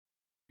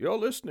You're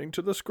listening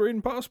to the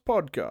Screen Pass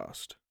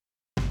Podcast.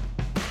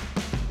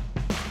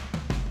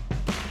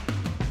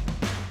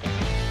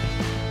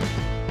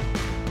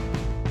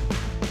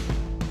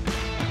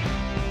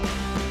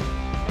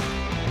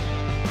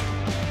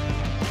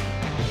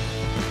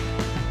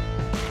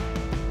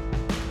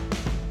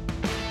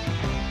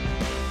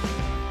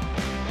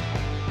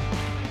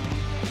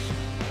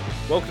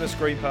 Welcome to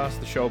Screen Pass,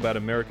 the show about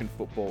American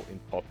football in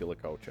popular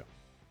culture.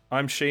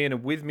 I'm Sheehan,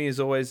 and with me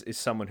as always is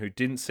someone who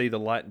didn't see the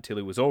light until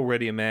he was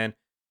already a man,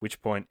 which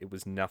point it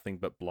was nothing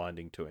but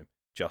blinding to him.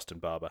 Justin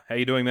Barber. How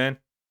you doing, man?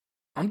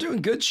 I'm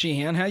doing good,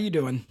 Sheehan. How you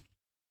doing?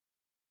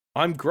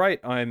 I'm great.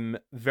 I'm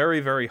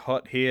very, very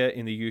hot here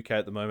in the UK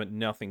at the moment.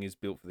 Nothing is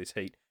built for this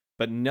heat,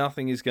 but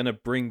nothing is going to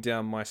bring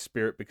down my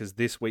spirit because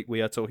this week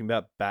we are talking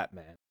about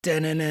Batman.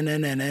 Podcast.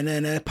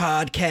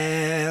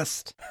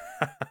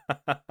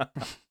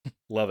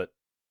 Love it.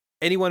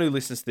 Anyone who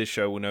listens to this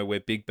show will know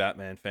we're big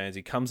Batman fans.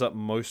 He comes up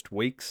most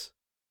weeks.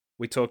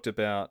 We talked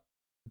about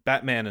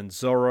Batman and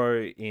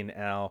Zorro in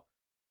our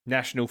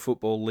National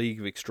Football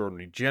League of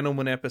Extraordinary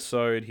Gentlemen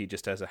episode. He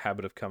just has a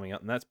habit of coming up,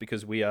 and that's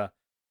because we are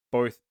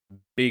both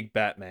big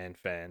Batman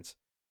fans.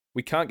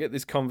 We can't get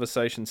this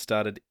conversation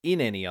started in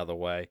any other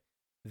way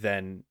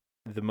than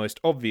the most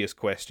obvious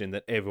question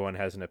that everyone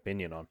has an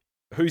opinion on.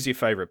 Who's your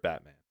favorite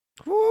Batman?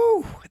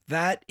 Woo,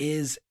 that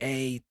is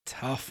a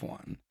tough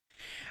one.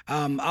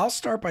 I'll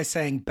start by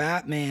saying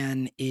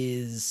Batman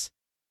is...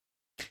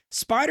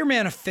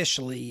 Spider-Man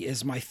officially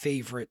is my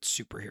favorite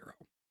superhero.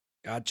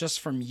 Just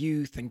from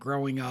youth and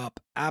growing up,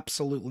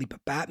 absolutely.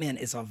 But Batman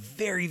is a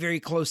very, very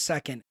close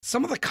second.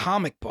 Some of the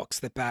comic books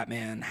that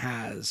Batman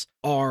has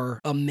are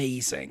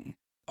amazing.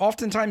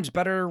 Oftentimes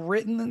better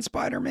written than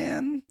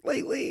Spider-Man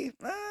lately.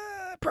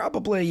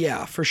 Probably,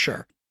 yeah, for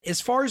sure.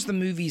 As far as the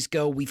movies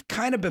go, we've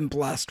kind of been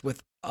blessed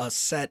with a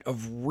set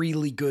of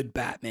really good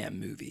Batman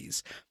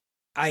movies.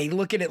 I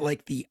look at it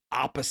like the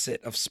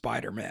opposite of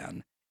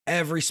Spider-Man.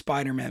 Every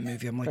Spider-Man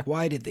movie, I'm like,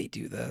 why did they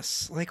do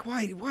this? Like,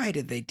 why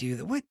did they do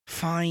that? What?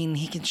 Fine,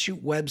 he can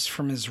shoot webs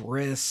from his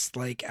wrist,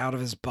 like, out of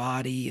his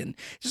body, and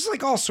just,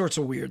 like, all sorts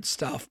of weird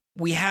stuff.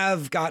 We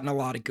have gotten a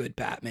lot of good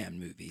Batman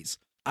movies.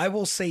 I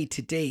will say,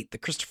 to date, the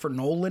Christopher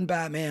Nolan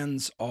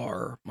Batmans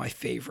are my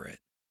favorite.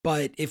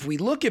 But if we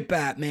look at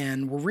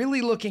Batman, we're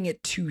really looking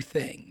at two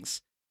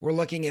things. We're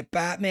looking at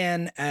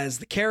Batman as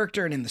the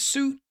character and in the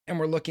suit, and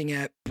we're looking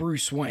at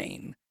Bruce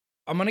Wayne.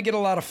 I'm going to get a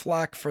lot of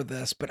flack for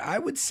this, but I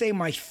would say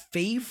my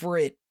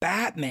favorite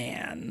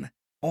Batman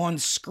on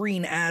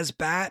screen as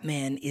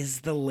Batman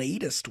is the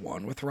latest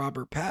one with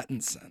Robert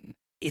Pattinson.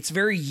 It's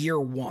very year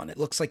one. It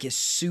looks like his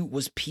suit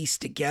was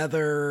pieced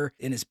together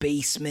in his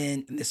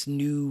basement in this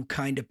new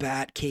kind of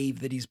bat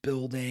cave that he's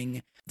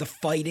building. The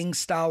fighting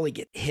style, he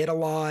get hit a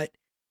lot.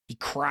 He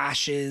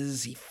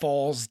crashes, he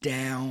falls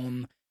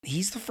down.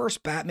 He's the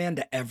first Batman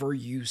to ever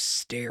use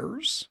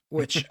stairs,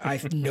 which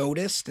I've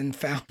noticed and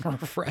found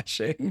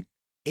refreshing.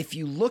 If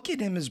you look at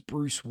him as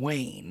Bruce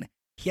Wayne,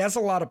 he has a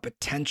lot of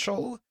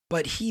potential,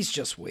 but he's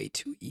just way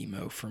too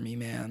emo for me,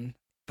 man.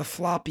 The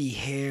floppy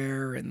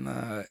hair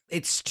and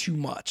it's too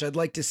much. I'd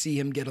like to see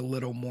him get a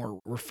little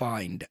more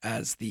refined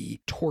as the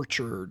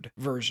tortured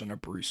version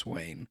of Bruce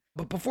Wayne.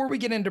 But before we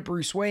get into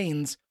Bruce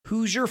Wayne's,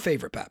 who's your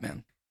favorite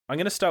Batman? I'm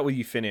going to start with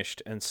you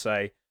finished and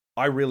say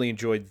I really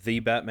enjoyed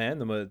the Batman,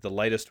 the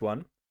latest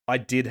one. I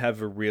did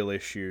have a real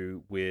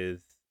issue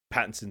with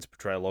Pattinson's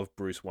portrayal of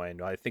Bruce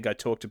Wayne. I think I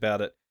talked about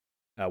it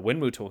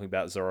when we were talking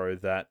about Zorro,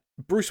 that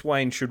Bruce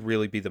Wayne should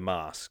really be the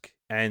mask,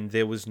 and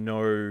there was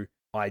no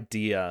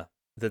idea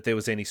that there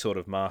was any sort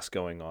of mask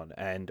going on.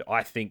 And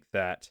I think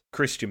that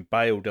Christian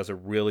Bale does a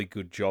really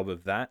good job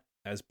of that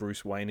as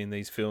Bruce Wayne in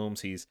these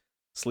films. He's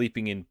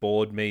sleeping in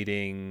board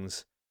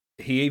meetings.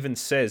 He even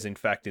says, in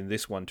fact, in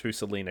this one to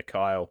Selina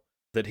Kyle,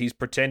 that he's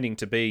pretending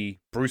to be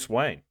Bruce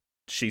Wayne.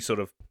 She sort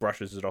of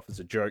brushes it off as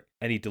a joke,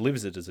 and he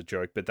delivers it as a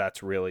joke, but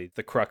that's really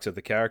the crux of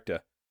the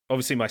character.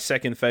 Obviously, my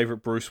second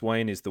favorite Bruce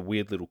Wayne is the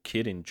weird little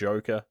kid in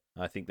Joker.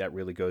 I think that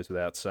really goes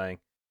without saying.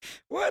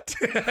 What?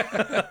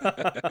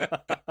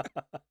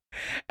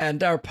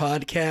 And our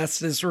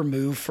podcast is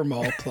removed from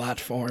all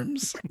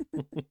platforms.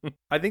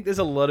 I think there's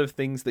a lot of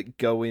things that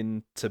go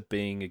into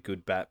being a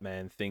good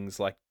Batman. Things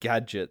like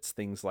gadgets,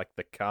 things like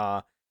the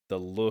car, the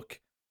look.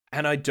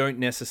 And I don't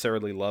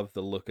necessarily love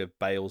the look of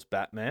Bale's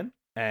Batman.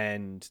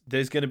 And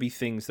there's going to be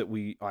things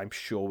that I'm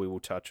sure we will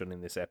touch on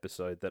in this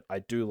episode that I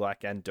do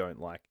like and don't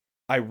like.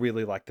 I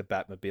really like the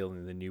Batmobile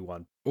in the new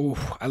one. Ooh,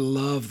 I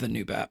love the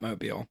new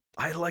Batmobile.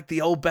 I like the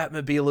old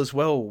Batmobile as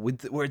well,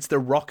 where it's the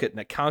rocket and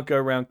it can't go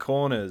around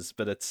corners,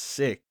 but it's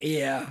sick.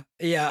 Yeah.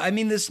 I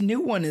mean, this new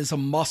one is a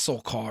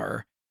muscle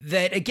car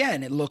that,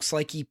 again, it looks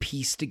like he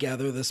pieced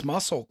together this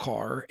muscle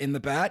car in the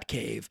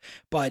Batcave,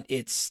 but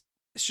it's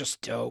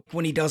just dope.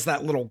 When he does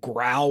that little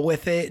growl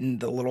with it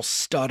and the little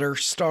stutter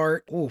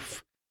start,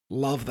 oof,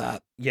 love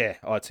that. Yeah,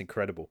 it's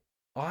incredible.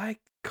 I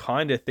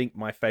kind of think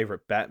my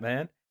favorite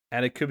Batman,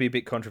 and it could be a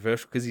bit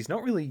controversial because he's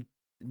not really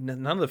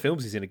none of the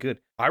films he's in are good.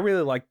 I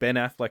really like Ben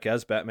Affleck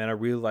as Batman. I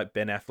really like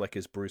Ben Affleck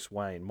as Bruce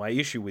Wayne. My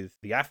issue with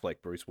the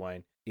Affleck Bruce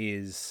Wayne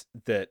is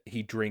that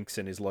he drinks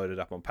and is loaded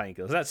up on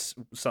painkillers. That's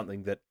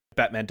something that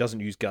Batman doesn't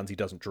use guns, he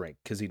doesn't drink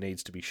because he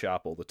needs to be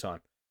sharp all the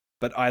time.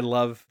 But I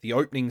love the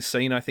opening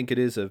scene, I think it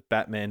is, of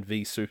Batman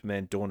v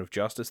Superman Dawn of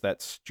Justice,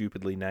 that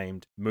stupidly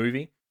named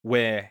movie,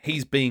 where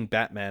he's being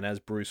Batman as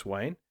Bruce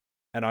Wayne.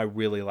 And I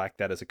really like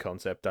that as a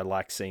concept. I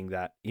like seeing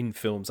that in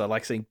films. I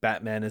like seeing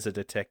Batman as a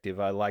detective.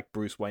 I like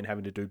Bruce Wayne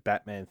having to do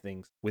Batman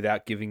things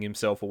without giving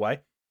himself away.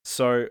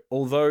 So,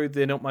 although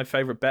they're not my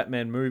favorite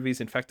Batman movies,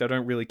 in fact, I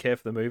don't really care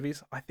for the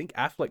movies, I think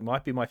Affleck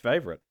might be my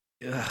favorite.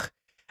 Ugh.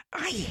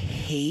 I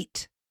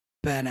hate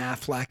Ben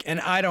Affleck,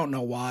 and I don't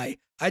know why.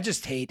 I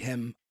just hate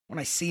him. When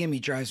I see him, he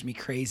drives me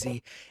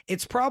crazy.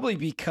 It's probably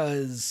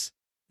because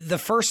the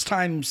first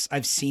times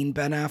I've seen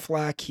Ben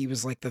Affleck, he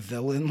was like the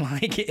villain,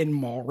 like in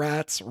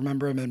Mallrats.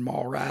 Remember him in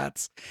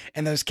Mallrats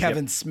and those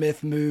Kevin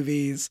Smith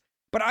movies.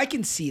 But I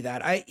can see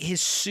that. His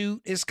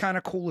suit is kind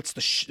of cool. It's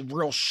the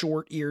real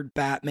short-eared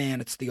Batman.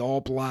 It's the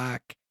all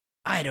black.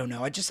 I don't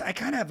know. I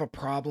kind of have a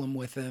problem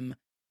with him.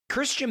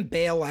 Christian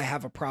Bale, I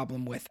have a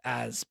problem with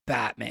as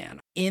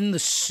Batman. In the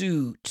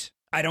suit,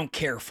 I don't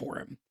care for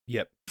him.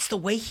 Yep. It's the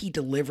way he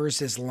delivers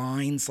his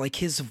lines. Like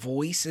his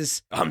voice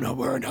is... I'm not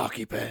wearing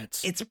hockey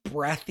pants. It's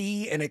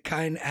breathy and it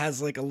kind of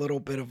has like a little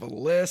bit of a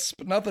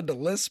lisp. Nothing to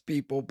lisp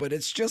people, but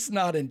it's just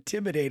not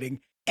intimidating.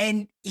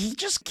 And he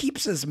just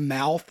keeps his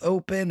mouth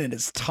open and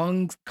his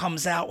tongue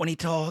comes out when he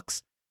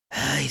talks.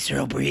 He's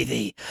real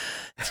breathy.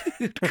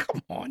 Dude,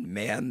 come on,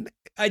 man.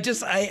 I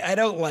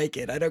don't like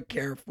it. I don't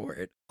care for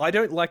it. I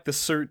don't like the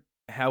suit,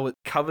 how it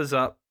covers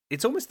up.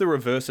 It's almost the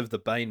reverse of the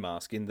Bane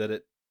mask in that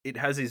it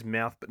has his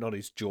mouth but not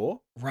his jaw.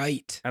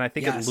 Right. And I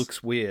think it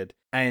looks weird.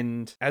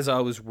 And as I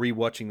was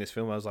rewatching this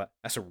film, I was like,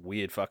 that's a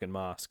weird fucking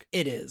mask.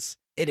 It is.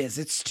 It is.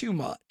 It's too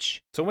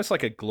much. It's almost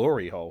like a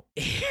glory hole.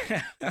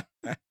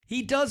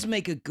 He does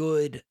make a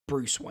good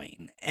Bruce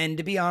Wayne. And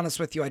to be honest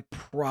with you, I'd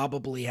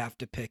probably have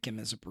to pick him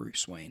as a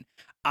Bruce Wayne.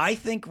 I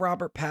think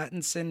Robert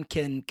Pattinson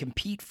can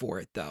compete for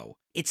it, though.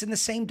 It's in the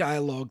same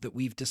dialogue that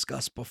we've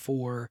discussed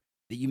before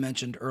that you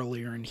mentioned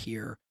earlier in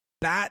here.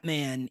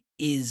 Batman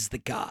is the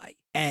guy.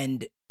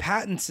 And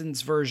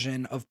Pattinson's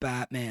version of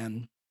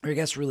Batman, or I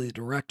guess really the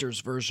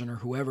director's version or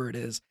whoever it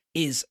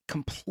is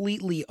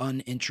completely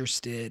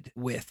uninterested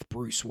with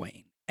Bruce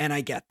Wayne. And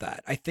I get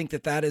that. I think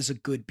that is a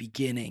good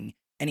beginning,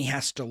 and he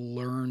has to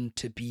learn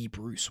to be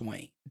Bruce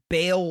Wayne.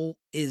 Bale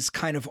is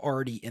kind of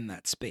already in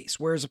that space,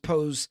 whereas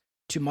opposed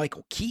to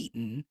Michael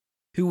Keaton,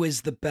 who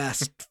is the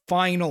best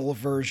final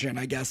version,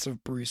 I guess,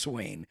 of Bruce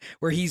Wayne,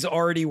 where he's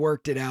already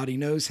worked it out. He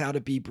knows how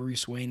to be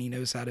Bruce Wayne. He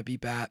knows how to be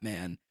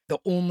Batman. The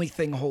only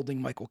thing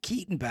holding Michael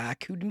Keaton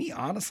back, who to me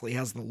honestly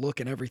has the look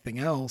and everything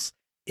else,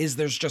 is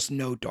there's just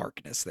no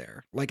darkness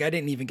there. Like, I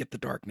didn't even get the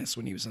darkness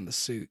when he was in the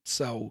suit.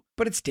 So,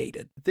 but it's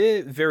dated.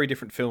 They're very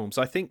different films.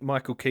 I think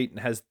Michael Keaton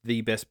has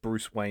the best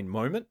Bruce Wayne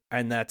moment,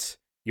 and that's,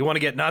 you want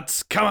to get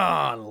nuts? Come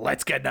on,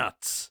 let's get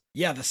nuts.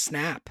 Yeah, the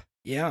snap.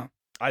 Yeah.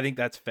 I think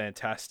that's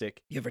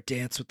fantastic. You ever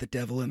dance with the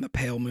devil in the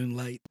pale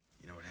moonlight?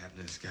 You know what happened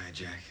to this guy,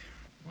 Jack?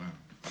 Well,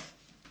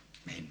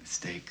 made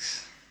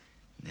mistakes.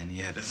 And then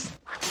he had us.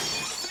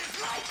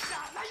 Right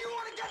shot! Now you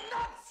want to get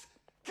nuts!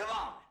 Come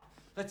on,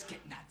 let's get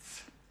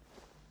nuts.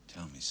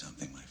 Tell me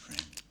something, my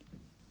friend.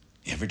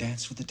 You ever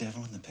danced with the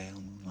devil in the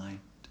pale moonlight?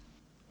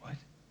 What?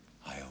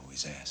 I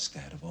always ask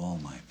that of all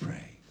my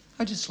prey.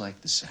 I just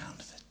like the sound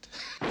of it.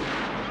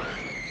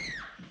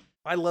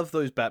 I love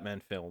those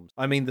Batman films.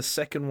 I mean, the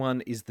second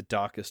one is the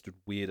darkest and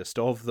weirdest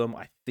of them.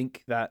 I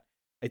think that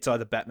it's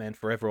either Batman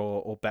Forever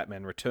or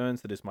Batman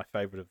Returns that is my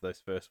favorite of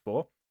those first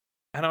four.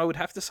 And I would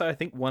have to say, I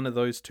think one of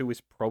those two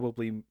is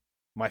probably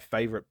my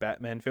favorite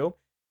Batman film.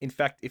 In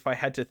fact, if I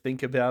had to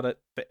think about it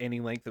for any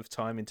length of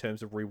time in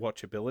terms of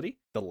rewatchability,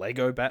 the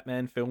Lego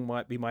Batman film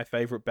might be my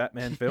favorite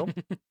Batman film.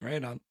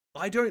 Right on.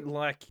 I don't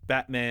like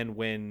Batman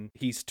when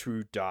he's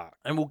too dark.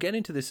 And we'll get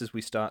into this as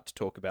we start to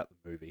talk about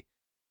the movie.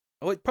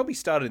 Oh, it probably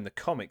started in the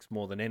comics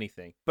more than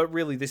anything. But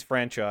really, this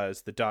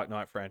franchise, the Dark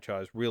Knight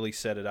franchise, really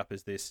set it up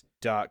as this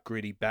dark,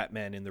 gritty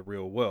Batman in the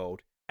real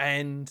world.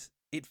 And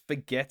it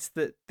forgets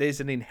that there's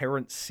an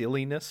inherent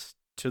silliness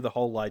to the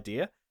whole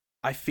idea.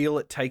 I feel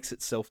it takes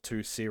itself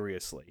too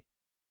seriously.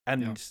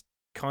 And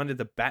kind of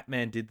the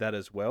Batman did that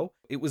as well.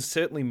 It was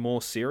certainly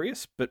more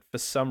serious, but for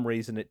some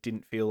reason it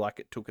didn't feel like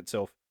it took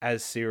itself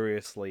as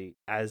seriously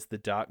as the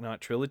Dark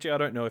Knight trilogy. I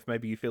don't know if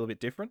maybe you feel a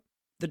bit different.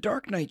 The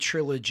Dark Knight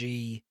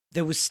trilogy,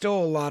 there was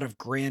still a lot of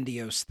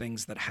grandiose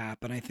things that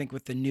happened. I think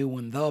with the new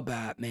one, The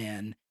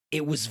Batman,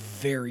 it was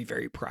very,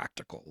 very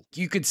practical.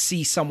 You could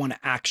see someone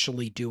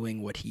actually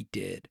doing what he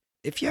did.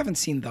 If you haven't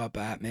seen The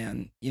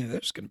Batman,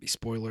 there's going to be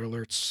spoiler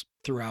alerts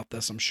throughout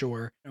this, I'm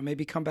sure.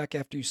 Maybe come back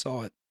after you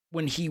saw it.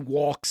 When he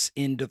walks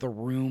into the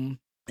room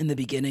in the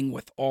beginning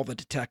with all the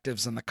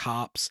detectives and the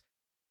cops,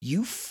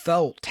 you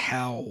felt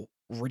how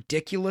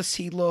ridiculous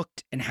he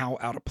looked and how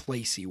out of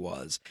place he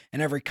was. And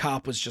every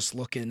cop was just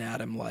looking at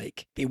him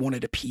like they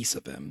wanted a piece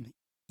of him.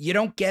 You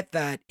don't get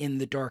that in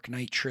the Dark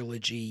Knight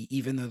trilogy,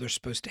 even though they're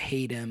supposed to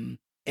hate him.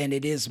 and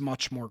it is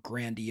much more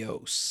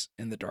grandiose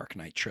in the Dark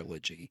Knight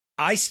trilogy.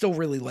 I still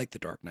really like the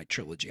Dark Knight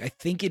trilogy. I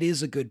think it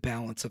is a good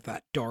balance of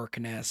that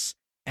darkness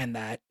and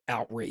that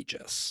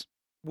outrageous.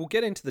 We'll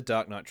get into the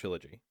Dark Knight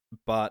trilogy,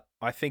 but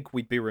I think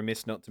we'd be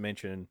remiss not to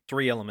mention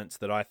 3 elements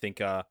that I think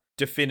are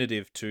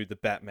definitive to the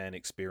Batman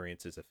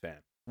experience as a fan.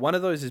 One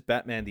of those is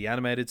Batman the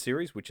Animated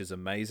Series, which is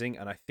amazing,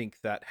 and I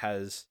think that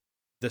has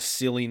the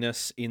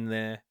silliness in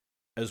there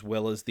as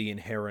well as the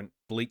inherent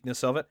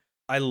bleakness of it.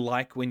 I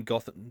like when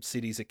Gotham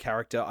City's a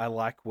character. I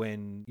like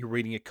when you're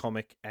reading a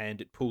comic and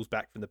it pulls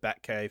back from the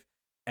Batcave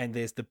and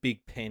there's the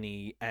Big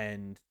Penny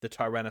and the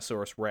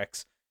Tyrannosaurus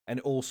Rex and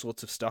all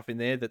sorts of stuff in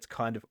there that's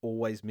kind of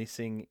always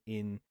missing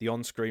in the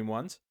on-screen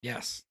ones.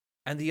 Yes.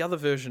 And the other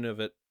version of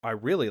it I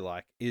really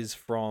like is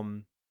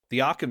from the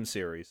Arkham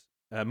series,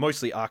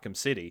 mostly Arkham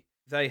City.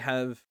 They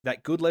have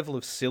that good level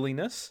of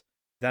silliness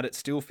that it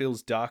still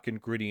feels dark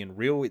and gritty and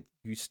real.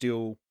 You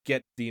still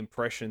get the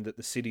impression that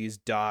the city is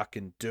dark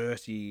and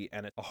dirty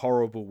and a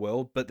horrible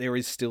world, but there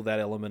is still that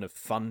element of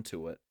fun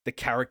to it. The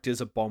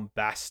characters are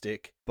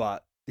bombastic,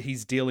 but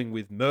he's dealing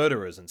with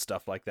murderers and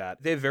stuff like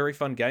that. They're very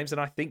fun games, and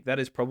I think that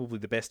is probably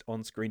the best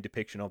on-screen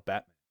depiction of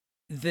Batman.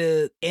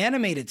 The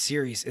animated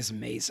series is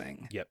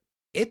amazing. Yep.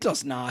 It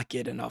does not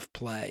get enough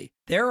play.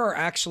 There are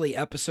actually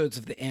episodes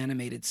of the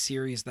animated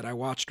series that I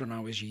watched when I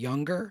was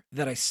younger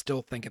that I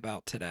still think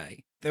about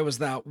today. There was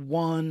that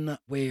one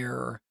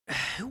where,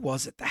 who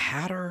was it? The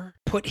Hatter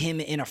put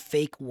him in a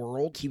fake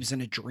world. He was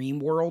in a dream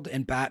world,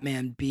 and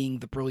Batman, being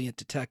the brilliant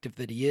detective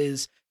that he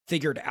is,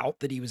 figured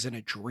out that he was in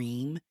a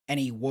dream, and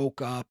he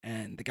woke up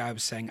and the guy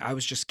was saying, I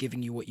was just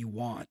giving you what you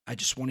want. I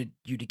just wanted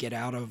you to get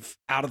out of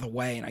the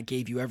way, and I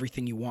gave you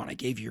everything you want. I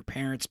gave you your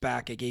parents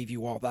back. I gave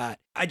you all that.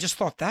 I just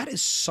thought that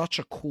is such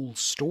a cool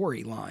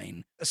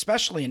storyline,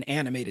 especially an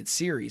animated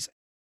series.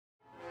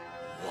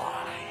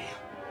 Why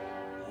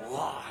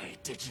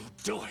did you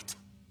do it?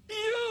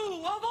 You,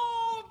 of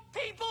all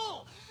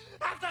people,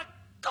 have the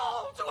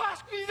gall to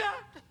ask me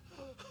that?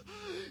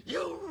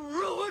 You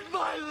ruined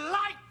my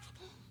life.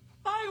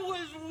 I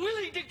was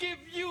willing to give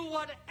you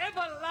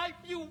whatever life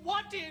you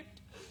wanted,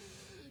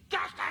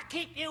 just to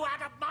keep you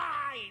out of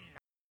mine.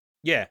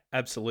 Yeah,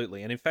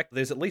 absolutely. And in fact,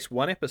 there's at least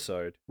one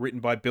episode written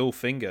by Bill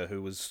Finger,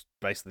 who was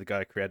basically the guy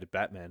who created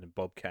Batman, and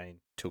Bob Kane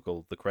took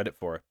all the credit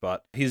for it.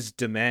 But his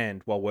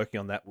demand while working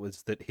on that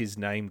was that his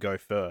name go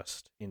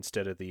first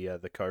instead of the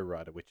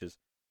co-writer, which is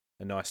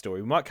a nice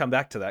story. We might come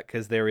back to that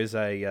because there is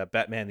a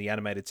Batman the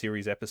Animated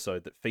Series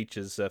episode that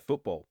features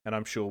football, and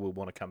I'm sure we'll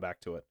want to come back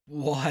to it.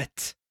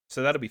 What?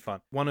 So that'll be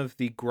fun. One of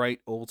the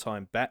great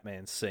all-time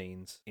Batman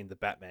scenes in the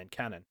Batman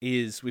canon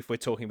is, if we're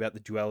talking about the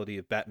duality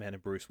of Batman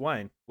and Bruce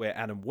Wayne, where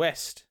Adam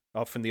West,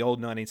 from the old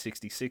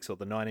 1966 or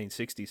the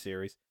 1960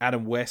 series,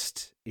 Adam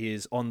West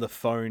is on the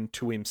phone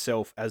to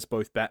himself as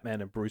both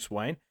Batman and Bruce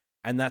Wayne.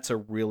 And that's a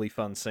really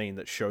fun scene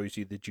that shows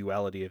you the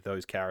duality of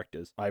those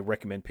characters. I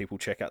recommend people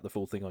check out the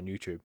full thing on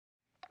YouTube.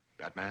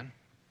 Batman?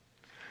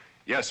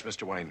 Yes,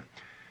 Mr. Wayne.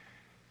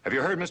 Have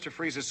you heard Mr.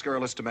 Freeze's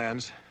scurrilous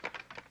demands?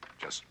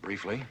 Just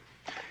briefly.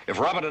 If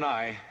Robin and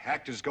I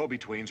act as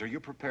go-betweens, are you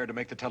prepared to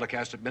make the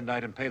telecast at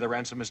midnight and pay the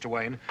ransom, Mr.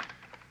 Wayne?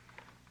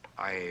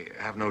 I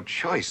have no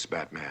choice,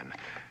 Batman.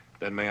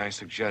 Then may I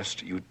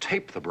suggest you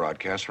tape the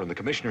broadcast from the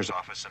commissioner's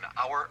office an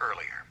hour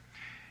earlier,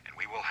 and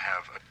we will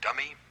have a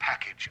dummy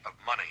package of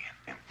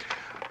money.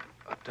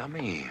 A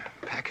dummy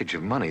package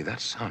of money?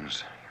 That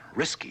sounds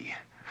risky.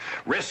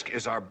 Risk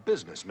is our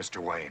business, Mr.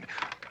 Wayne.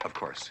 Of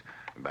course,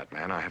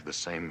 Batman, I have the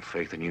same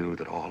faith in you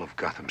that all of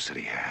Gotham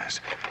City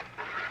has.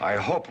 I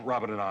hope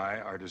Robin and I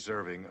are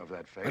deserving of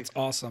that faith. That's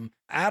awesome.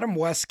 Adam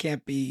West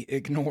can't be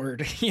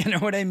ignored. You know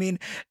what I mean?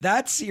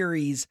 That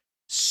series,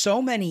 so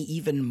many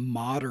even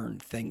modern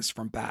things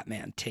from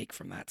Batman take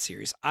from that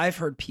series. I've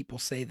heard people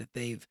say that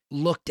they've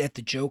looked at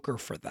the Joker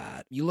for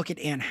that. You look at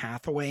Anne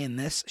Hathaway in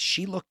this,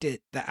 she looked at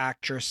the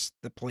actress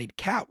that played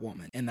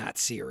Catwoman in that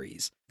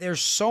series.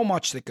 There's so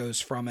much that goes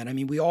from it. I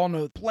mean, we all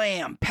know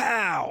blam,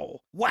 pow,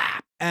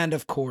 whap, and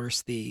of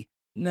course the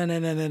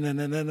Batman.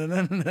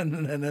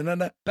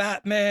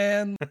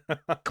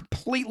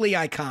 Completely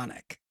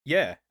iconic.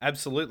 Yeah,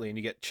 absolutely. And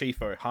you get Chief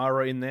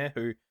O'Hara in there,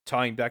 who,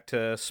 tying back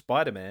to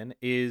Spider-Man,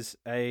 is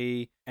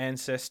a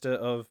ancestor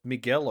of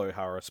Miguel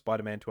O'Hara,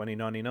 Spider-Man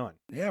 2099.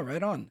 Yeah,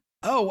 right on.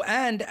 Oh,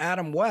 and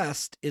Adam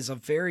West is a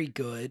very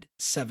good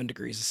 7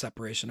 Degrees of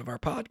Separation of our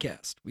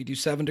podcast. We do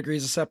 7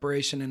 Degrees of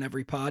Separation in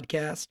every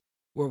podcast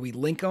where we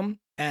link them.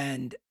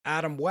 And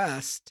Adam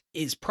West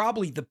is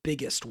probably the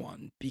biggest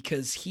one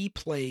because he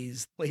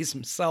plays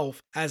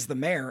himself as the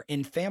mayor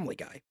in Family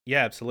Guy.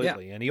 Yeah,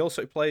 absolutely. Yeah. And he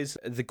also plays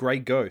the Grey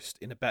Ghost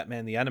in a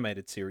Batman the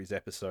Animated Series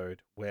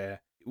episode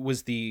where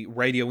was the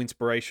radio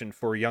inspiration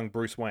for a young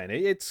Bruce Wayne.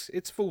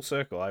 It's full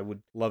circle. I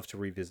would love to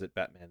revisit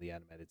Batman the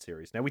Animated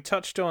Series. Now, we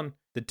touched on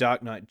The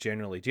Dark Knight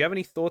generally. Do you have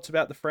any thoughts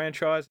about the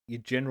franchise,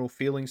 your general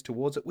feelings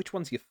towards it? Which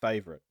one's your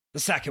favorite? The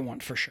second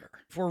one, for sure.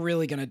 If we're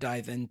really going to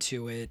dive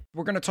into it,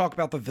 we're going to talk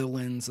about the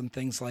villains and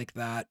things like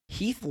that.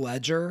 Heath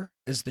Ledger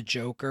as the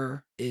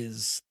Joker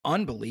is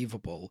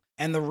unbelievable.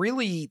 And the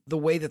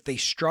way that they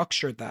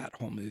structured that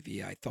whole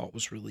movie, I thought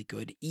was really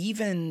good.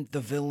 Even the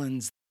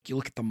villains, you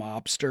look at the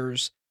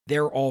mobsters,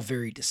 they're all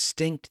very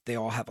distinct. They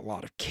all have a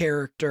lot of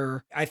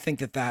character. I think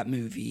that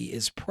movie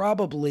is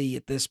probably,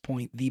 at this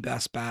point, the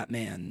best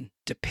Batman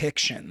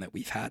depiction that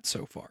we've had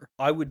so far.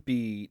 I would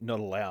be not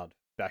allowed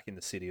back in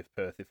the city of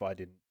Perth if I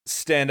didn't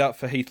stand up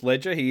for Heath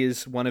Ledger. He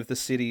is one of the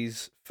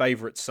city's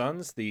favourite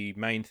sons. The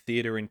main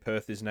theatre in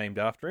Perth is named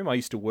after him. I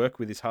used to work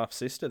with his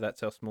half-sister. That's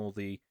how small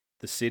the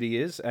city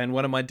is. And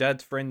one of my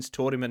dad's friends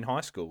taught him in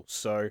high school.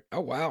 So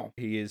oh, wow.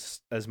 He is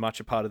as much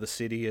a part of the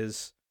city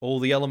as all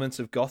the elements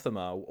of Gotham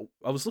are.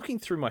 I was looking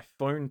through my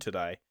phone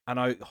today, and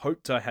I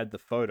hoped I had the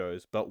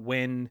photos, but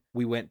when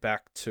we went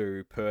back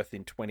to Perth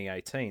in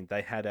 2018,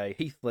 they had a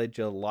Heath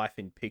Ledger Life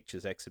in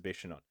Pictures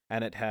exhibition on,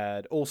 and it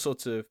had all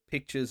sorts of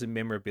pictures and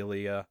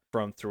memorabilia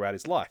from throughout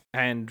his life.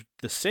 And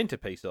the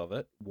centerpiece of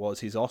it was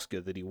his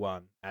Oscar that he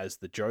won as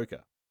the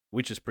Joker,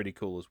 which is pretty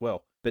cool as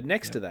well. But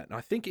next to that, and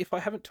I think if I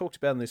haven't talked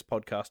about it in this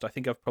podcast, I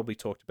think I've probably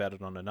talked about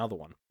it on another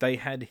one, they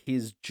had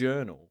his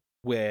journal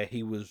where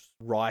he was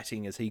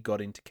writing as he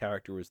got into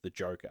character as the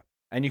Joker.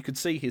 And you could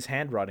see his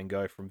handwriting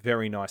go from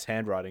very nice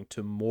handwriting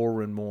to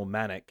more and more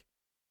manic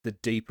the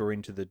deeper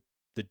into the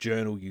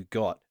journal you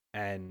got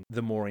and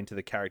the more into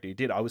the character you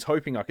did. I was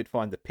hoping I could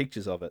find the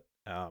pictures of it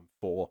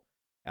for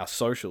our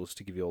socials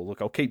to give you a look.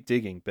 I'll keep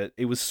digging, but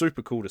it was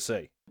super cool to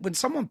see. When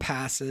someone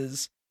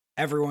passes,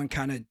 everyone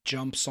kind of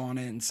jumps on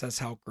it and says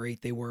how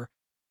great they were.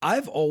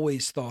 I've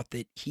always thought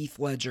that Heath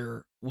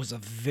Ledger was a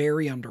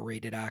very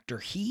underrated actor.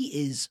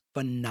 He is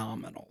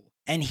phenomenal.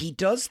 And he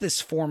does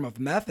this form of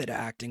method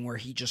acting where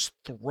he just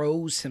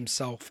throws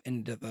himself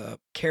into the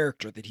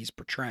character that he's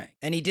portraying.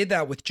 And he did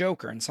that with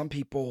Joker. And some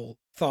people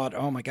thought,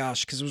 oh my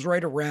gosh, because it was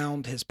right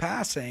around his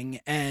passing.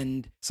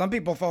 And some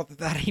people thought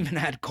that even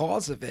had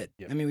cause of it.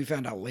 Yep. I mean, we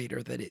found out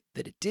later that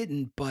it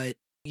didn't. But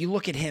you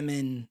look at him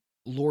in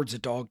Lords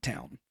of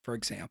Dogtown, for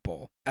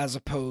example, as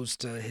opposed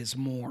to his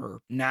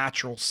more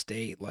natural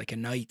state, like A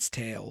Knight's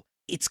Tale.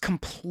 It's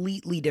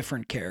completely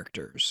different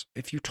characters.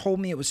 If you told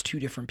me it was two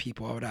different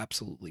people, I would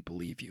absolutely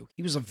believe you.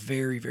 He was a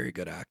very, very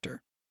good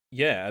actor.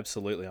 Yeah,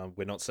 absolutely.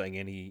 We're not saying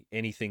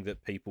anything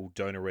that people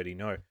don't already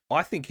know.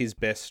 I think his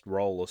best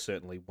role, or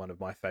certainly one of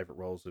my favourite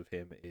roles of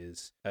him,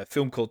 is a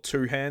film called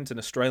Two Hands, an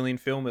Australian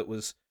film. It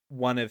was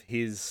one of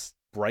his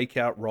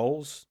breakout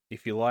roles,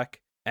 if you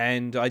like.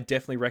 And I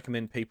definitely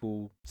recommend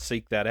people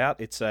seek that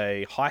out. It's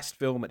a heist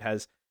film. It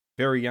has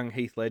very young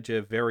Heath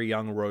Ledger, very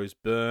young Rose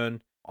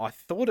Byrne. I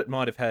thought it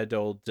might have had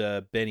old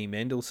Benny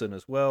Mendelsohn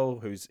as well,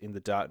 who's in The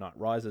Dark Knight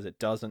Rises. It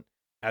doesn't.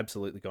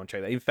 Absolutely go and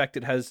check that. In fact,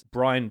 it has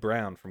Brian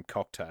Brown from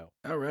Cocktail.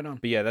 Oh, right on.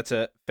 But yeah, that's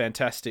a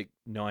fantastic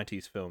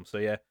 90s film. So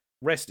yeah,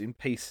 rest in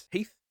peace,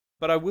 Heath.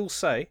 But I will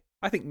say,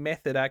 I think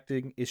method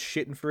acting is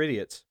shitting for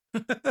idiots.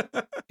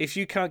 If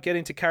you can't get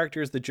into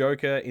character as the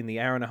Joker in the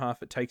hour and a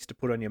half it takes to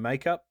put on your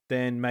makeup,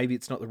 then maybe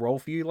it's not the role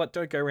for you. Like,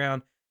 don't go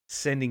around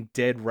sending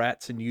dead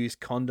rats and use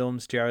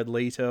condoms, Jared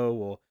Leto,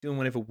 or doing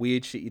whatever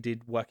weird shit you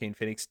did, Joaquin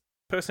Phoenix.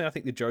 Personally, I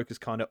think the Joker's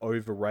kind of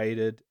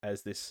overrated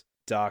as this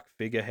dark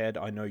figurehead.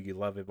 I know you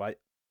love him, but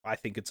I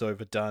think it's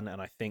overdone,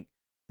 and I think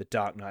The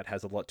Dark Knight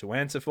has a lot to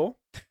answer for.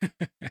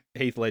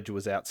 Heath Ledger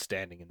was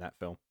outstanding in that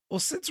film. Well,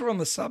 since we're on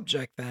the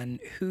subject then,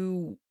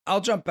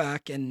 I'll jump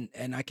back and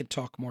I can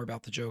talk more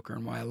about the Joker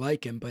and why I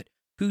like him, but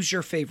who's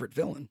your favorite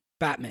villain?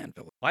 Batman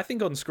villain. I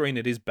think on screen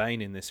it is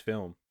Bane in this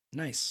film.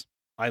 Nice.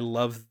 I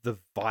love the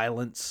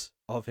violence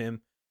of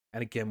him.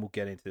 And again, we'll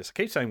get into this.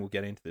 I keep saying we'll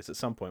get into this. At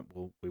some point,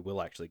 we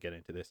will actually get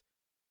into this.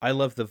 I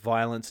love the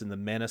violence and the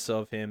menace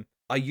of him.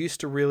 I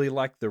used to really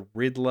like the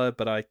Riddler,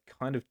 but I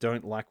kind of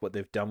don't like what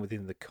they've done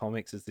within the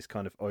comics as this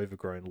kind of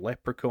overgrown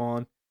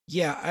leprechaun.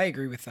 Yeah, I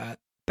agree with that.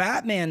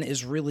 Batman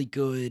is really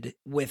good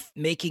with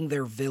making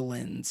their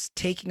villains,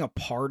 taking a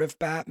part of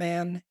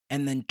Batman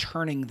and then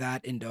turning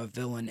that into a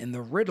villain. And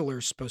the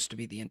Riddler's supposed to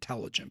be the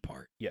intelligent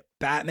part. Yep.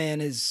 Batman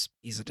he's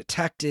a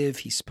detective.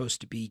 He's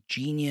supposed to be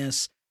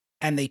genius.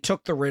 And they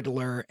took the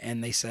Riddler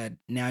and they said,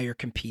 now you're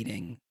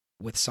competing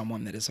with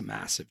someone that is a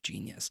massive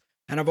genius.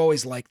 And I've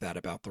always liked that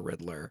about the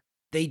Riddler.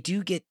 They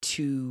do get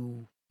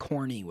too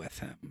corny with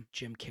him.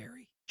 Jim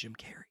Carrey.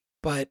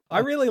 But I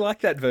really like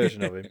that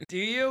version of him. Do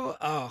you?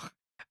 Oh,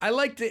 I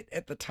liked it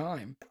at the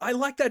time. I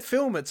like that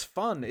film. It's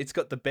fun. It's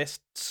got the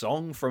best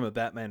song from a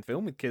Batman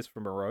film with Kiss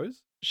from a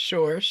Rose.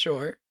 Sure.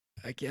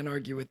 I can't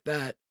argue with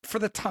that. For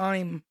the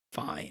time,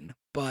 fine.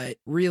 But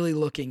really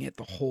looking at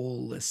the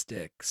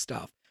holistic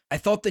stuff, I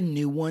thought the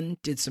new one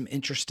did some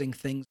interesting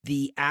things.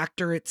 The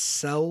actor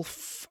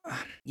itself,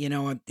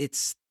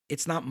 it's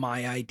not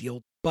my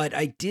ideal, but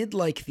I did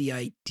like the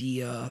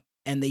idea,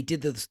 and they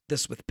did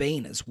this with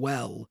Bane as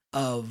well,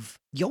 of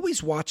you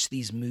always watch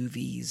these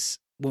movies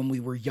when we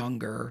were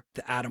younger,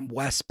 the Adam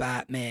West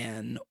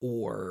Batman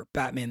or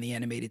Batman the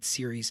Animated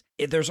Series,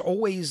 there's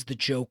always the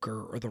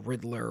Joker or the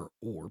Riddler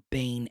or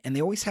Bane, and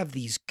they always have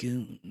these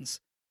goons.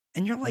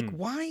 And you're like,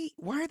 why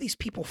are these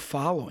people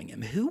following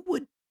him?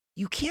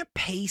 You can't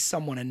pay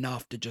someone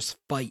enough to just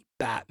fight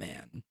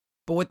Batman.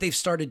 But what they've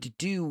started to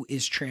do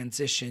is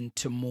transition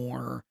to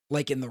more,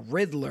 like in the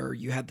Riddler,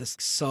 you had this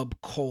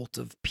subcult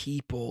of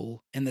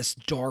people in this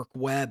dark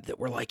web that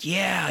were like,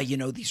 yeah,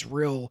 these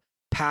real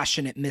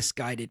passionate,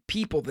 misguided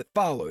people that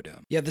followed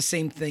him. You have the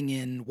same thing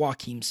in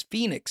Joaquin's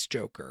Phoenix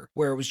Joker,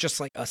 where it was just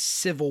like a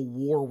civil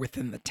war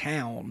within the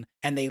town,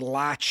 and they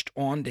latched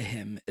onto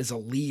him as a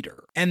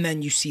leader. And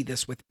then you see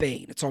this with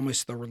Bane. It's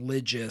almost the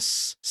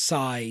religious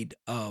side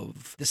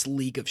of this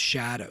League of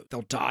Shadow.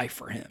 They'll die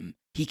for him.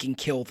 He can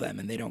kill them,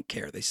 and they don't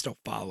care. They still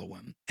follow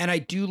him. And I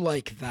do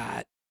like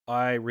that.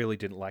 I really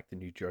didn't like the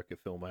new Joker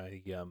film.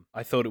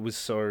 I thought it was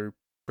so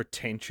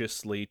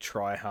pretentiously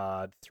try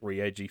hard,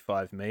 3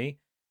 5 me.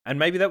 And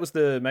maybe that was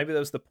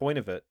the point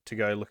of it, to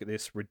go look at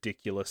this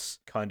ridiculous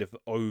kind of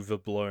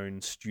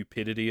overblown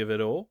stupidity of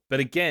it all. But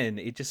again,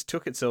 it just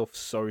took itself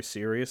so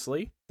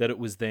seriously that it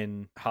was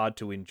then hard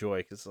to enjoy,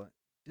 because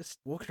just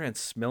walking around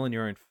smelling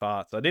your own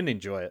farts, I didn't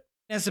enjoy it.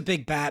 As a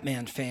big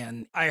Batman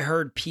fan, I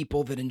heard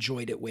people that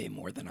enjoyed it way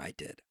more than I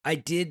did. I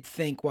did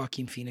think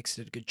Joaquin Phoenix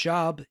did a good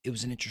job. It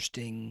was an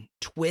interesting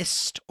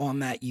twist on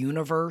that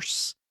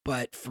universe.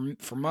 But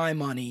for my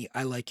money,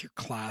 I like your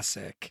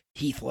classic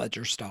Heath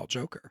Ledger style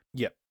Joker.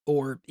 Yep.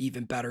 Or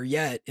even better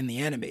yet, in the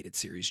animated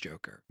series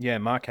Joker. Yeah,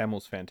 Mark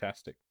Hamill's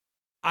fantastic.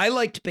 I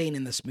liked Bane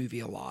in this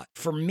movie a lot.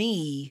 For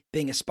me,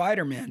 being a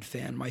Spider-Man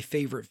fan, my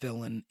favorite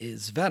villain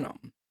is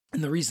Venom.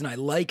 And the reason I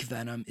like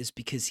Venom is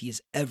because he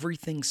is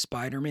everything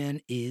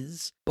Spider-Man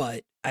is,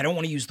 but I don't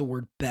want to use the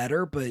word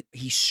better, but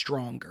he's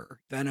stronger.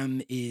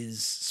 Venom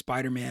is,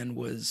 Spider-Man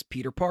was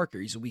Peter Parker.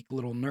 He's a weak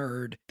little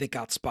nerd that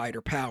got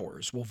spider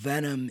powers. Well,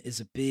 Venom is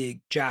a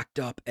big, jacked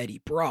up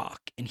Eddie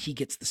Brock, and he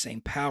gets the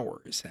same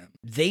power as him.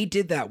 They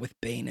did that with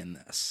Bane in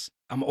this.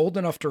 I'm old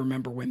enough to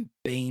remember when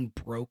Bane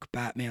broke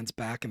Batman's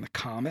back in the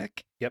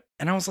comic. Yep.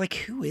 And I was like,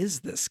 who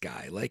is this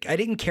guy? Like, I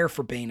didn't care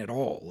for Bane at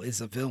all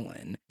as a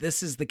villain.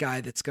 This is the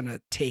guy that's going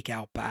to take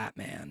out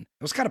Batman.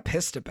 I was kind of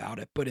pissed about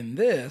it. But in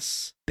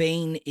this,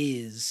 Bane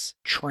is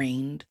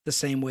trained the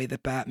same way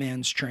that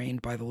Batman's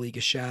trained by the League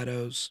of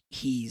Shadows.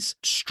 He's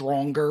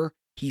stronger.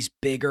 He's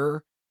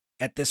bigger.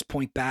 At this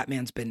point,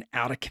 Batman's been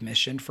out of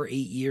commission for 8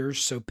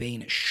 years, so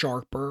Bane is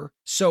sharper.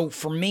 So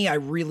for me, I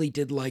really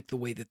did like the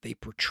way that they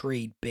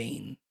portrayed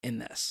Bane in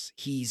this.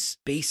 He's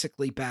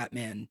basically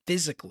Batman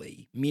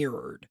physically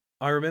mirrored.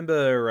 I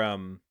remember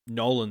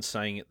Nolan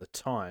saying at the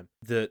time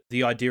that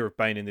the idea of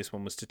Bane in this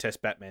one was to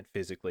test Batman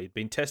physically. He'd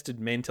been tested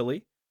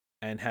mentally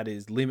and had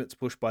his limits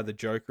pushed by the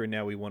Joker, and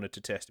now we wanted to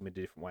test him in a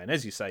different way. And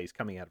as you say, he's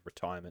coming out of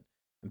retirement,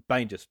 and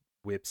Bane just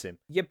whips him.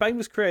 Yeah, Bane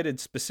was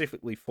created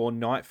specifically for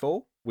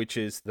Nightfall, which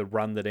is the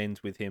run that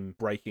ends with him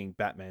breaking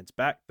Batman's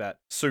back, that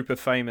super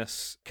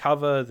famous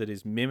cover that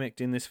is mimicked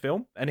in this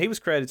film. And he was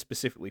created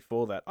specifically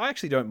for that. I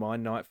actually don't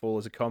mind Nightfall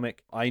as a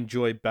comic. I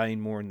enjoy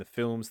Bane more in the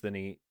films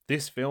than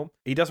this film.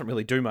 He doesn't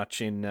really do much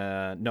in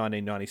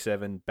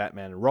 1997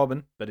 Batman and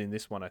Robin, but in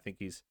this one I think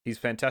he's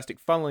fantastic.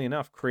 Funnily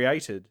enough,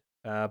 created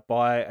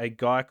by a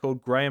guy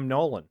called Graham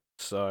Nolan.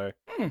 So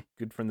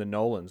good from the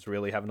Nolans,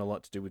 really having a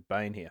lot to do with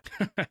Bane here.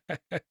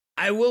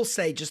 I will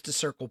say, just to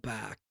circle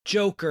back,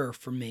 Joker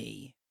for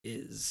me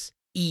is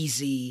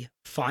easy,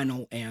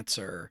 final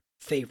answer,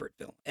 favorite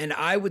villain. And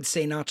I would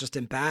say not just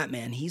in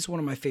Batman, he's one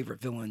of my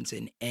favorite villains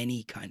in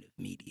any kind of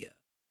media.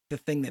 The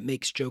thing that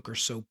makes Joker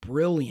so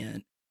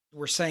brilliant,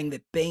 we're saying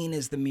that Bane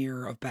is the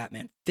mirror of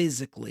Batman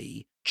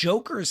physically.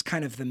 Joker is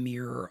kind of the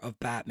mirror of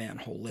Batman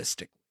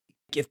holistically.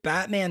 If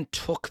Batman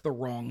took the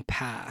wrong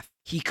path,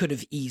 he could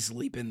have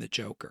easily been the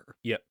Joker.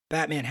 Yep.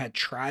 Batman had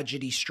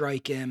tragedy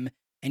strike him,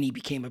 and he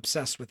became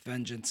obsessed with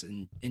vengeance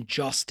and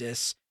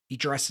injustice. He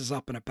dresses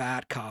up in a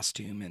bat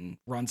costume and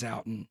runs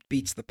out and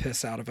beats the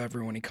piss out of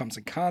everyone he comes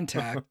in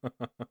contact.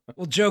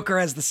 Well, Joker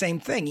has the same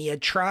thing. He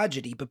had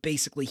tragedy, but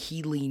basically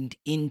he leaned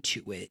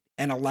into it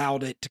and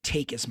allowed it to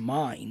take his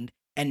mind.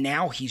 And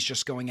now he's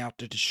just going out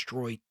to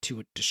destroy.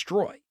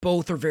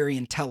 Both are very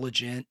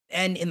intelligent.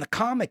 And in the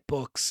comic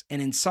books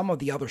and in some of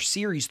the other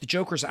series, the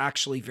Joker's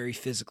actually very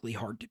physically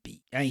hard to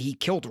beat. And he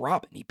killed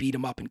Robin. He beat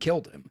him up and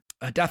killed him.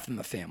 A death in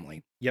the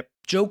family. Yep.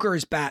 Joker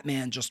is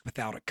Batman just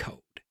without a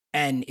code.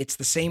 And it's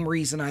the same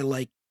reason I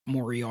like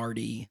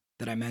Moriarty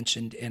that I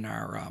mentioned in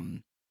our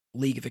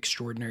League of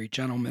Extraordinary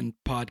Gentlemen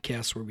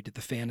podcast, where we did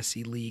the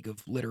fantasy league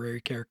of literary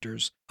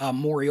characters.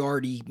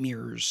 Moriarty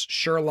mirrors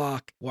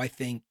Sherlock, who I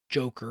think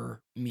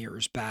Joker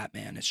mirrors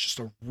Batman. It's just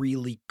a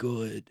really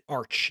good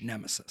arch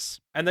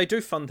nemesis. And they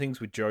do fun things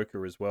with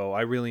Joker as well.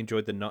 I really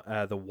enjoyed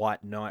the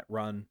White Knight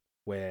run,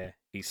 where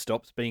he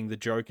stops being the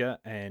Joker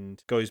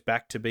and goes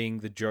back to being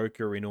the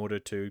Joker in order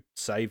to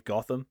save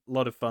Gotham. A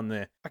lot of fun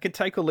there. I can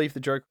take or leave the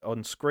Joker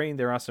on screen.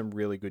 There are some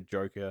really good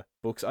Joker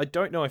books. I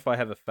don't know if I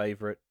have a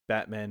favorite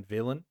Batman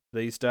villain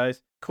these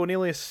days.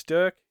 Cornelius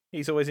Stirk,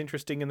 he's always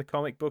interesting in the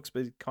comic books,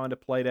 but he's kind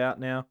of played out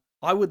now.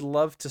 I would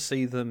love to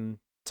see them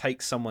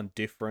take someone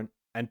different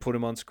and put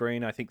him on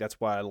screen. I think that's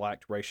why I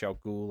liked Ra's al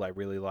Ghul. I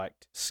really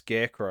liked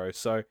Scarecrow.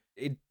 So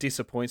it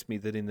disappoints me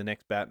that in the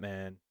next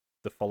Batman,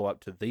 the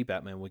follow-up to The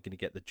Batman, we're going to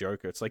get the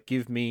Joker. It's like,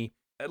 give me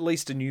at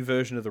least a new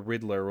version of the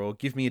Riddler, or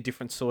give me a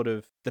different sort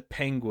of the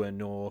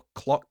Penguin, or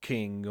Clock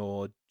King,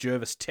 or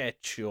Jervis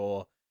Tetch,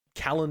 or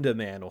Calendar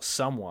Man, or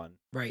someone.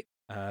 Right.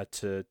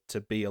 To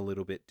be a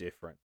little bit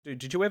different. Dude,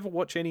 did you ever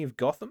watch any of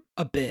Gotham?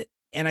 A bit.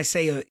 And I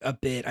say a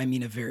bit, I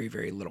mean a very,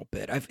 very little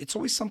bit. It's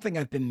always something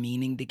I've been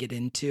meaning to get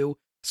into,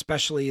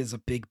 especially as a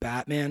big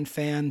Batman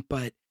fan.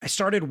 But I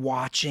started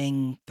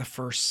watching the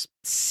first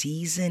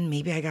season.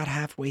 Maybe I got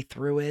halfway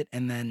through it,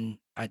 and then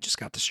I just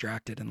got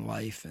distracted in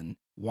life and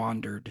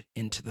wandered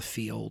into the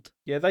field.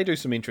 Yeah, they do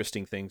some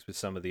interesting things with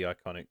some of the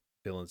iconic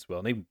villains as well.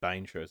 And even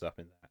Bane shows up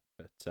in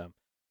that. But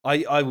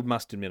I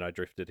must admit I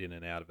drifted in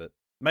and out of it.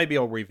 Maybe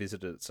I'll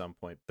revisit it at some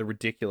point. The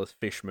ridiculous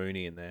Fish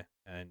Mooney in there.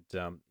 And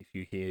if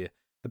you hear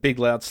a big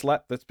loud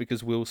slap, that's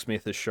because Will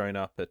Smith has shown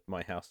up at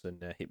my house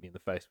and hit me in the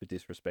face with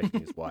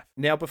disrespecting his wife.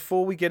 Now,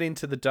 before we get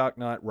into The Dark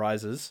Knight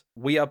Rises,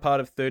 we are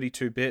part of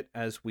 32-Bit,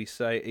 as we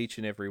say each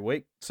and every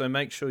week. So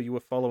make sure you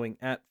are following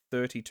at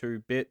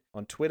 32-Bit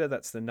on Twitter.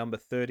 That's the number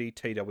 30,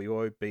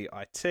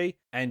 TWOBIT,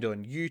 and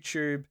on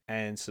YouTube.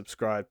 And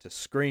subscribe to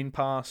Screen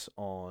Pass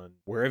on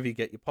wherever you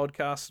get your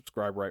podcasts.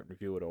 Subscribe, rate, and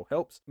review. It all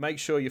helps. Make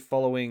sure you're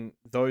following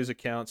those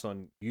accounts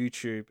on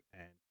YouTube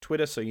and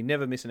Twitter so you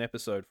never miss an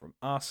episode from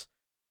us.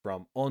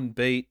 From On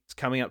Beat. It's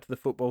coming up to the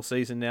football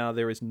season now.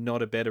 There is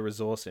not a better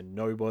resource, and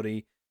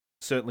nobody,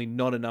 certainly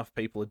not enough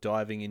people, are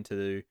diving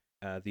into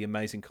the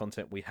amazing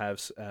content we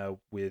have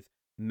with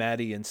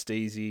Maddie and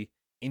Steezy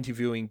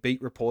interviewing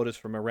beat reporters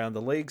from around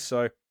the league.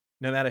 So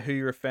no matter who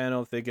you're a fan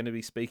of, they're going to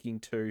be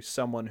speaking to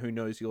someone who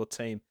knows your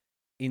team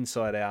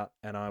inside out,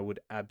 and I would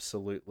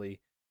absolutely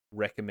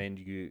recommend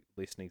you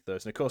listening to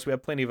those. And of course, we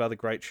have plenty of other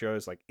great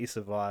shows like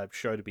Issa Vibe,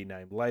 show to be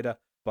named later.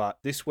 But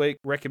this week,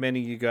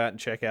 recommending you go out and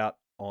check out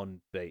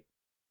On Beat.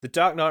 The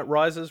Dark Knight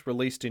Rises,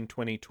 released in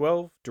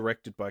 2012,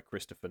 directed by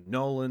Christopher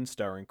Nolan,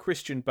 starring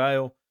Christian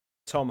Bale,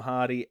 Tom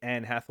Hardy,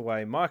 Anne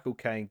Hathaway, Michael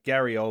Caine,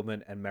 Gary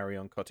Oldman, and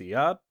Marion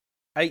Cotillard.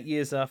 8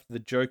 years after the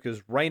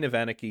Joker's reign of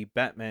anarchy,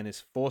 Batman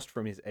is forced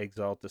from his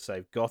exile to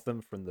save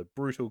Gotham from the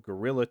brutal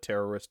guerrilla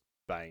terrorist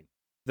Bane.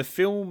 The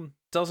film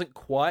doesn't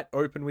quite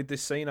open with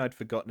this scene. I'd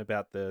forgotten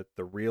about the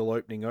real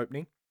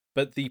opening,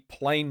 but the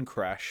plane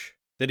crash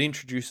that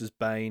introduces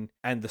Bane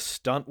and the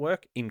stunt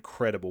work,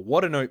 incredible.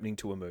 What an opening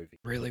to a movie.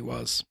 Really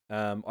was.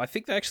 I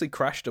think they actually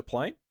crashed a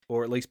plane,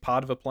 or at least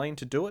part of a plane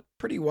to do it.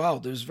 Pretty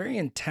wild. It was very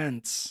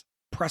intense.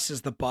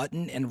 Presses the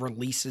button and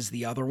releases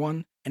the other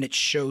one, and it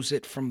shows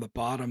it from the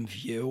bottom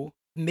view.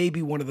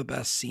 Maybe one of the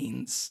best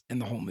scenes in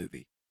the whole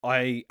movie.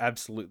 I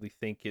absolutely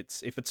think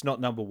if it's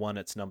not number one,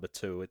 it's number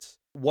two. It's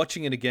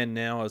watching it again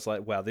now, I was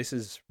like, wow, this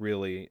is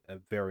really a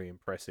very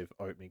impressive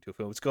opening to a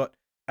film. It's got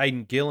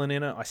Aidan Gillen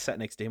in it. I sat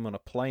next to him on a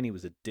plane. He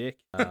was a dick.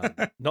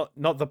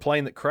 Not the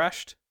plane that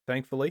crashed,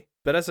 thankfully.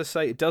 But as I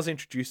say, it does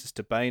introduce us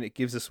to Bane. It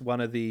gives us one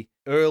of the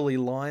early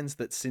lines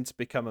that's since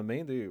become a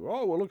meme.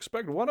 We'll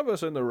expect one of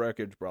us in the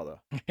wreckage, brother.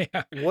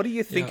 Yeah. What do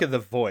you think of the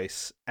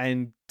voice?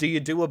 And do you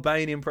do a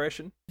Bane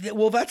impression?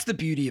 Well, that's the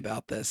beauty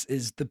about this,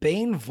 is the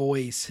Bane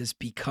voice has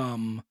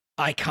become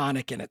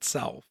iconic in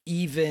itself.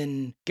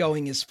 Even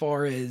going as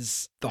far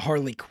as the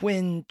Harley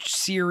Quinn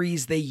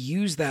series, they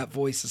use that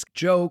voice as a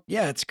joke.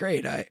 Yeah, it's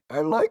great. I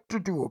like to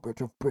do a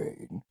bit of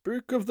Bane.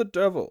 Speak of the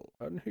devil,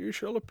 and he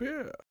shall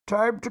appear.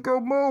 Time to go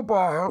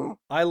mobile.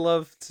 I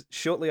loved,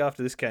 shortly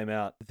after this came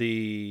out,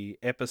 the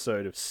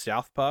episode of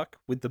South Park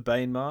with the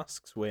Bane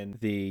masks, when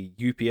the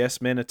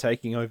UPS men are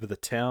taking over the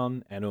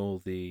town and all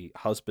the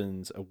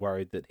husbands are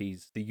worried that the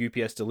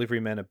UPS delivery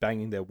men are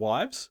banging their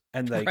wives,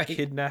 and they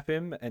kidnap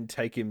him and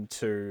take him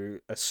to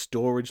a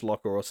storage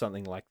locker or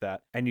something like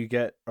that. And you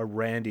get a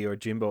Randy or a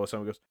Jimbo or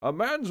someone goes, "A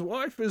man's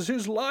wife is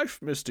his life,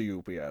 Mr.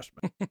 UPS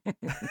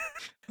man."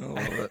 I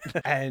love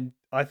it. And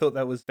I thought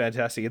that was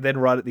fantastic. And then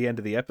right at the end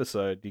of the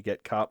episode, you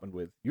get Cartman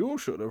with, "You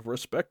should have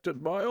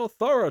respected my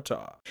authority.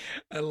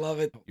 I love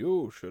it.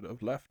 You should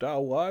have left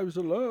our wives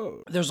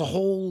alone." There's a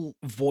whole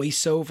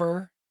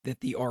voiceover that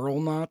the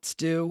Arlenauts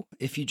do.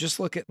 If you just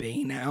look at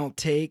Bane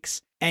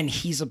outtakes, and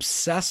he's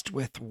obsessed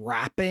with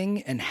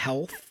rapping and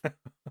health.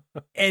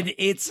 And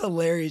it's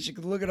hilarious. You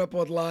can look it up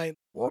online.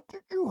 What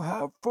did you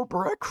have for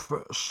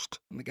breakfast?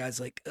 And the guy's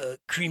like,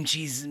 cream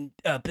cheese and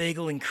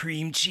bagel and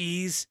cream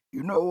cheese.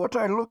 You know what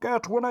I look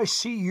at when I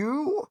see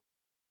you?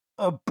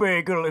 A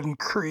bagel and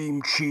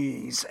cream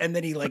cheese. And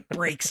then he like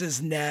breaks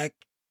his neck.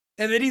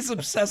 And then he's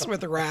obsessed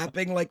with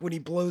rapping, like when he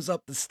blows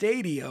up the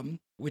stadium,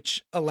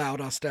 which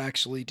allowed us to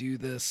actually do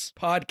this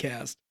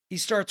podcast. He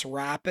starts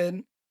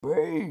rapping.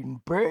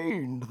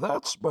 Bane,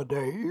 that's my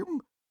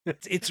name.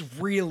 It's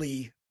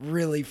really,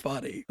 really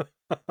funny.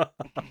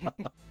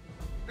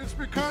 It's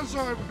because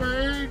I'm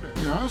Bane.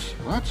 Yes,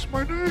 that's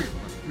my name.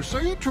 You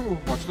say it to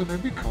him once the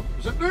name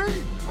becomes a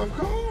name. Of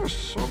course,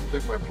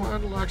 something my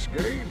plan lacks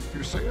gain.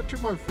 You say it to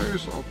my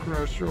face, I'll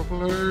crash your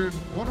plane.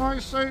 When I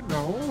say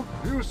no,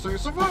 you say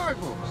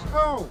survival.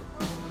 No.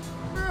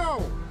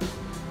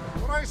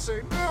 When I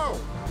say no.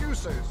 You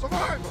say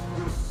survival.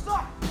 You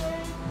suck,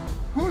 Dave!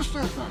 Who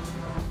said that?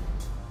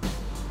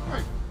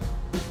 Wait.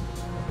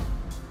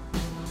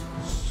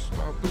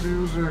 Stop the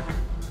music.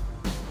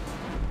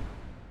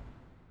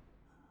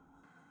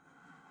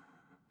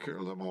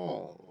 Kill them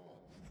all.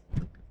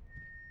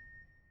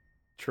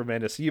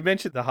 Tremendous. You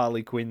mentioned the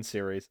Harley Quinn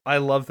series. I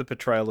love the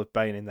portrayal of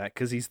Bane in that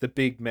because he's the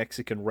big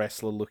Mexican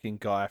wrestler looking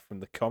guy from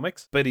the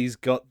comics, but he's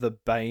got the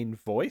Bane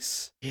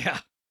voice. Yeah.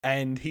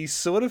 And he's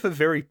sort of a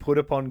very put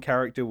upon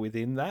character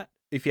within that.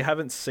 If you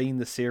haven't seen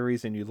the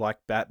series and you like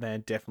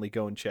Batman, definitely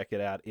go and check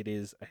it out. It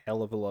is a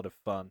hell of a lot of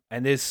fun.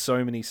 And there's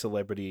so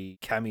many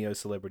cameo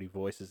celebrity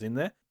voices in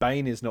there.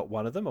 Bane is not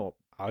one of them, or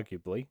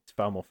arguably, he's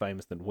far more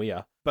famous than we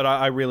are. But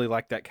I really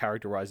like that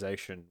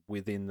characterization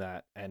within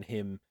that and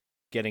him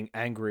getting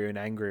angrier and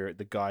angrier at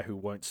the guy who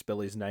won't spell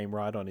his name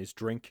right on his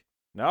drink.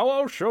 Now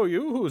I'll show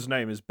you whose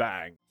name is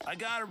Bang. I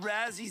got a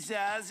razzie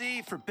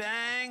zazzy for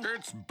Bang.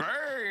 It's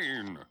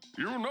Bane.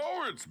 You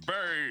know it's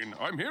Bane.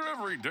 I'm here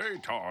every day,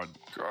 Todd.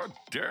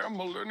 Goddamn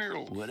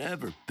millennial.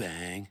 Whatever,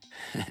 Bang.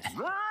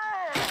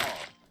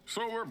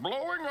 So we're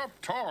blowing up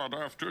Todd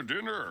after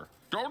dinner.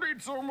 Don't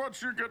eat so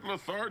much you get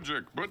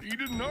lethargic, but eat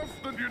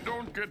enough that you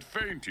don't get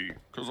fainty,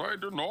 because I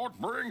do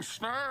not bring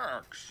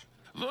snacks.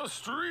 The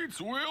streets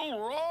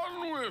will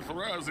run with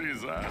Razzie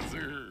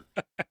Zazzy.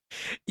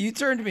 You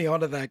turned me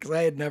onto that because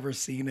I had never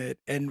seen it.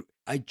 And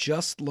I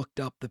just looked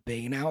up the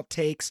Bane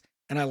outtakes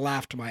and I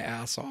laughed my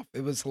ass off.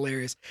 It was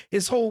hilarious.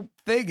 His whole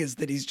thing is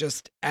that he's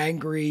just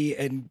angry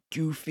and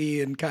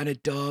goofy and kind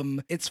of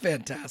dumb. It's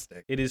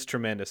fantastic. It is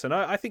tremendous. And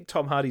I think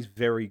Tom Hardy's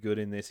very good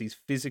in this. He's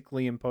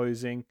physically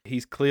imposing.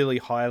 He's clearly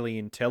highly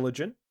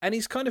intelligent. And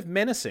he's kind of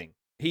menacing.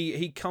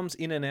 He comes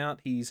in and out.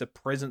 He's a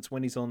presence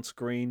when he's on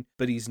screen,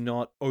 but he's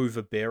not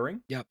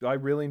overbearing. Yep. I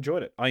really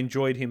enjoyed it. I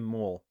enjoyed him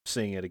more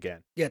seeing it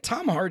again. Yeah,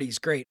 Tom Hardy's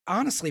great.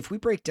 Honestly, if we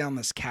break down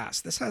this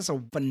cast, this has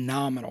a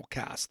phenomenal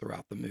cast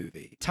throughout the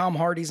movie. Tom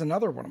Hardy's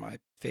another one of my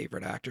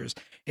favorite actors.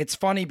 It's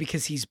funny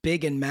because he's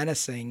big and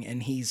menacing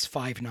and he's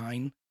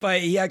 5'9",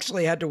 but he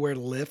actually had to wear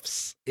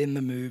lifts in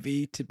the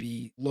movie to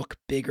look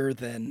bigger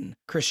than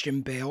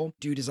Christian Bale.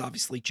 Dude is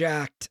obviously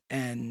jacked,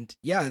 and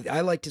yeah,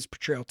 I liked his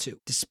portrayal too.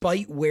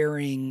 Despite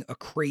wearing a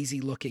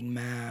crazy looking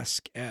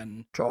mask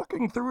and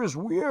talking through his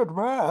weird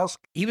mask,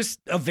 he was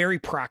a very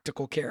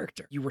practical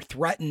character. You were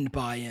threatened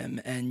by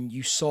him, and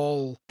you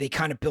saw they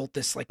kind of built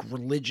this like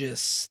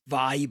religious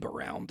vibe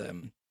around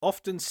him.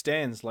 Often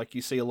stands like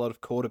you see a lot of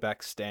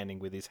quarterbacks standing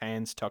with his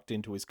hands tucked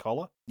into his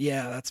collar.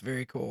 Yeah, that's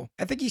very cool.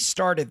 I think he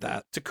started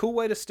that. It's a cool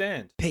way to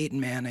stand. Peyton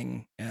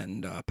Manning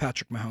and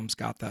Patrick Mahomes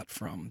got that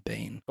from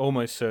Bane.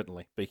 Almost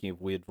certainly. Speaking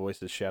of weird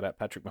voices, shout out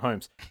Patrick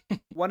Mahomes.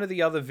 One of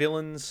the other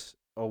villains,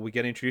 we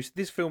get introduced.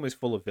 This film is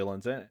full of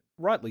villains, and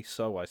rightly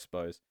so, I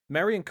suppose.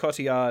 Marion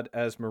Cotillard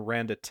as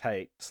Miranda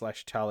Tate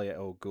 / Talia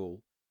al Ghul.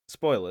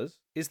 Spoilers.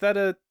 Is that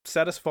a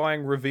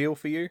satisfying reveal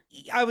for you?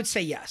 I would say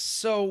yes.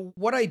 So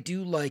what I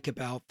do like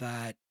about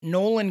that,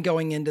 Nolan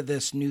going into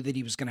this knew that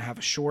he was going to have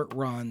a short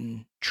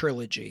run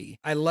trilogy.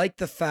 I like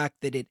the fact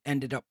that it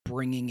ended up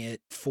bringing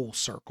it full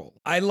circle.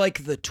 I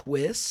like the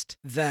twist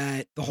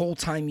that the whole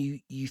time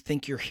you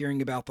think you're hearing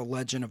about the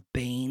legend of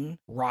Bane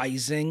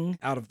rising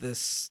out of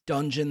this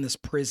dungeon, this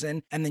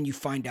prison, and then you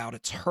find out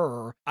it's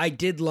her. I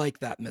did like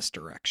that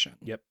misdirection.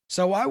 Yep.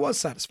 So I was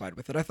satisfied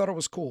with it. I thought it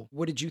was cool.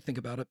 What did you think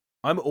about it?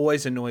 I'm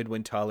always annoyed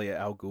when Talia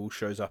al Ghul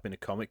shows up in a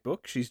comic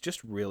book. She's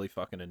just really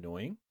fucking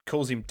annoying.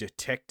 Calls him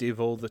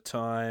detective all the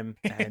time,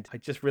 and I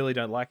just really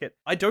don't like it.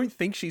 I don't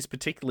think she's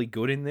particularly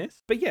good in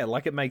this, but yeah,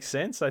 like it makes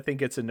sense. I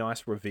think it's a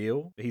nice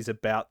reveal. He's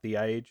about the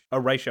age.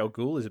 Ra's al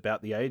Ghul is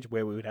about the age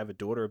where we would have a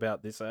daughter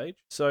about this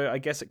age. So I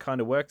guess it kind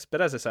of works.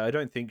 But as I say, I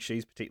don't think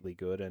she's particularly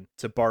good. And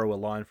to borrow a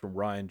line from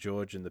Ryan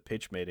George in the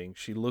pitch meeting,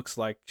 she looks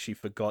like she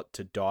forgot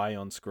to die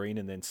on screen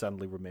and then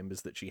suddenly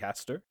remembers that she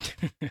has to.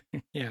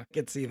 Yeah, I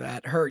could see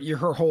that.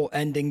 Her whole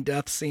ending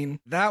death scene,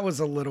 that was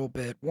a little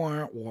bit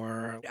wah.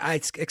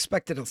 I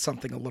expected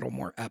something a little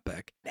more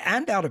epic.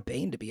 And out of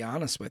Bane, to be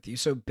honest with you.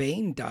 So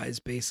Bane dies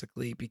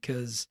basically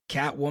because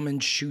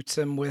Catwoman shoots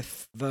him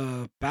with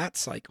the bat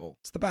cycle.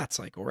 It's the bat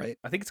cycle, right?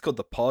 I think it's called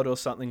the pod or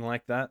something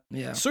like that.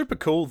 Yeah. Super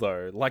cool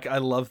though. Like I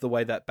love the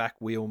way that back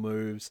wheel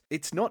moves.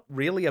 It's not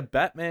really a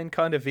Batman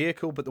kind of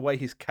vehicle, but the way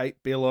his cape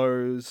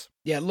billows.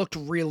 Yeah, it looked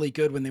really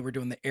good when they were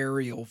doing the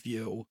aerial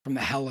view from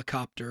the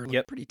helicopter. It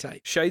looked pretty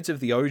tight. Shades of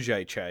the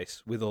OJ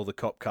chase with all the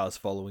cop cars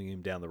following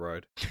him down the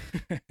road.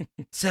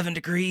 7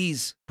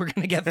 degrees. We're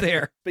going to get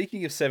there.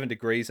 Speaking of 7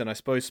 degrees, and I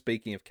suppose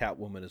speaking of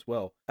Catwoman as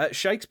well,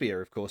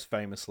 Shakespeare, of course,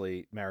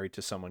 famously married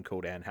to someone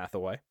called Anne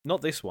Hathaway.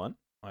 Not this one,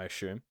 I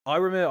assume. I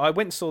remember I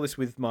went and saw this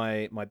with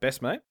my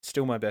best mate,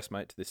 still my best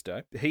mate to this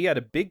day. He had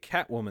a big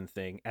Catwoman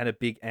thing and a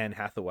big Anne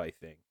Hathaway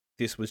thing.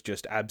 This was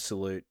just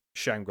absolute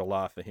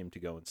Shangri-La for him to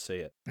go and see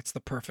it. That's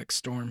the perfect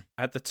storm.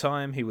 At the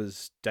time, he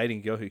was dating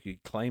a girl who he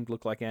claimed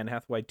looked like Anne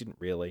Hathaway. Didn't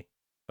really,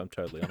 if I'm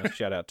totally honest.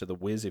 Shout out to The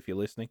Wiz if you're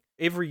listening.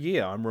 Every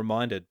year, I'm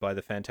reminded by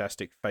the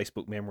fantastic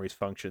Facebook memories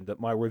function that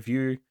my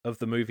review of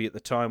the movie at the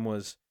time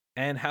was,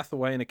 Anne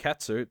Hathaway in a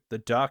catsuit, the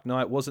Dark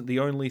Knight wasn't the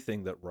only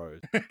thing that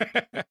rose.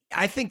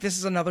 I think this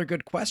is another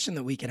good question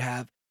that we could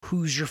have.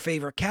 Who's your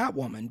favorite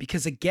Catwoman?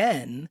 Because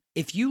again,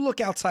 if you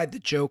look outside the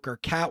Joker,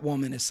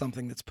 Catwoman is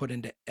something that's put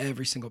into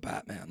every single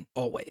Batman,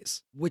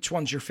 always. Which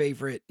one's your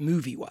favorite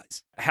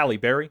movie-wise? Halle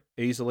Berry,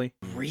 easily.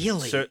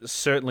 Really?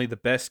 Certainly the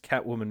best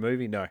Catwoman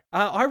movie. No,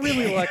 I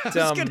really liked.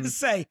 I was gonna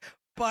say,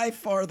 by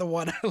far the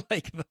one I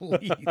like the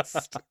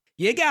least.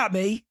 You got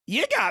me.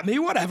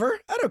 Whatever.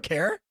 I don't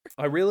care.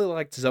 I really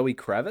liked Zoe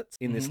Kravitz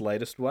in this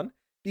latest one.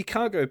 You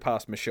can't go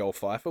past Michelle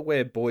Pfeiffer.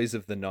 We're boys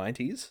of the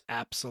 90s.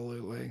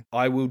 Absolutely.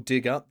 I will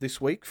dig up this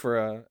week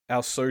for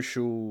our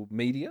social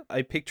media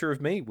a picture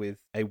of me with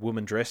a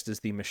woman dressed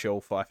as the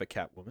Michelle Pfeiffer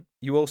Catwoman.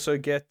 You also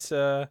get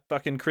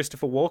fucking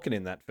Christopher Walken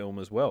in that film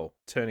as well,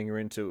 turning her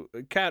into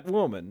a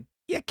Catwoman.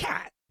 Yeah,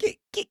 cat. Give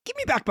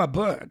me back my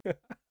bird.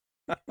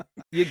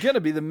 You're going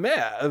to be the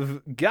mayor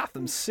of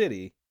Gotham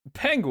City.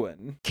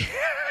 Penguin.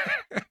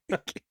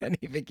 Can't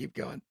even keep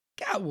going.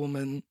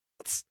 Catwoman.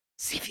 Let's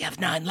see if you have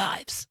 9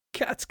 lives.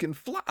 Cats can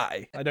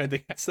fly. I don't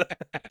think that's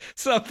that.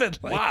 Something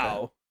like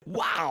Wow. that.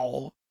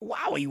 Wow.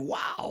 Wowie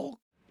wow.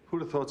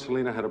 Who'd have thought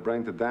Selena had a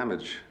brain to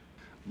damage?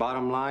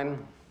 Bottom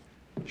line,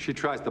 she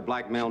tries to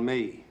blackmail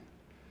me.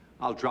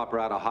 I'll drop her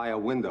out a higher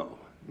window.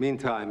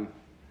 Meantime,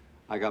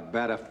 I got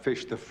better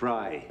fish to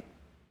fry.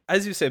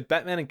 As you said,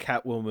 Batman and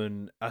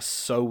Catwoman are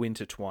so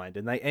intertwined,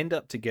 and they end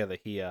up together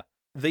here.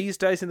 These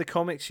days in the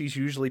comics, she's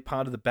usually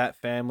part of the Bat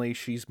family.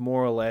 She's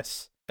more or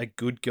less a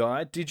good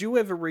guy. Did you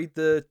ever read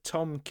the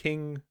Tom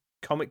King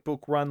comic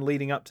book run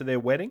leading up to their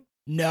wedding?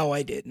 No,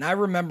 I didn't. I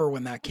remember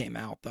when that came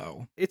out,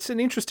 though. It's an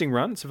interesting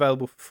run. It's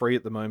available for free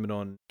at the moment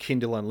on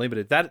Kindle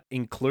Unlimited. That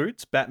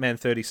includes Batman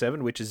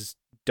 37, which is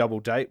double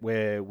date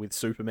where with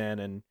Superman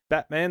and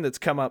Batman that's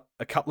come up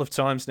a couple of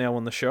times now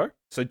on the show.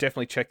 So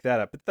definitely check that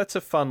out. But that's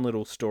a fun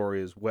little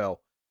story as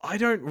well. I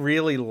don't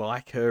really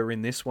like her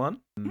in this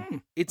one.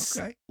 It's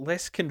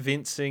less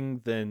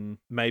convincing than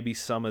maybe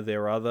some of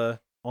their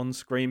other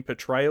on-screen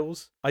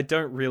portrayals. I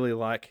don't really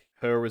like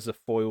her as a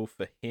foil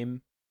for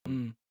him.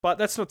 But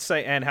that's not to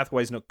say Anne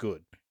Hathaway's not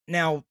good.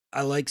 Now,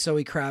 I like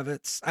Zoe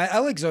Kravitz. I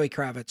like Zoe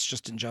Kravitz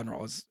just in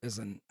general as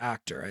an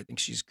actor. I think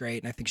she's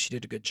great, and I think she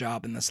did a good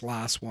job in this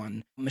last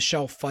one.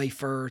 Michelle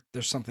Pfeiffer,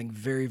 there's something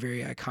very,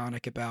 very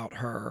iconic about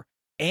her.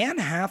 Anne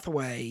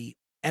Hathaway,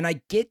 and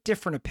I get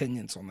different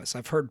opinions on this.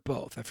 I've heard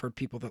both. I've heard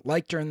people that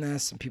liked her in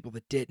this and people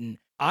that didn't.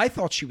 I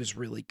thought she was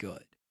really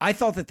good. I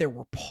thought that there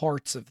were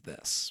parts of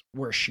this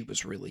where she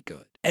was really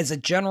good. As a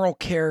general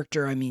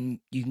character, I mean,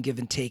 you can give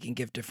and take and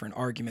give different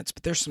arguments,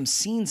 but there's some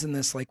scenes in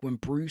this, like when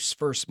Bruce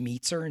first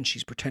meets her and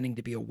she's pretending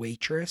to be a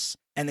waitress,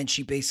 and then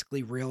she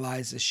basically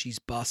realizes she's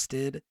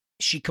busted.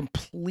 She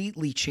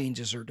completely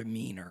changes her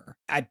demeanor.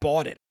 I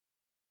bought it.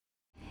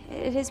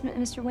 It is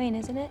Mr. Wayne,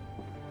 isn't it?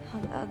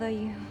 Although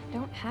you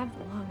don't have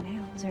the long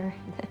nails or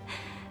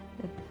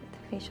the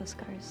facial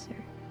scars, sir.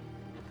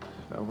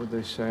 Is that what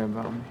they say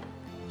about me?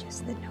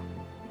 Just that no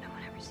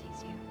one ever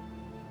sees you.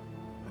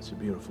 That's a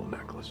beautiful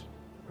necklace.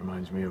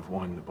 Reminds me of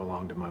one that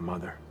belonged to my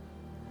mother.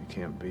 It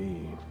can't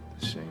be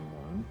the same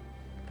one.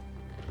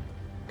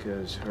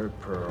 Because her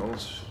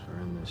pearls are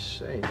in the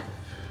safe.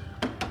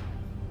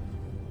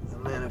 The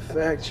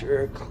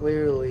manufacturer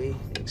clearly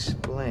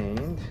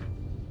explained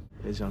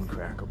is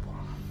uncrackable.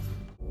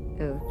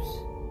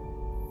 Oops.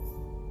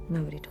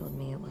 Nobody told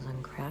me it was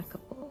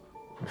uncrackable.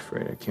 I'm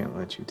afraid I can't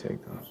let you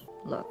take those.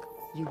 Look,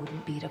 you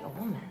wouldn't beat up a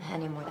woman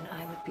any more than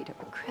I would beat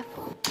up a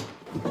cripple.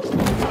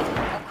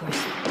 Of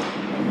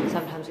course,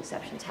 sometimes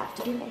exceptions have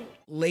to be made.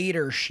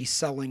 Later, she's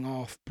selling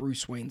off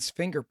Bruce Wayne's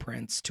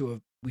fingerprints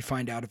to we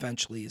find out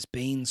eventually is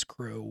Bane's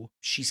crew.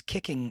 She's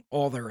kicking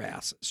all their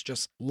asses,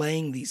 just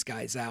laying these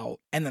guys out.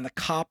 And then the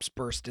cops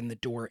burst in the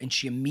door and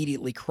she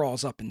immediately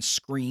crawls up and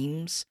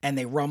screams. And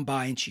they run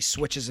by and she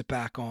switches it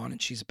back on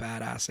and she's a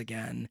badass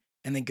again.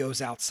 And then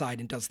goes outside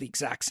and does the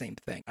exact same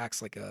thing.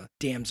 Acts like a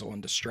damsel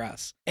in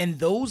distress. And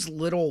those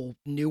little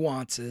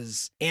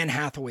nuances, Anne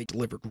Hathaway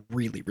delivered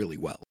really, really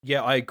well.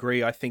 Yeah, I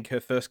agree. I think her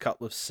first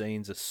couple of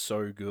scenes are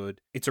so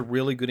good. It's a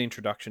really good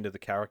introduction to the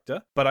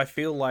character. But I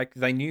feel like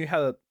they knew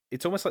how...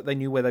 It's almost like they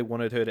knew where they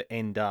wanted her to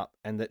end up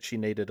and that she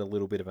needed a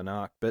little bit of an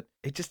arc. But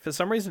it just, for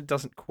some reason, it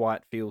doesn't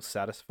quite feel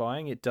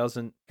satisfying. It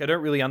doesn't... I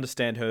don't really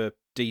understand her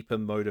deeper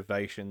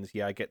motivations.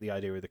 Yeah, I get the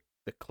idea of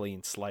the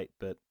clean slate,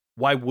 but...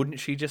 Why wouldn't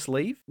she just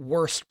leave?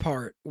 Worst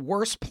plot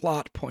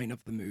point of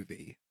the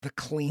movie, the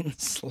clean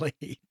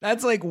slate.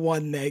 That's like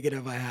one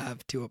negative I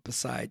have to it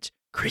besides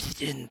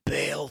Christian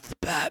Bale's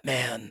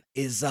Batman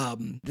is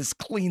this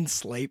clean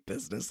slate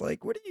business.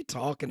 Like, what are you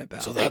talking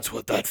about? So that's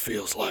what that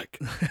feels like.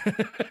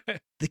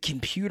 The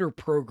computer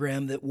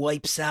program that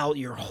wipes out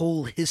your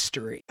whole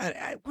history.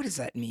 What does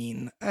that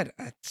mean?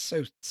 It's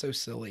so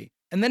silly.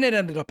 And then it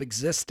ended up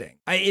existing.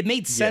 It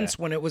made sense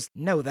when it was,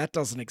 no, that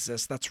doesn't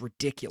exist. That's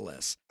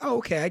ridiculous. Oh,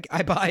 okay,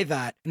 I buy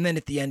that. And then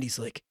at the end, he's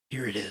like,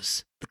 here it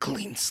is, the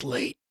clean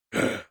slate.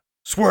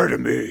 Swear to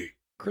me.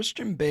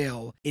 Christian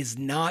Bale is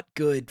not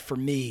good for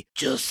me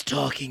just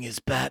talking as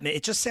Batman.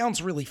 It just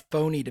sounds really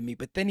phony to me.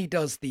 But then he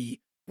does the,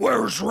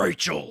 where's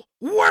Rachel?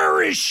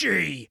 Where is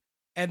she?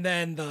 and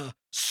then the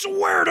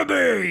 "swear to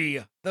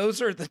me."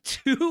 Those are the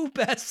two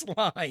best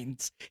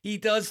lines he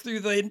does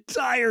through the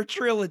entire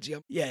trilogy.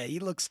 Yeah, he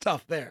looks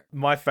tough there.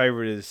 My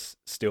favorite is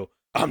still,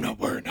 I'm not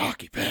wearing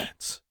hockey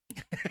pants.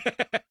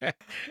 Yeah,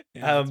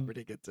 that's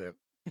pretty good too.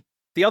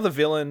 The other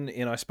villain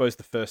in, I suppose,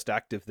 the first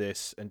act of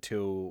this,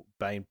 until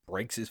Bane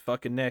breaks his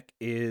fucking neck,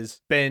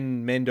 is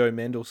Ben Mendo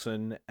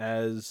Mendelsohn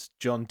as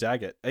John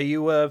Daggett. Are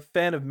you a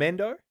fan of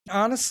Mendo?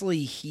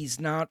 Honestly, he's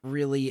not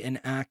really an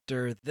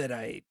actor that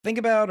I think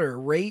about or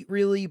rate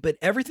really, but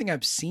everything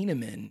I've seen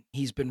him in,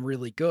 he's been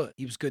really good.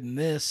 He was good in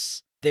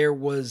this. There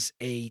was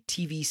a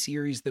TV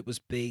series that was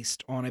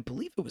based on, I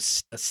believe it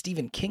was a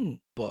Stephen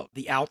King book,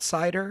 The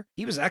Outsider.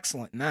 He was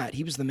excellent in that.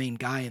 He was the main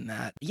guy in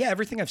that. Yeah,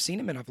 everything I've seen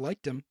him in, I've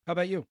liked him. How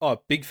about you?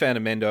 Oh, big fan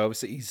of Mendo.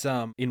 Obviously, he's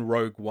in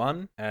Rogue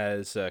One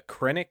as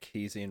Krennic.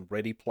 He's in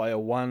Ready Player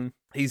One.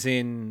 He's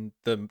in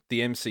the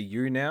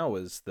MCU now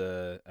as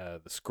the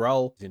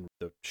Skrull. He's in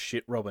the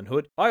shit Robin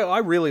Hood. I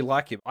really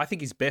like him. I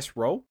think his best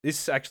role,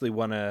 this actually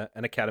won an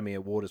Academy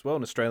Award as well,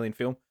 an Australian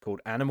film called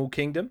Animal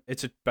Kingdom.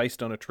 It's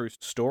based on a true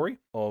story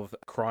of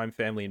a crime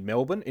family in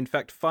Melbourne. In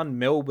fact, fun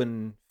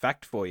Melbourne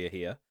fact for you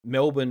here.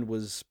 Melbourne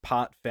was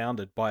part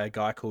founded by a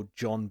guy called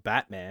John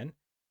Batman,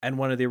 and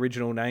one of the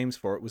original names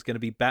for it was going to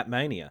be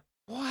Batmania.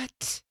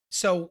 What?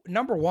 So,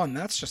 number one,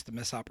 that's just a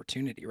missed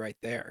opportunity right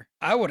there.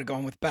 I would have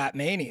gone with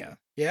Batmania.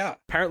 Yeah.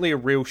 Apparently a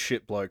real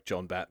shit bloke,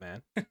 John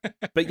Batman.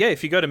 But yeah,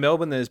 if you go to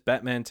Melbourne, there's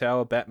Batman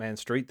Tower, Batman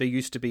Street. There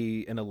used to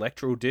be an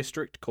electoral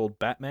district called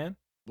Batman.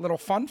 Little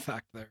fun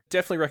fact there.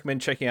 Definitely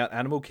recommend checking out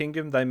Animal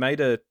Kingdom. They made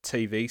a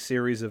TV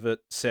series of it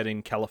set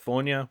in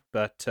California,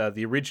 but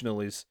the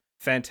original is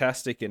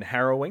fantastic and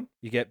harrowing.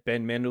 You get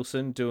Ben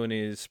Mendelsohn doing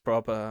his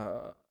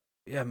proper,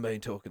 you haven't been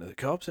talking to the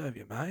cops, have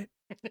you, mate?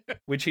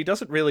 Which he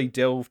doesn't really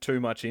delve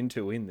too much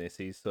into in this.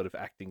 He's sort of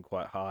acting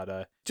quite hard.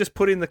 Just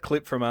put in the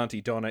clip from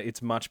Auntie Donna.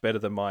 It's much better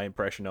than my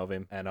impression of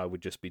him, and I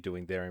would just be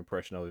doing their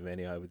impression of him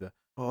anyway with the,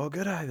 oh,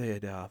 g'day there,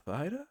 Darth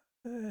Vader.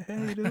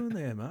 How you doing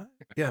there, mate?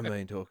 You haven't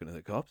been talking to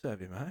the cops, have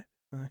you,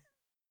 mate?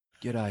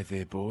 G'day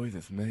there, boys.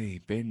 It's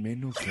me, Ben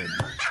Mendelsohn.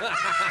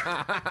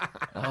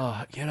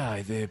 Oh,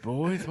 g'day there,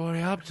 boys. What are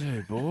you up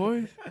to,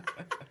 boys?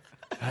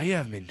 Hey, you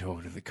haven't been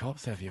talking to the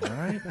cops, have you,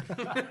 mate?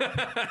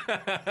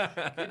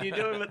 Can you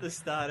do him at the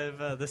start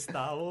of the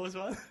Star Wars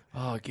one?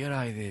 Oh,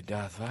 g'day there,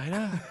 Darth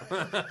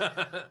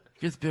Vader.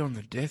 Just building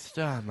the Death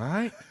Star,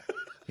 mate.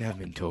 You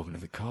haven't been talking to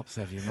the cops,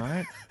 have you,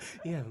 mate?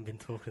 You haven't been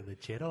talking to the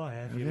Jedi,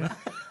 have you, mate?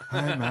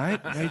 Hey, mate.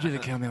 Need you to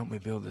come help me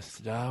build the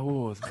Star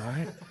Wars,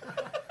 mate.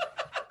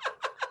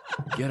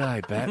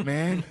 G'day,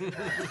 Batman.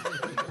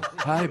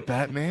 Hey,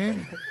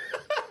 Batman.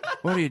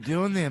 What are you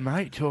doing there,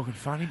 mate? Talking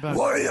funny, but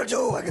What are you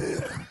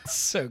doing?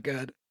 So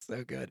good.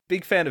 So good.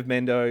 Big fan of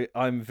Mendo.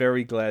 I'm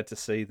very glad to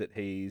see that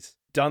he's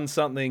done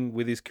something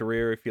with his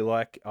career, if you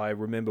like. I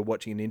remember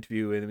watching an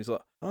interview with him. He's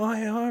like, oh,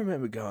 yeah, I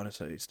remember going to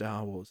see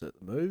Star Wars at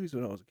the movies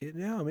when I was a kid.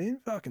 Now I'm in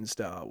fucking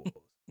Star Wars.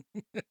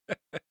 You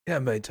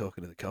haven't been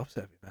talking to the cops,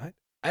 have you, mate?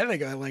 I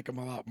think I like him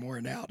a lot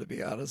more now, to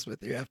be honest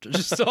with you, after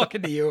just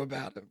talking to you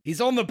about him.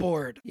 He's on the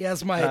board. He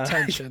has my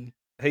attention.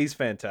 He's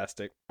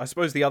fantastic. I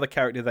suppose the other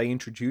character they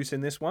introduce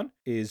in this one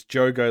is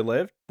Jogo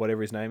Lev,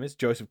 whatever his name is,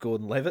 Joseph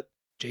Gordon-Levitt.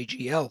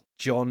 JGL.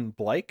 John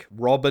Blake.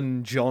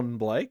 Robin John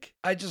Blake.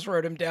 I just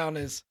wrote him down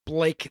as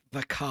Blake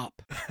the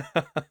Cop.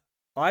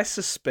 I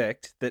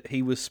suspect that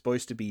he was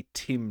supposed to be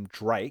Tim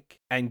Drake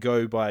and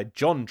go by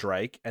John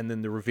Drake, and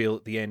then the reveal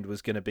at the end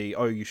was going to be,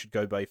 oh, you should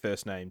go by your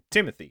first name,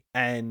 Timothy.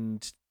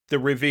 And the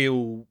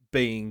reveal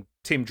being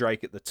Tim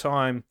Drake at the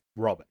time,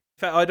 Robin.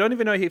 In fact, I don't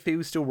even know if he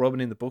was still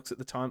Robin in the books at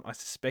the time. I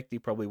suspect he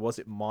probably was.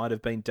 It might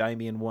have been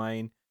Damian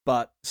Wayne,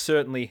 but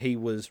certainly he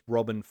was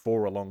Robin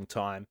for a long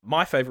time.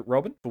 My favourite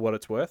Robin, for what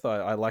it's worth.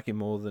 I like him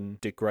more than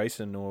Dick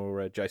Grayson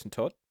or Jason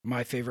Todd.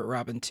 My favorite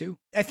Robin, too.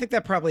 I think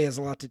that probably has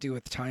a lot to do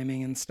with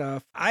timing and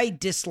stuff. I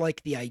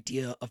dislike the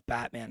idea of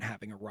Batman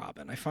having a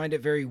Robin. I find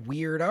it very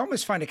weird. I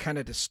almost find it kind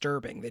of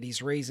disturbing that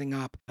he's raising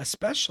up,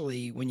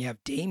 especially when you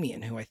have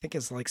Damian, who I think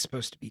is like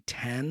supposed to be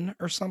 10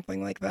 or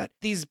something like that.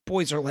 These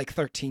boys are like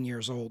 13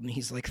 years old, and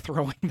he's like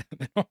throwing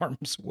them in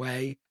harm's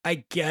way.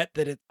 I get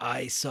that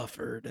I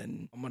suffered,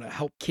 and I'm going to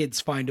help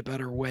kids find a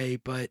better way,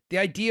 but the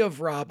idea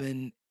of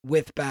Robin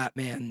with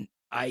Batman,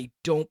 I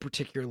don't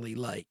particularly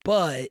like.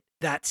 But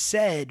that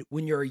said,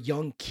 when you're a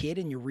young kid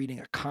and you're reading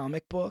a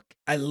comic book,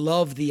 I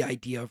love the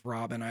idea of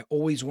Robin. I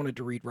always wanted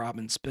to read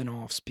Robin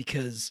spinoffs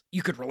because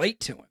you could relate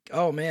to him.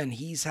 Oh man,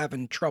 he's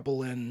having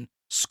trouble in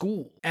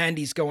school and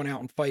he's going out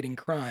and fighting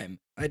crime.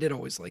 I did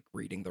always like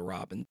reading the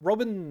Robin.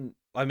 Robin,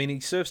 I mean, he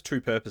serves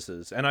two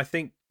purposes. And I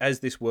think as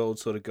this world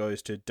sort of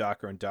goes to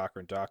darker and darker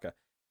and darker,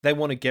 they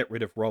want to get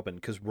rid of Robin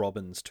because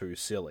Robin's too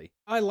silly.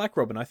 I like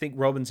Robin. I think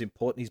Robin's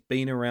important. He's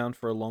been around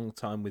for a long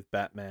time with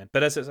Batman.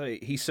 But as I say,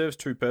 he serves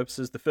two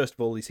purposes. The first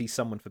of all is he's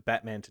someone for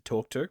Batman to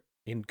talk to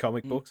in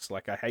comic books.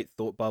 Like, I hate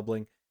thought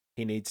bubbling.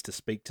 He needs to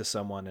speak to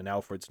someone and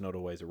Alfred's not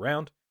always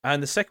around.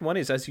 And the second one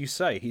is, as you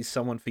say, he's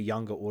someone for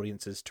younger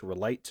audiences to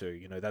relate to.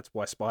 You know, that's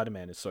why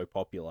Spider-Man is so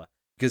popular,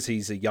 because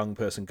he's a young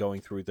person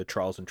going through the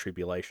trials and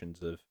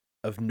tribulations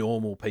of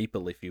normal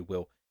people, if you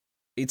will.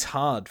 It's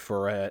hard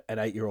for an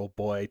 8-year-old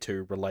boy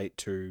to relate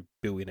to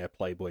billionaire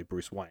playboy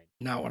Bruce Wayne.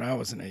 Not when I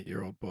was an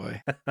 8-year-old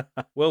boy.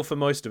 Well, for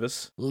most of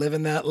us.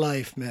 Living that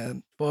life,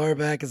 man. Far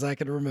back as I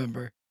can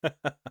remember.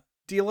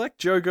 Do you like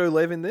Jogo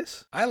Lev in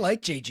this? I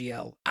like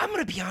JGL. I'm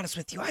going to be honest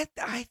with you.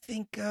 I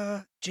think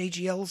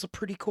JGL is a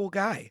pretty cool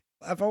guy.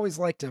 I've always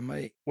liked him.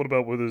 What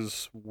about with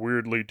his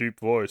weirdly deep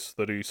voice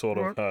that he sort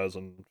of has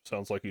and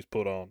sounds like he's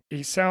put on?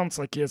 He sounds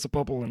like he has a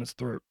bubble in his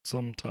throat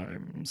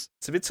sometimes.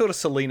 It's a bit sort of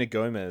Selena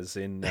Gomez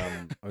in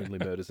Only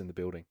Murders in the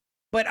Building.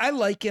 But I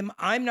like him.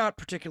 I'm not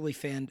particularly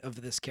fan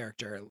of this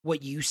character.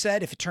 What you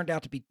said, if it turned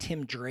out to be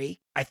Tim Drake,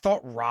 I thought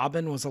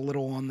Robin was a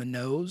little on the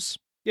nose.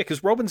 Yeah,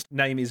 because Robin's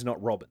name is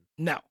not Robin.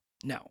 No.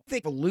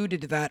 They've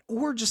alluded to that,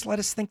 or just let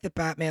us think that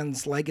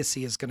Batman's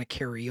legacy is going to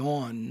carry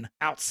on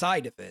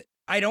outside of it.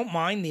 I don't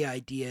mind the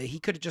idea. He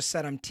could have just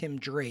said, I'm Tim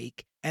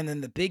Drake, and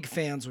then the big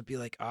fans would be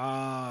like,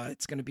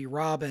 it's going to be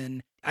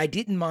Robin. I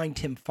didn't mind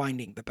him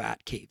finding the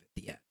Batcave at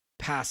the end,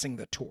 passing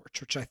the torch,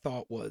 which I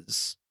thought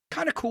was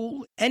kind of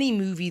cool. Any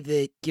movie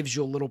that gives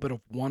you a little bit of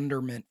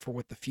wonderment for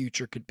what the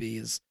future could be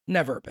is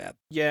never bad.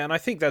 Yeah, and I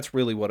think that's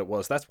really what it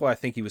was. That's why I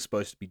think he was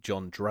supposed to be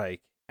John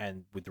Drake,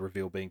 and with the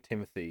reveal being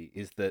Timothy,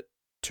 is that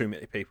too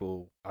many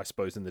people, I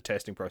suppose, in the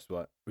testing process were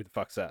like, who the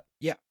fuck's that?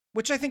 Yeah,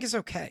 which I think is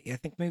okay. I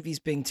think movies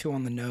being too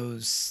on the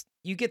nose,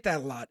 you get that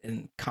a lot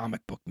in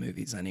comic book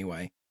movies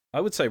anyway. I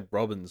would say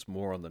Robin's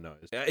more on the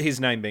nose. His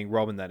name being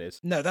Robin, that is.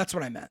 No, that's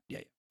what I meant.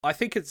 Yeah. I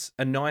think it's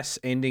a nice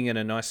ending and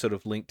a nice sort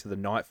of link to the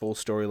Nightfall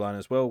storyline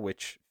as well,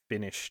 which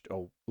finished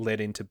or led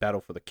into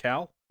Battle for the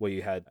Cowl, where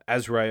you had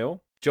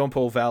Azrael, John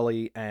Paul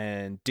Valley,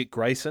 and Dick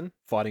Grayson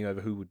fighting over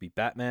who would be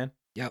Batman.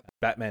 Yep.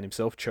 Batman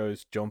himself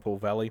chose John Paul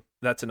Valley.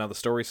 That's another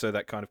story, so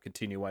that kind of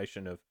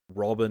continuation of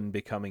Robin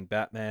becoming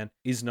Batman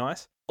is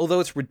nice. Although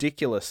it's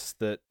ridiculous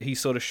that he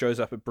sort of shows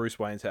up at Bruce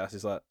Wayne's house.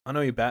 He's like, I know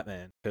you're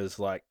Batman because,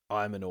 like,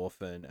 I'm an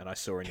orphan and I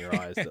saw in your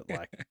eyes that,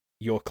 like,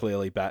 you're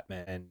clearly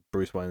Batman. And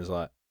Bruce Wayne's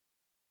like,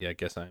 yeah, I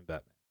guess I am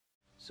Batman.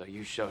 So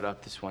you showed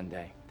up this one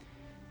day.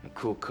 A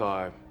cool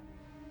car,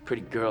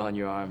 pretty girl on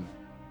your arm.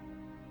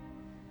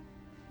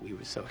 We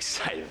were so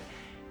excited.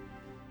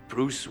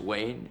 Bruce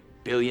Wayne,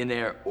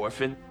 billionaire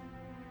orphan.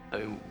 I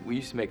mean, we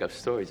used to make up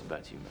stories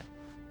about you, man.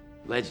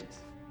 Legends.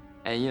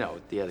 And, you know,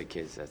 with the other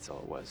kids, that's all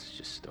it was,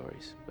 just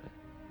stories. But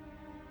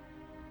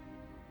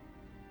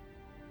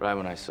right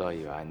when I saw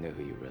you, I knew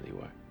who you really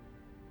were.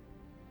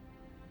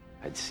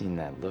 I'd seen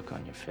that look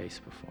on your face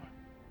before.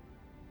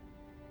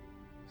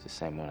 It's the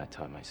same one I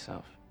taught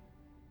myself.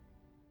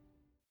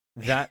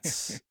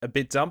 That's a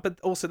bit dumb, but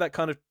also that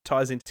kind of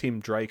ties into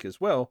Tim Drake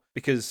as well,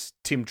 because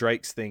Tim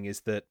Drake's thing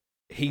is that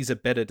he's a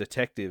better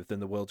detective than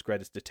the world's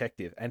greatest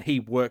detective, and he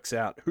works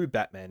out who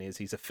Batman is.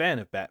 He's a fan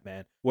of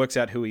Batman, works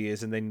out who he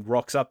is, and then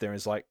rocks up there and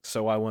is like,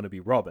 so I want to be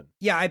Robin.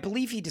 Yeah, I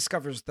believe he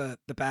discovers the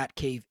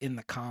Batcave in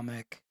the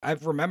comic. I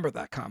remember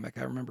that comic.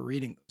 I remember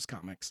reading those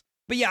comics.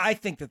 But yeah, I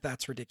think that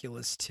that's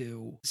ridiculous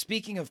too.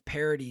 Speaking of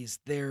parodies,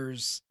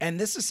 and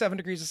this is 7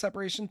 Degrees of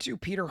Separation too,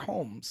 Peter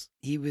Holmes.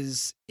 He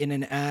was in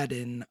an ad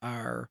in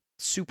our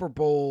Super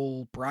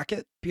Bowl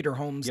bracket. Peter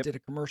Holmes did a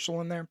commercial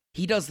in there.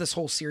 He does this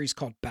whole series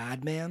called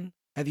Badman.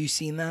 Have you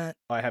seen that?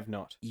 I have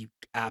not. You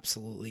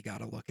absolutely got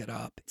to look it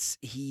up.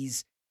 He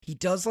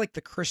does like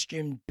the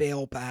Christian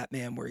Bale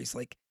Batman where he's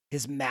like,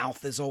 his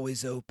mouth is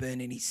always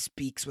open and he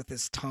speaks with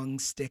his tongue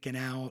sticking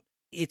out.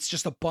 It's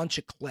just a bunch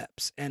of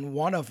clips. And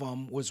one of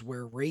them was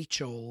where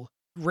Rachel's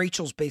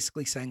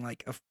basically saying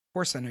like, of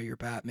course I know you're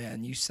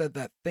Batman. You said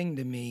that thing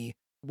to me.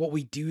 What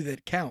we do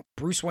that count.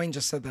 Bruce Wayne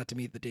just said that to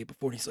me the day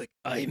before. And he's like,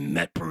 I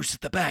met Bruce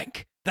at the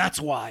bank.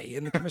 That's why.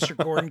 And the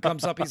Commissioner Gordon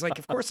comes up. He's like,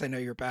 of course I know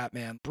you're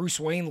Batman. Bruce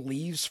Wayne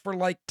leaves for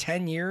like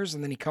 10 years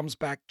and then he comes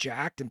back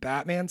jacked and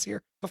Batman's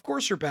here. Of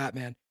course you're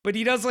Batman. But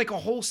he does like a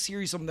whole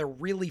series of them. They're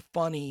really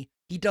funny.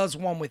 He does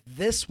one with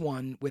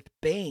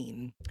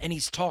Bane, and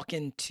he's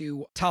talking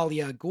to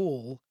Talia al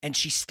Ghul, and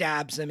she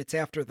stabs him. It's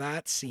after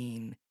that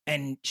scene,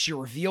 and she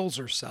reveals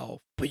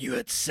herself. But you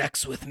had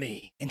sex with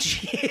me. And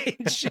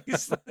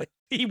she's like,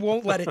 he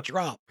won't let it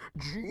drop.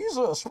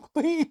 Jesus,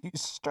 please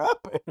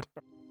stop it.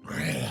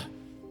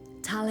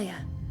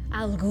 Talia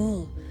al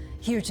Ghul,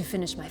 here to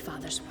finish my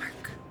father's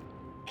work.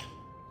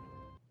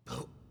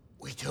 But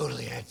we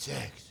totally had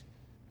sex.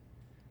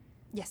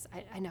 Yes,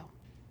 I know.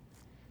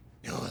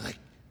 No, like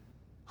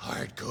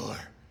hardcore.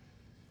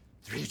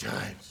 3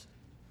 times.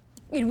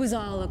 It was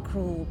all a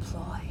cruel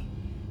ploy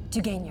to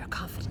gain your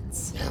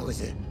confidence. That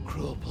was a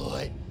cruel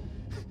ploy.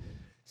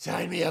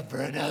 Sign me up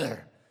for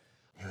another.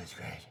 It was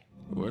great.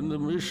 When the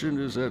mission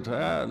is at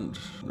hand,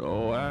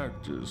 no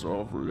act is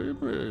off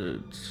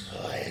limits.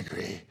 Oh, I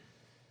agree.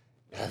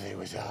 Nothing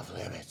was off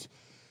limits. It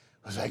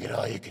was like an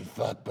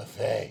all-you-can-fuck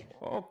buffet.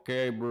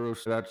 Okay,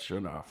 Bruce, that's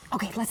enough.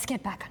 Okay, let's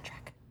get back on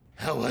track.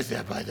 How was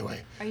that, by the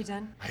way? Are you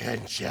done? I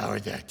hadn't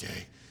showered that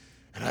day,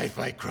 and I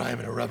fight crime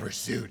in a rubber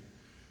suit.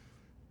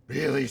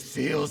 Really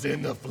seals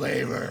in the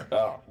flavor.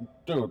 Oh,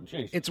 dude,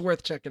 jeez. It's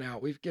worth checking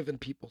out. We've given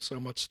people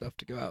so much stuff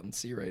to go out and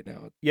see right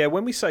now. Yeah,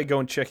 when we say go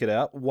and check it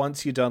out,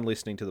 once you're done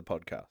listening to the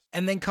podcast.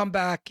 And then come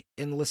back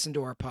and listen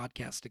to our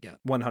podcast again.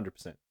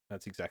 100%.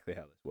 That's exactly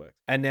how this works.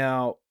 And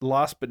now,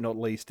 last but not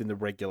least, in the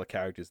regular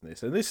characters in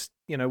this, and this,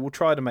 we'll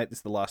try to make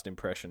this the last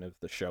impression of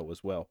the show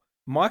as well.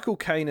 Michael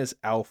Caine as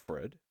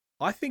Alfred,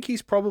 I think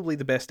he's probably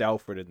the best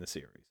Alfred in the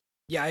series.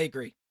 Yeah, I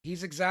agree.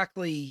 He's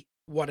exactly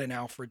what an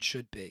Alfred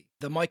should be.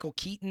 The Michael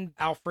Keaton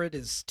Alfred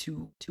is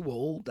too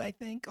old, I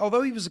think.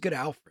 Although he was a good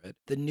Alfred.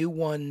 The new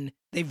one,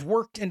 they've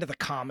worked into the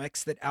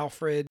comics that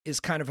Alfred is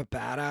kind of a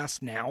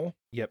badass now.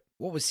 Yep.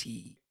 What was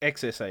he?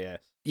 XSAS.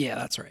 Yeah,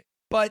 that's right.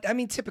 But, I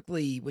mean,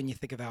 typically when you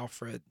think of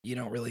Alfred, you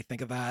don't really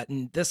think of that.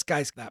 And this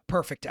guy's that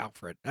perfect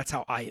Alfred. That's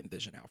how I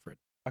envision Alfred.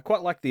 I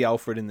quite like the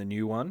Alfred in the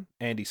new one,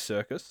 Andy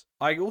Serkis.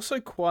 I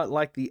also quite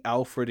like the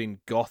Alfred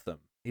in Gotham.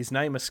 His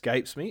name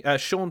escapes me.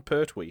 Sean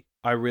Pertwee.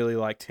 I really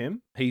liked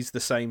him. He's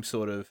the same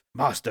sort of,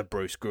 Master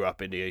Bruce grew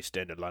up in the East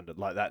End of London.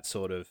 Like that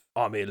sort of,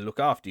 I'm here to look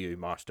after you,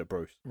 Master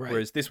Bruce. Right.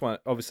 Whereas this one,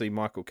 obviously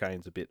Michael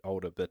Caine's a bit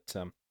older, but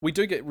we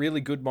do get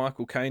really good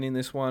Michael Caine in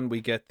this one. We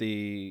get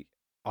the,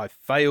 I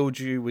failed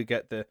you. We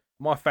get the,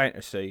 my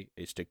fantasy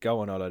is to go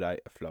on holiday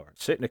to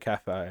Florence, sit in a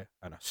cafe,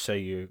 and I see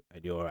you,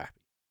 and you're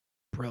happy.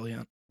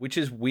 Brilliant. Which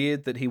is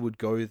weird that he would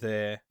go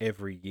there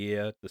every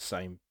year, the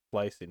same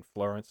place in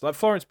Florence. Like,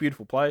 Florence,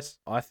 beautiful place.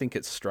 I think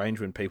it's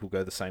strange when people go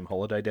to the same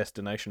holiday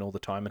destination all the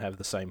time and have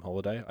the same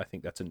holiday. I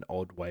think that's an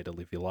odd way to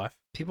live your life.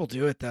 People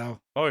do it,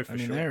 though. Oh, for I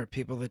mean, sure. there are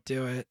people that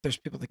do it. There's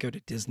people that go to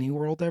Disney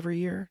World every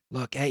year.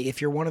 Look, hey,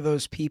 if you're one of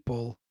those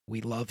people,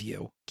 we love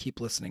you. Keep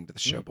listening to the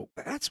show.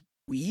 But that's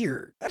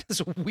weird. That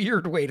is a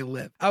weird way to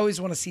live. I always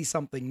want to see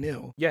something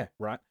new. Yeah,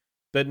 right.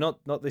 But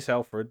not this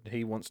Alfred.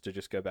 He wants to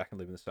just go back and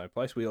live in the same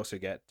place. We also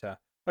get,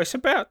 it's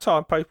about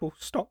time people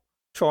stop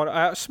trying to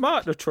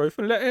outsmart the truth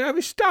and let it have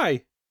its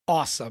day.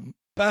 Awesome.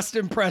 Best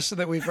impression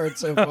that we've heard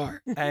so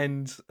far.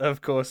 And,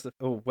 of course,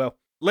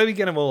 let me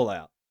get them all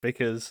out,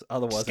 because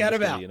otherwise... Just get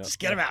them out. Just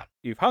get them out.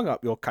 You've hung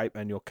up your cape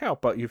and your cowl,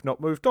 but you've not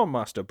moved on,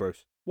 Master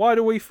Bruce. Why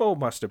do we fall,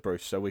 Master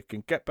Bruce? So we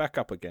can get back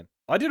up again.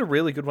 I did a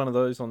really good one of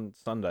those on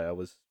Sunday. I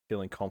was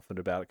feeling confident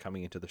about it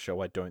coming into the show.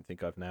 I don't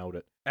think I've nailed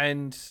it.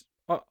 And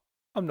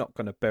I'm not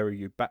going to bury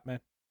you, Batman.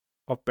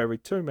 I've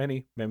buried too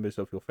many members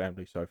of your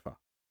family so far.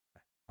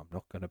 I'm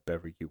not going to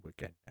bury you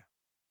again now.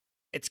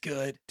 It's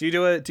good. Do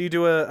you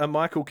do a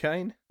Michael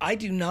Caine? I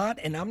do not,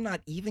 and I'm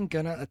not even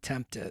gonna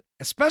attempt it.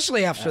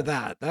 Especially after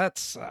that.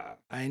 That's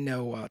I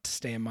know to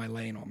stay in my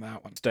lane on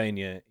that one. Stay in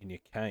your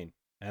Caine.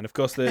 And of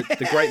course the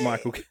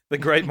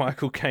great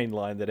Michael Caine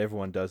line that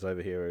everyone does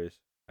over here is,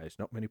 "There's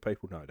not many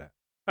people know that.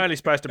 Only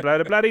supposed to blow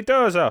the bloody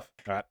doors off."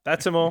 All right,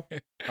 that's them all.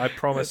 I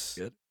promise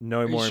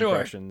no more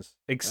impressions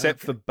except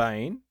for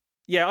Bane.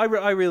 Yeah, I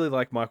really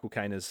like Michael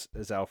Caine as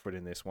Alfred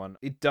in this one.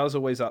 It does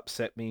always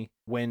upset me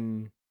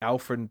when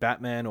Alfred and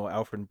Batman or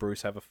Alfred and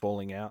Bruce have a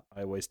falling out.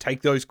 I always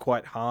take those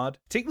quite hard,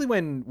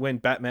 particularly when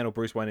Batman or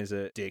Bruce Wayne is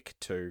a dick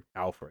to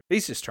Alfred.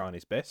 He's just trying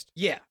his best.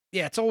 Yeah,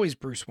 it's always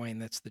Bruce Wayne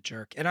that's the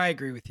jerk. And I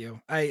agree with you.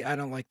 I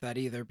don't like that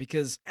either,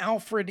 because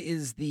Alfred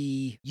is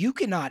you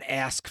cannot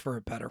ask for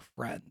a better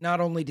friend.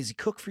 Not only does he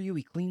cook for you,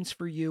 he cleans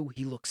for you,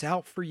 he looks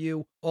out for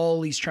you.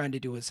 All he's trying to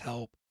do is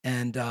help.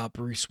 And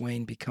Bruce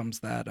Wayne becomes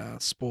that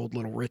spoiled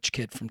little rich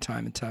kid from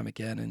time and time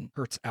again and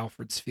hurts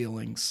Alfred's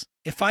feelings.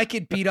 If I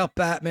could beat up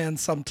Batman,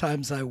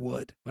 sometimes I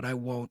would, but I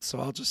won't. So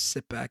I'll just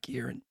sit back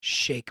here and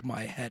shake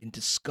my head in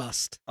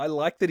disgust. I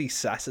like that he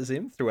sasses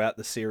him throughout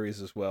the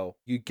series as well.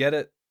 You get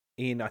it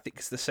in, I think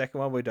it's the second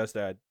one where he does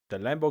the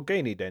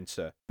Lamborghini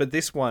dancer. But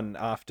this one,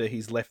 after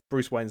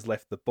Bruce Wayne's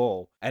left the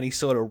ball, and he's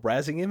sort of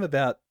razzing him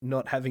about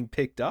not having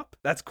picked up.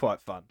 That's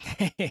quite fun.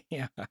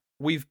 Yeah.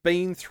 We've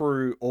been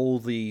through all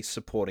the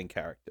supporting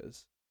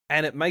characters,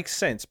 and it makes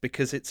sense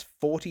because it's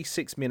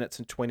 46 minutes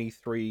and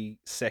 23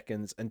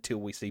 seconds until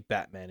we see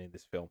Batman in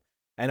this film.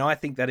 And I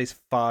think that is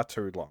far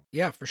too long.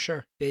 Yeah, for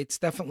sure. It's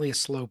definitely a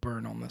slow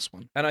burn on this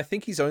one. And I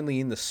think he's only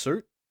in the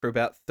suit for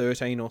about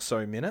 13 or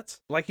so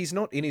minutes. Like, he's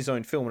not in his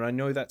own film, and I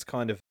know that's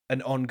kind of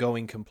an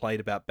ongoing complaint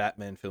about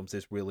Batman films.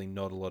 There's really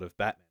not a lot of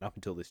Batman up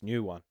until this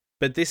new one.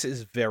 But this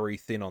is very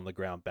thin on the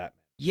ground Batman.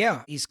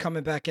 Yeah, he's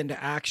coming back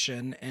into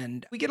action,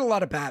 and we get a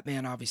lot of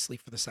Batman, obviously,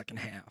 for the second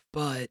half,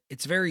 but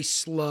it's very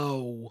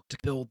slow to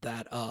build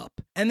that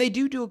up. And they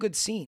do a good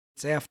scene.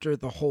 It's after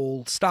the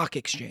whole stock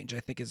exchange, I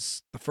think,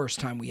 is the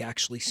first time we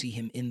actually see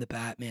him in the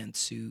Batman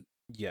suit.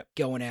 Yep.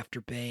 Going after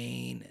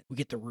Bane. We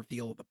get the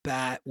reveal of the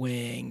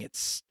Batwing.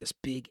 It's this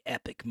big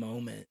epic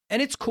moment.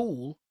 And it's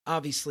cool.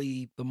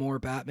 Obviously, the more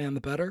Batman,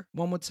 the better,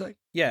 one would say.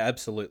 Yeah,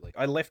 absolutely.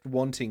 I left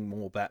wanting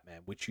more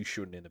Batman, which you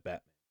shouldn't in a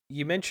Batman.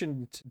 You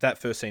mentioned that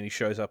first scene, he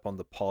shows up on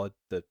the pod,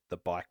 the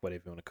bike,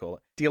 whatever you want to call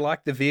it. Do you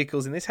like the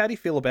vehicles in this? How do you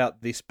feel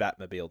about this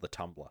Batmobile, the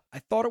Tumbler? I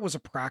thought it was a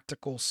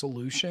practical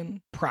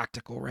solution.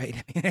 Practical, right?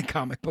 I mean, a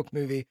comic book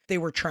movie. They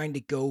were trying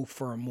to go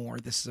for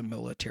this is a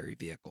military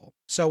vehicle.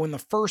 So in the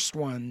first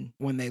one,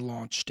 when they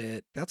launched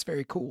it, that's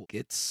very cool.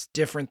 It's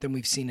different than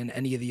we've seen in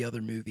any of the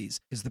other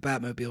movies, because the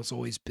Batmobile's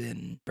always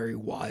been very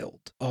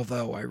wild.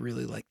 Although I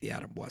really like the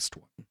Adam West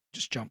one.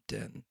 Just jumped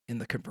in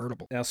the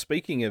convertible. Now,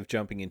 speaking of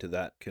jumping into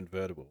that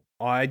convertible,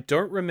 I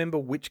don't remember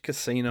which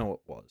casino it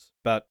was,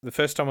 but the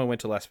first time I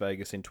went to Las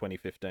Vegas in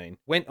 2015,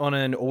 went on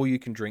an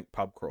all-you-can-drink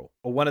pub crawl,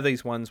 or one of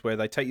these ones where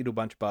they take you to a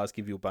bunch of bars,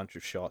 give you a bunch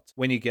of shots.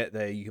 When you get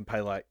there, you can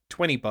pay like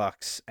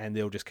 $20, and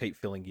they'll just keep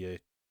filling your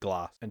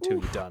glass until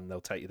you're done.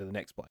 They'll take you to the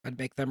next place. I'd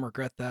make them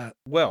regret that.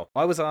 Well,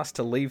 I was asked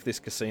to leave this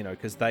casino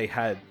because they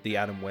had the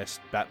Adam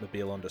West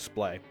Batmobile on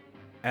display,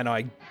 and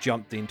I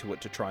jumped into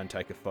it to try and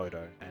take a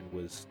photo and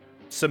was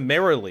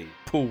summarily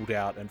pulled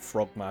out and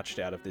frog marched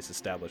out of this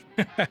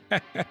establishment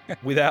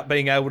without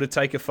being able to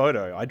take a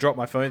photo. I dropped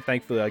my phone.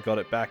 Thankfully, I got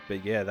it back.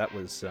 But yeah, that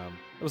was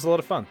a lot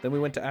of fun. Then we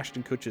went to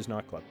Ashton Kutcher's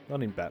nightclub,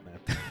 not in Batman.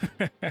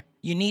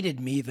 You needed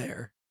me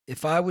there.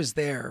 If I was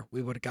there,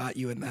 we would have got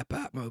you in that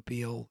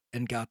Batmobile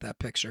and got that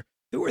picture.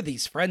 Who are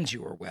these friends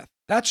you were with?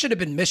 That should have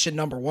been mission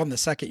number one the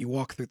second you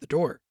walk through the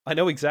door. I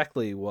know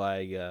exactly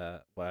why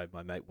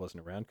my mate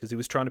wasn't around, because he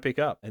was trying to pick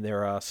up. And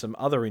there are some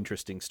other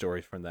interesting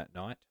stories from that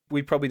night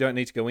we probably don't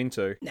need to go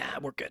into. Nah,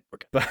 we're good.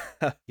 But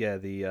yeah,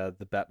 the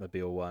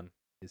Batmobile one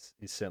is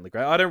certainly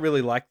great. I don't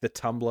really like the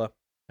Tumbler.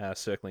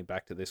 Circling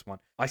back to this one,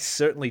 I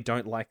certainly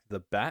don't like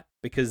the Bat,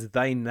 because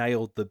they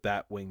nailed the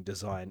Batwing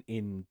design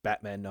in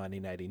Batman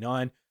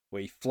 1989,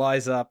 where he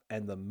flies up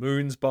and the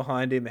moon's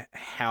behind him.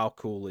 How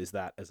cool is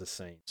that as a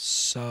scene?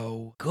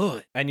 So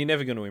good. And you're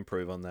never going to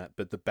improve on that,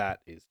 but the Bat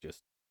is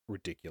just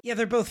ridiculous. Yeah,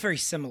 they're both very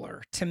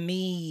similar. To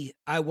me,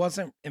 I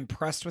wasn't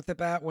impressed with the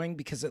Batwing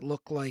because it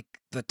looked like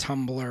the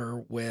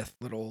Tumbler with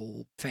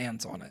little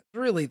fans on it.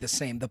 Really the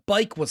same. The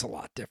bike was a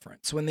lot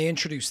different. So when they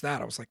introduced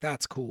that, I was like,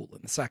 that's cool.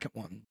 And the second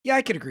one, yeah,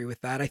 I could agree with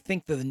that. I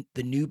think the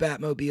new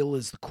Batmobile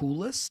is the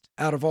coolest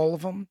out of all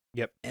of them.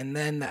 Yep. And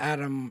then the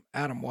Adam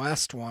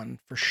West one,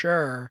 for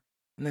sure.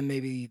 And then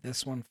maybe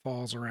this one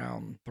falls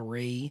around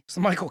 3. So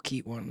the Michael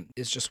Keaton one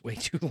is just way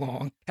too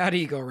long. How do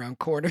you go around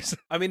corners?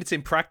 I mean, it's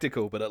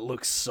impractical, but it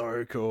looks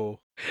so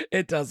cool.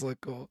 It does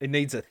look cool. It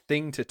needs a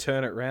thing to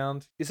turn it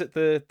around. Is it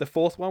the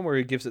fourth one where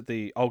he gives it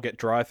the I'll get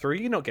drive-through?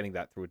 You're not getting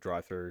that through a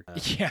drive-through.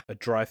 Yeah. A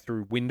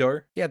drive-through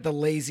window. He had the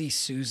lazy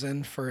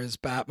Susan for his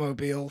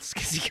Batmobiles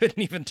because he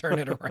couldn't even turn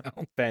it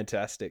around.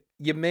 Fantastic.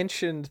 You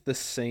mentioned the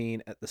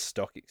scene at the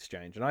stock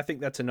exchange, and I think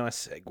that's a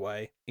nice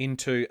segue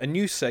into a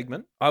new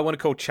segment I want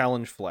to call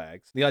Challenge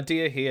Flags. The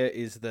idea here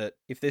is that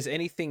if there's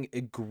anything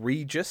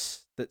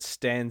egregious that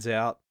stands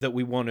out that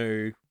we want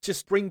to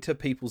just bring to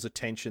people's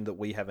attention that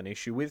we have an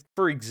issue with.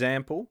 For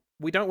example,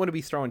 we don't want to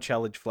be throwing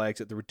challenge flags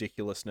at the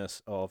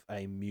ridiculousness of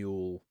a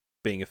mule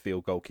being a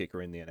field goal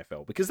kicker in the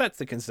NFL, because that's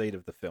the conceit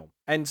of the film.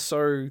 And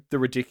so the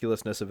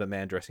ridiculousness of a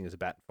man dressing as a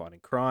bat and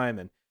fighting crime,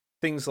 and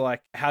things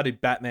like, how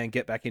did Batman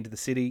get back into the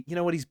city? You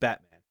know what? He's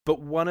Batman. But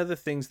one of the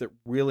things that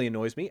really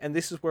annoys me, and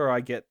this is where I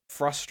get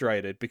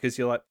frustrated, because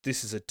you're like,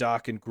 this is a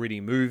dark and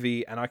gritty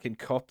movie, and I can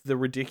cop the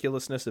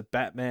ridiculousness of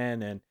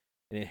Batman and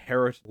an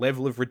inherent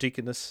level of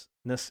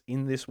ridiculousness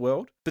in this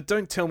world. But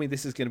don't tell me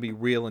this is going to be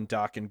real and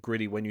dark and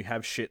gritty when you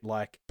have shit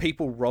like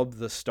people rob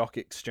the stock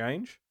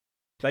exchange.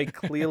 They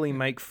clearly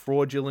make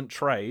fraudulent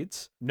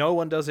trades. No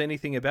one does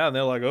anything about it.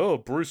 They're like, oh,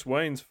 Bruce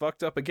Wayne's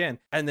fucked up again.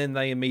 And then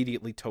they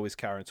immediately tow his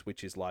car and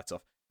switch his lights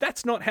off.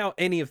 That's not how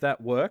any of that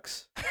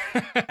works.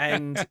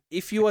 And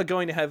if you are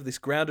going to have this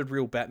grounded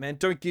real Batman,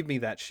 don't give me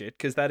that shit,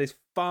 because that is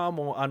far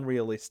more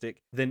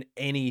unrealistic than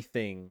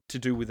anything to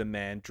do with a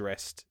man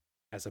dressed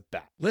as a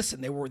bat. Listen,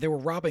 they were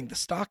robbing the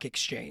stock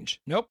exchange.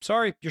 Nope,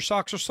 sorry, your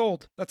socks are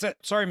sold. That's it.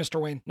 Sorry, Mr.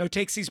 Wayne. No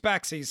takesies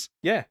backsies.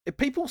 Yeah,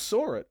 people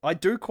saw it. I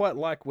do quite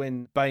like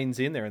when Bane's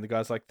in there and the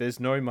guy's like, there's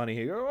no money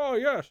here. Oh,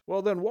 yes.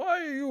 Well, then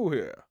why are you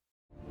here?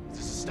 It's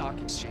a stock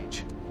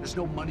exchange. There's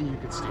no money you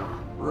can steal.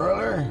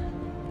 Really?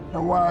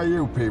 And why are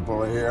you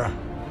people here?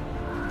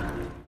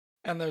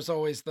 And there's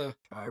always the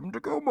time to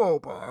go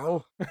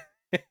mobile.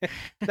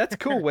 That's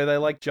cool, where they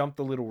like jump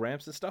the little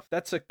ramps and stuff.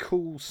 That's a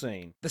cool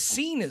scene. The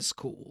scene is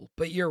cool,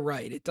 but you're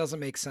right. It doesn't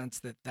make sense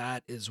that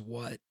that is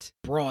what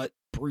brought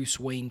Bruce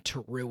Wayne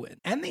to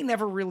ruin. And they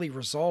never really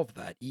resolved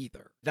that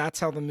either. That's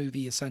how the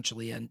movie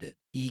essentially ended.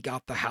 He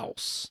got the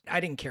house.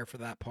 I didn't care for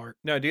that part.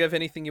 No, do you have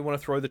anything you want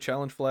to throw the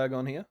challenge flag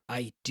on here?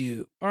 I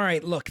do. All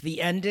right, look,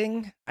 the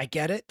ending, I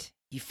get it.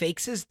 He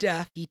fakes his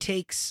death. He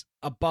takes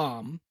a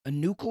bomb, a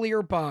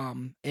nuclear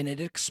bomb, and it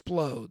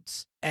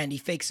explodes. And he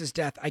fakes his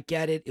death. I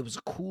get it. It was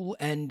a cool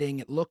ending.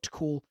 It looked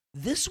cool.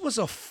 This was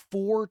a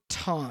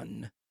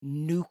 4-ton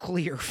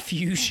nuclear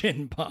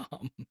fusion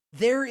bomb.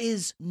 There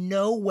is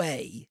no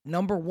way,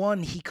 number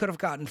one, he could have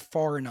gotten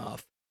far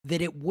enough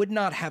that it would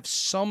not have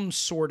some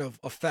sort of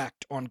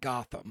effect on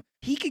Gotham.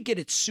 He could get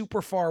it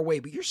super far away,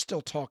 but you're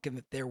still talking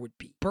that there would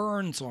be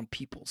burns on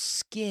people's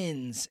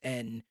skins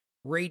and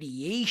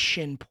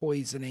radiation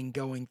poisoning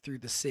going through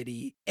the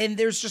city. And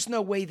there's just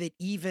no way that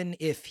even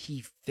if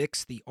he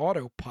fixed the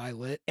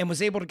autopilot and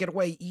was able to get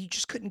away, he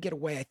just couldn't get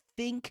away. I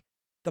think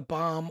the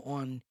bomb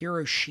on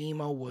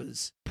Hiroshima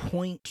was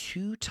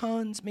 0.2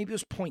 tons. Maybe it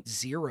was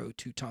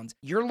 0.02 tons.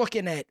 You're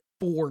looking at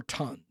 4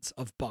 tons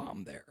of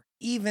bomb there.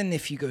 Even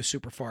if you go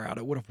super far out,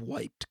 it would have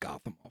wiped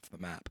Gotham off the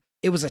map.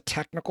 It was a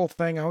technical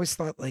thing. I always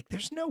thought, like,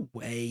 there's no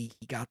way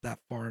he got that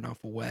far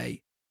enough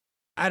away.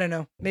 I don't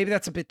know. Maybe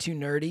that's a bit too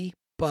nerdy,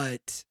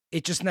 but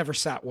It just never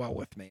sat well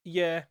with me.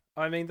 Yeah,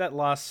 I mean, that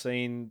last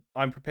scene,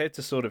 I'm prepared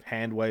to sort of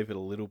hand wave it a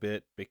little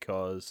bit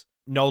because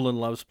Nolan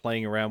loves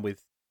playing around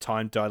with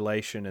time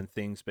dilation and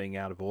things being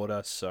out of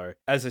order. So,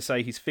 as I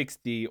say, he's fixed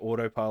the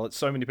autopilot.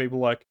 So many people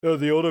are like, oh,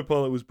 the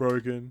autopilot was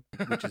broken,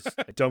 which is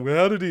dumb.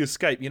 How did he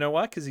escape? You know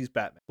why? Because he's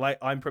Batman. Like,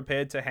 I'm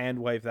prepared to hand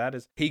wave that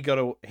as he got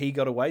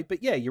away.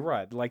 But yeah, you're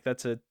right. Like,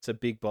 it's a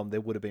big bomb.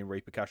 There would have been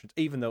repercussions,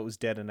 even though it was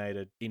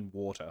detonated in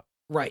water.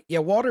 Right. Yeah,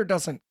 water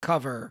doesn't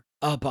cover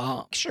a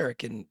bomb. Sure, it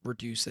can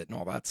reduce it and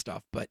all that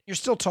stuff, but you're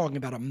still talking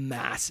about a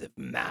massive,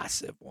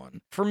 massive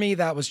one. For me,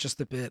 that was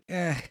just a bit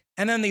And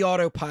then the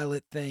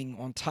autopilot thing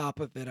on top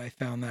of it, I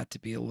found that to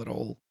be a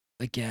little,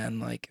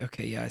 again, like,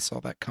 okay, yeah, I saw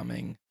that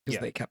coming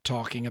because they kept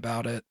talking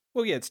about it.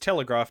 Well, yeah, it's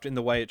telegraphed in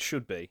the way it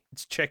should be.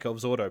 It's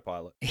Chekhov's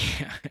autopilot.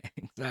 Yeah,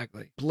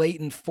 exactly.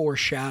 Blatant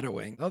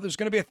foreshadowing. Oh, there's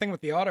going to be a thing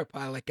with the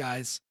autopilot,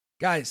 guys.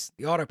 Guys,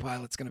 the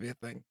autopilot's going to be a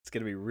thing. It's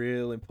going to be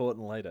real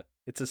important later.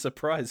 It's a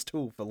surprise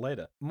tool for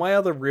later. My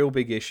other real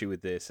big issue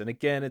with this, and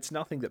again, it's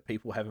nothing that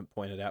people haven't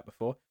pointed out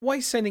before,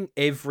 why sending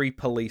every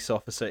police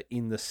officer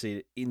in the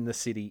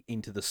city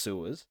into the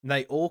sewers? And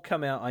they all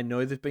come out, I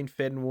know they've been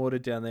fed and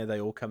watered down there, they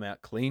all come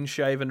out clean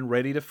shaven,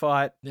 ready to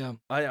fight. Yeah.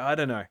 I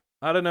don't know.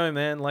 I don't know,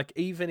 man. Like,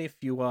 even if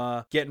you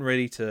are getting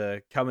ready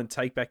to come and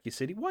take back your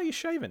city, why are you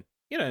shaving?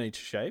 You don't need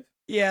to shave.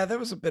 Yeah, there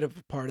was a bit of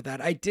a part of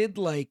that. I did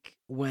like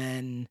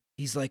when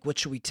he's like, what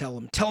should we tell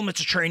him? Tell him it's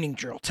a training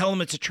drill. Tell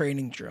him it's a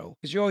training drill.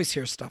 Because you always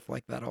hear stuff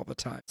like that all the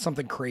time.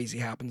 Something crazy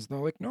happens. And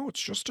they're like, no,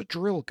 it's just a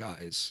drill,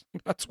 guys.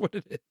 That's what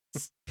it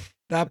is.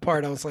 That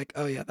part, I was like,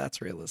 oh, yeah,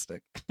 that's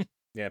realistic.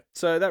 Yeah.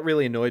 So that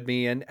really annoyed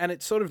me. And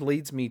it sort of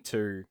leads me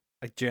to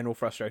a general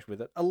frustration with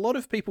it. A lot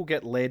of people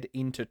get led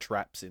into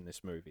traps in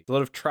this movie. A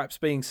lot of traps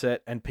being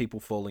set and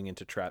people falling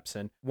into traps.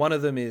 And one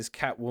of them is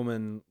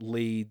Catwoman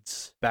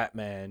leads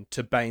Batman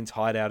to Bane's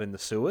hideout in the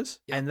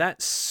sewers. Yep. And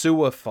that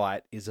sewer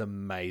fight is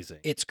amazing.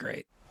 It's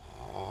great.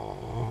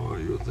 Oh,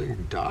 you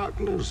think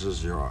darkness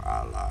is your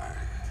ally?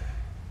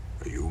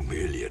 You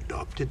merely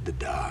adopted the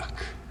dark.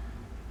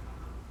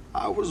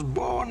 I was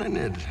born in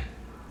it,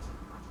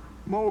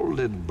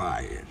 molded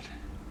by it.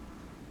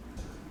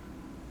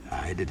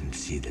 I didn't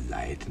see the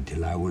light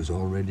until I was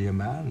already a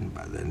man.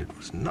 By then it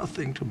was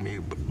nothing to me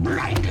but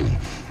blinding.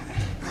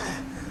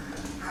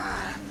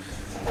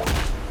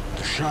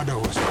 The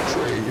shadows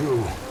betray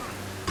you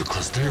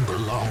because they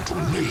belong to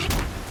me.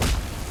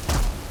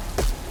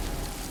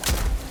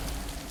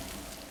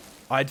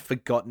 I'd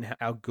forgotten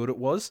how good it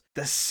was.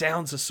 The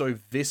sounds are so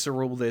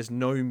visceral. There's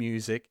no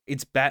music.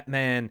 It's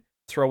Batman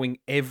throwing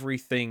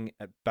everything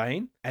at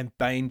Bane, and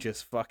Bane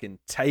just fucking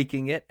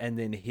taking it and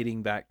then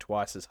hitting back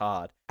twice as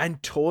hard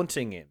and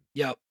taunting him.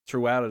 Yep.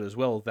 Throughout it as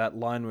well. That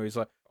line where he's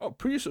like, oh,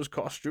 peace has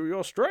cost you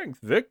your strength.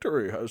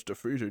 Victory has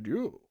defeated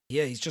you.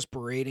 Yeah, he's just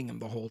berating him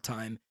the whole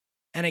time.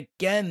 And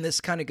again,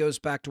 this kind of goes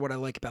back to what I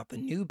like about the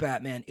new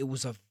Batman. It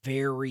was a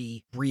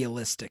very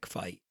realistic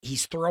fight.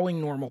 He's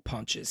throwing normal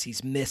punches.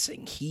 He's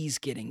missing. He's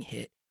getting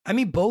hit. I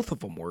mean, both of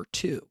them were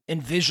too.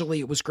 And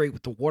visually, it was great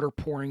with the water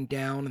pouring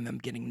down and them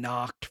getting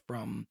knocked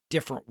from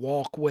different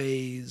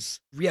walkways.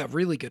 Yeah,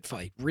 really good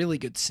fight. Really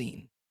good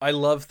scene. I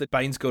love that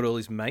Bane's got all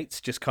his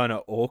mates just kind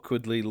of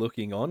awkwardly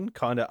looking on,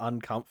 kind of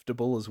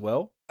uncomfortable as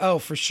well. Oh,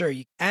 for sure.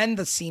 And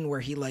the scene where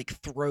he like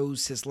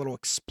throws his little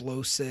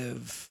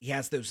explosive, he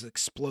has those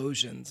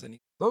explosions and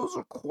those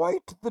are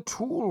quite the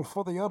tool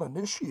for the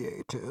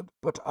uninitiated,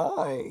 but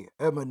I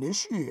am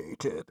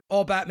initiated.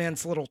 All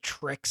Batman's little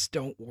tricks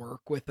don't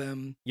work with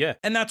him. Yeah.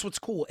 And that's what's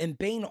cool. And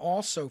Bane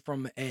also,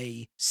 from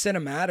a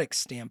cinematic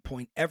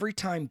standpoint, every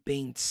time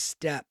Bane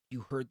stepped,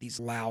 you heard these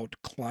loud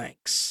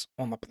clanks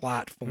on the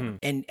platform.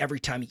 And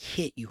every time he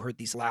hit, you heard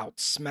these loud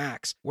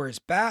smacks. Whereas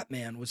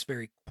Batman was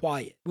very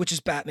quiet, which is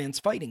Batman's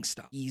fighting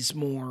style. He's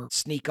more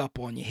sneak up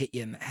on you, hit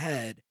you in the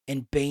head.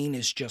 And Bane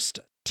is just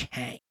a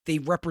tank. They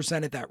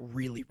represented that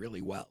really,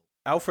 really well.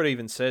 Alfred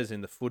even says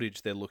in the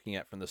footage they're looking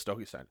at from the stock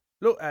exchange,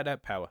 look at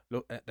that power,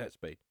 look at that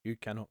speed. You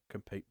cannot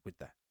compete with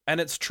that. And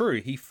it's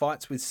true. He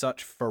fights with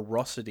such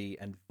ferocity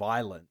and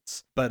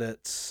violence, but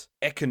it's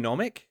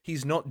economic.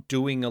 He's not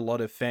doing a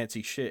lot of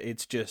fancy shit.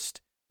 It's just,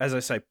 as I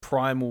say,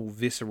 primal,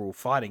 visceral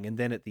fighting. And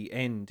then at the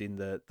end, in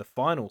the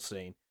final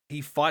scene,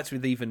 he fights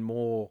with even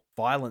more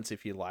violence,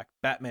 if you like.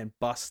 Batman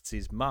busts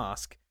his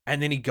mask,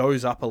 and then he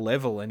goes up a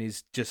level and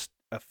is just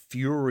a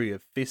fury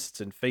of fists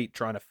and feet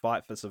trying to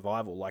fight for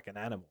survival like an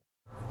animal.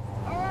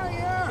 Ah,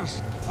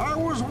 yes. I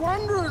was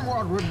wondering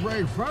what would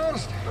break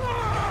first.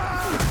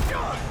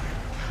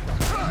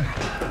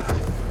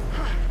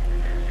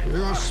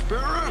 Your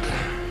spirit?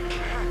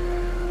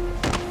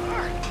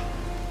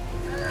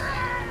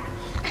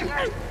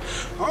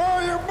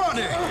 Oh, your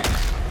buddy!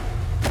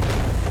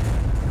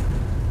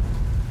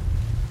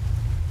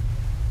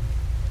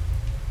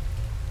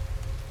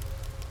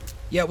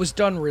 Yeah, it was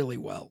done really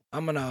well.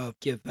 I'm going to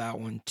give that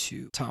one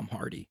to Tom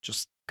Hardy.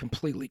 Just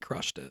completely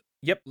crushed it.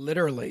 Yep.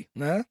 Literally.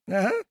 Yeah,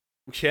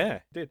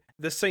 it did.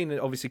 The scene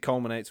obviously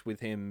culminates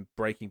with him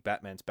breaking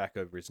Batman's back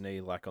over his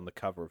knee, like on the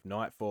cover of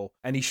Nightfall,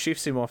 and he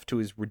shifts him off to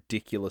his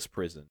ridiculous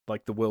prison,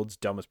 like the world's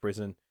dumbest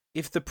prison.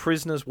 If the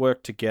prisoners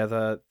work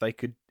together, they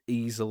could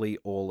easily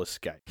all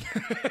escape.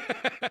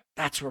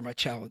 That's where my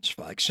challenge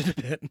flag should have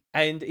been.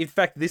 And in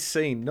fact, this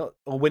scene,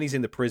 or when he's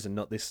in the prison,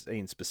 not this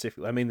scene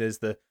specifically. I mean, there's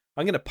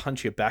I'm going to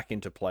punch you back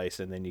into place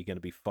and then you're going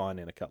to be fine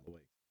in a couple of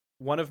weeks.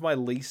 One of my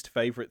least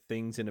favorite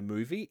things in a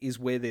movie is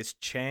where there's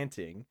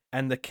chanting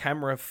and the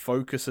camera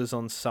focuses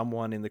on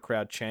someone in the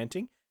crowd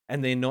chanting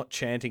and they're not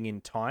chanting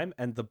in time,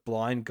 and the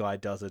blind guy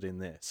does it in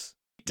this.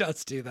 He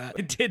does do that.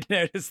 I did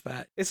notice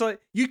that. It's like,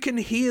 you can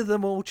hear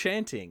them all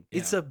chanting. Yeah.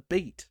 It's a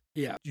beat.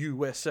 Yeah.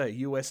 USA,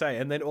 USA.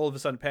 And then all of a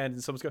sudden pans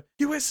and someone's going,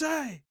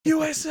 USA,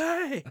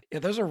 USA. Yeah,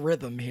 there's a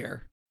rhythm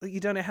here. You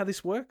don't know how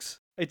this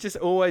works? It just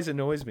always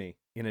annoys me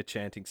in a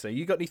chanting scene.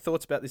 You got any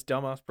thoughts about this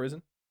dumbass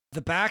prison?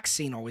 The back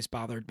scene always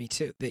bothered me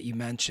too, that you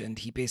mentioned.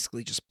 He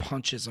basically just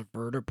punches a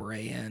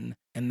vertebrae in,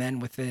 and then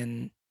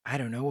within, I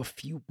don't know, a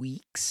few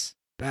weeks,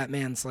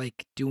 Batman's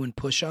like doing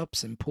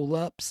push-ups and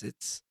pull-ups.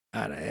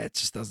 It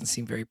just doesn't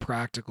seem very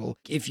practical.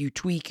 If you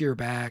tweak your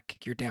back,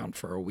 you're down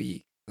for a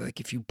week. Like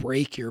if you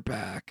break your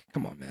back,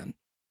 come on, man.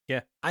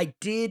 Yeah. I'm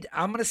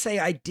going to say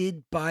I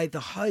did buy the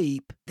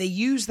hype. They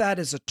use that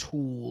as a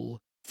tool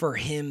for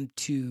him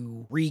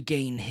to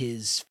regain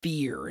his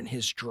fear and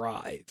his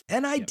drive.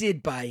 And I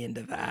did buy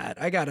into that.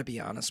 I got to be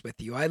honest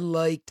with you. I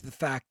liked the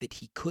fact that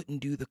he couldn't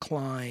do the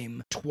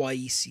climb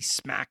twice. He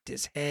smacked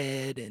his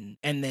head and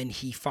then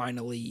he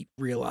finally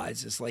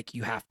realizes like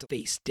you have to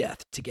face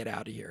death to get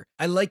out of here.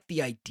 I like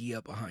the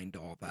idea behind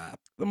all that.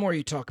 The more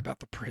you talk about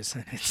the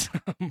prison,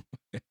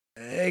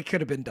 it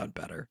could have been done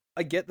better.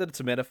 I get that it's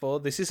a metaphor.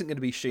 This isn't going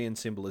to be Sheehan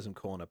Symbolism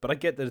Corner, but I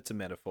get that it's a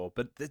metaphor.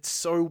 But it's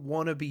so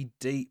wannabe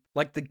deep.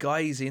 Like the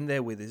guy he's in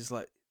there with is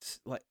like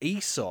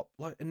Aesop.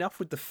 Like enough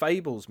with the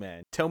fables,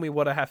 man. Tell me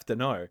what I have to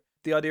know.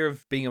 The idea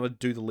of being able to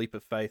do the leap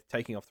of faith,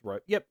 taking off the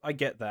rope. Yep, I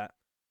get that.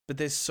 But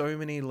there's so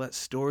many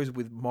stories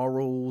with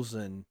morals,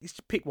 and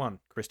just pick one,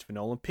 Christopher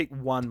Nolan. Pick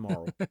one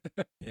moral.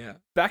 Yeah.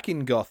 Back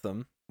in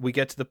Gotham, we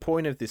get to the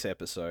point of this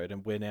episode,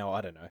 and we're now,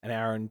 I don't know, an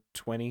hour and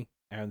 20,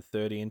 hour and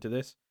 30 into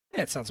this.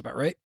 Yeah, it sounds about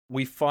right.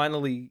 We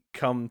finally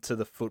come to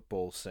the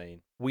football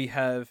scene. We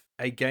have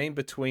a game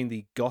between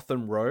the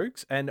Gotham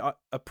Rogues and,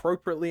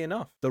 appropriately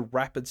enough, the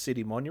Rapid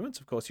City Monuments.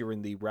 Of course, you're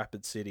in the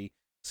Rapid City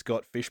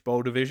Scott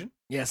Fishbowl division.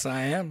 Yes,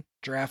 I am.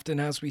 Drafting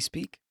as we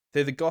speak.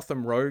 They're the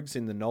Gotham Rogues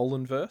in the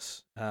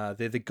Nolanverse.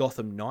 They're the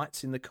Gotham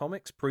Knights in the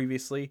comics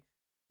previously.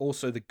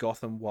 Also the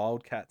Gotham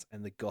Wildcats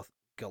and the Gotham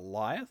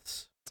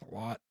Goliaths. That's a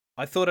lot.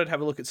 I thought I'd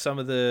have a look at some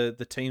of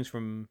the teams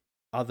from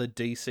other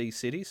DC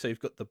cities. So you've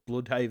got the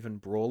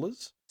Bloodhaven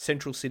Brawlers,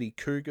 Central City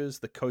Cougars,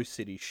 the Coast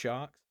City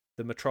Sharks,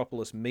 the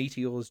Metropolis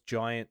Meteors,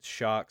 Giants,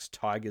 Sharks,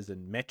 Tigers,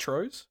 and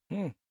Metros,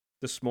 the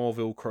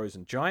Smallville Crows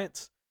and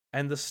Giants,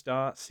 and the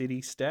Star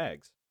City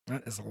Stags.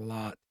 That is a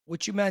lot.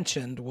 What you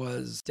mentioned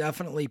was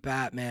definitely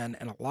Batman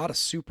and a lot of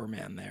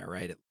Superman there,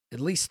 right? At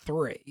least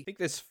 3. I think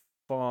there's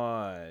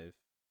 5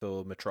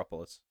 for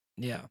Metropolis.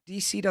 Yeah.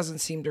 DC doesn't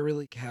seem to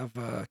really have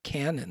a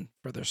canon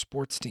for their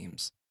sports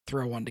teams.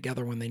 Throw one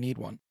together when they need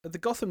one. The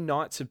Gotham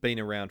Knights have been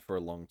around for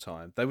a long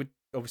time. They would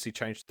obviously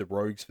change the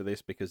Rogues for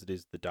this because it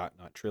is the Dark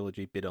Knight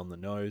trilogy, bit on the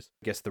nose.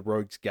 I guess the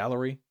Rogues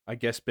Gallery, I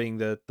guess being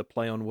the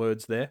play on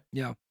words there.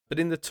 Yeah. But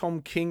in the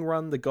Tom King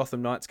run, the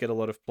Gotham Knights get a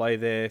lot of play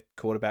there.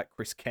 Quarterback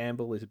Chris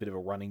Campbell is a bit of a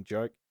running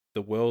joke.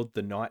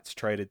 The Knights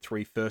traded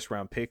 3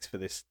 first-round picks for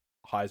this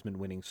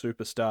Heisman-winning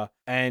superstar,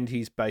 and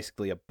he's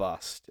basically a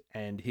bust.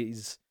 And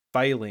his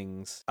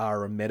failings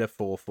are a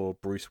metaphor for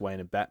Bruce Wayne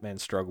and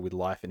Batman's struggle with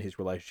life and his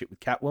relationship with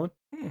Catwoman.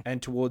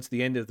 And towards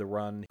the end of the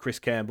run, Chris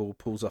Campbell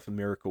pulls off a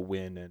miracle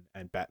win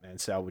and Batman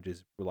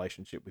salvages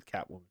relationship with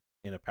Catwoman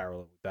in a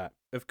parallel with that.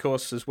 Of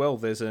course, as well,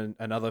 there's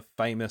another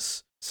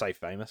famous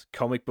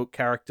comic book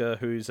character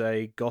who's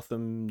a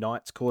Gotham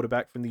Knights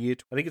quarterback from the year,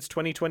 I think it's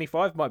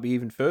 2025, might be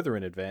even further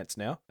in advance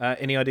now.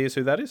 Any ideas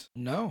who that is?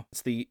 No.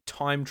 It's the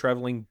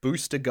time-traveling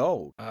Booster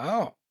Gold.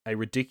 Oh. A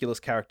ridiculous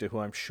character who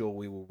I'm sure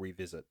we will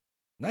revisit.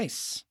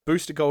 Nice.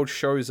 Booster Gold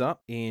shows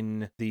up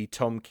in the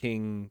Tom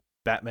King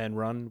Batman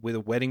run with a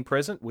wedding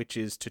present, which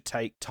is to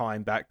take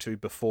time back to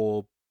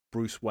before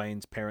Bruce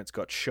Wayne's parents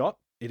got shot.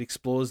 It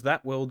explores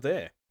that world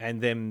there,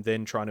 and them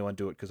then trying to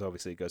undo it because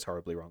obviously it goes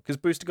horribly wrong. Because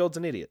Booster Gold's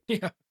an idiot.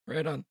 Yeah,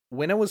 right on.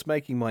 When I was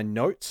making my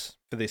notes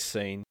for this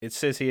scene, it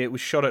says here it was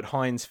shot at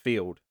Heinz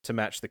Field to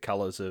match the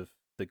colors of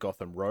the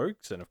Gotham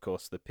Rogues and, of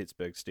course, the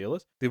Pittsburgh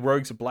Steelers. The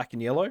Rogues are black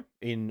and yellow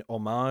in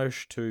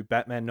homage to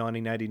Batman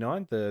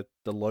 1989, the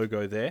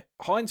logo there.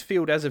 Heinz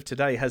Field, as of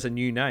today, has a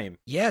new name.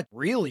 Yeah,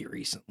 really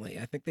recently.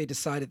 I think they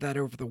decided that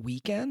over the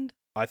weekend.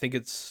 I think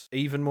it's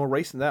even more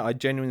recent than that. I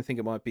genuinely think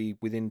it might be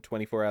within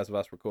 24 hours of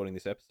us recording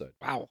this episode.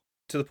 Wow.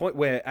 To the point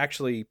where,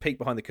 actually, peek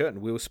behind the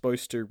curtain, we were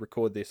supposed to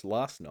record this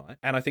last night,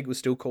 and I think it was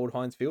still called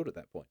Heinz Field at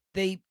that point.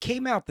 They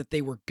came out that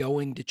they were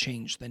going to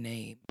change the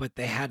name, but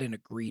they hadn't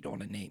agreed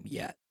on a name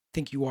yet. I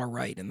think you are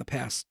right. In the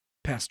past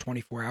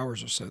 24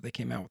 hours or so, they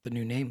came out with the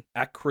new name.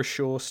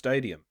 Acrisure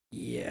Stadium.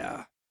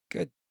 Yeah.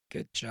 Good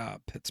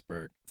job,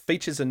 Pittsburgh.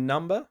 Features a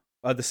number.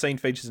 The scene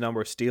features a number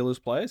of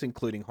Steelers players,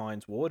 including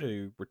Hines Ward,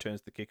 who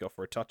returns the kickoff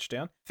for a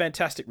touchdown.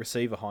 Fantastic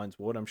receiver, Hines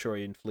Ward. I'm sure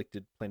he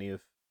inflicted plenty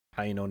of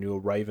haying on your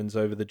Ravens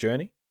over the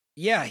journey.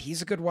 Yeah,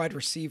 he's a good wide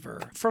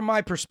receiver. From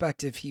my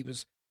perspective, he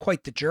was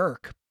quite the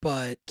jerk,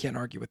 but can't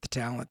argue with the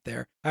talent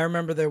there. I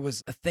remember there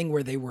was a thing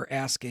where they were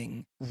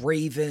asking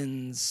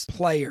Ravens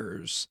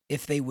players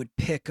if they would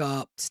pick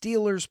up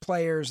Steelers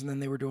players, and then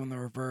they were doing the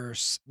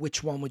reverse.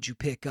 Which one would you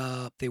pick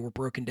up? They were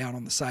broken down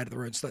on the side of the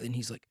road and stuff, and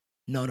he's like,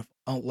 none of them.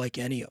 I don't like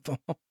any of them.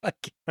 I'm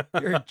like,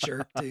 you're a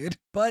jerk, dude.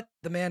 But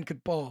the man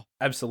could ball.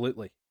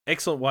 Absolutely.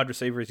 Excellent wide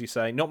receiver, as you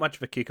say. Not much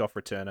of a kickoff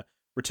returner.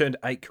 Returned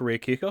 8 career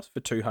kickoffs for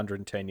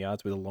 210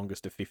 yards with the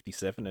longest of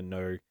 57 and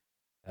no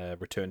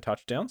return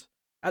touchdowns.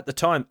 At the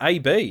time,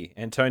 AB,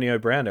 Antonio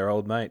Brown, our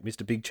old mate,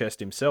 Mr. Big Chest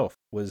himself,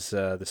 was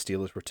the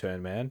Steelers'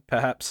 return man.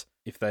 Perhaps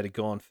if they'd have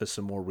gone for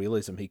some more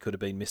realism, he could have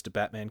been Mr.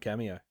 Batman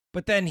cameo.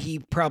 But then he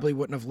probably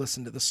wouldn't have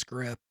listened to the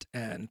script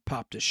and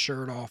popped his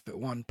shirt off at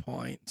one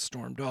point,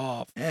 stormed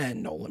off.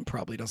 And Nolan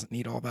probably doesn't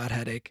need all that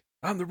headache.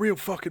 I'm the real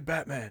fucking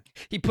Batman.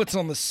 He puts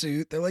on the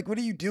suit. They're like, what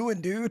are you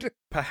doing, dude?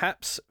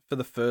 Perhaps for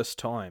the first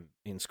time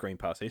in Screen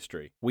Pass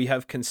history, we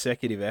have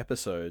consecutive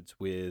episodes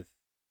with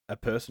a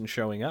person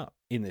showing up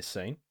in this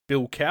scene.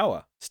 Bill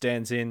Cowher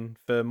stands in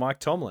for Mike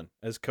Tomlin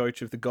as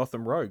coach of the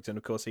Gotham Rogues. And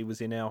of course, he was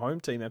in our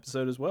home team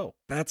episode as well.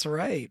 That's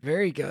right.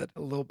 Very good.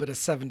 A little bit of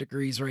 7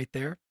 degrees right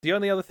there. The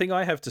only other thing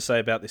I have to say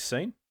about this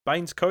scene,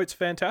 Bane's coat's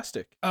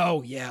fantastic.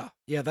 Oh, yeah.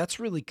 Yeah, that's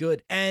really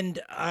good. And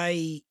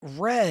I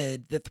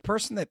read that the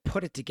person that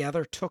put it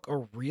together took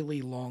a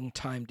really long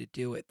time to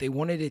do it. They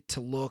wanted it to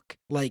look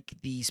like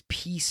these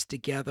pieced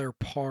together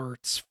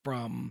parts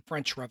from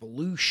French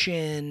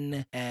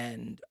Revolution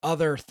and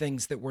other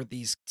things that were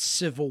these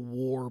Civil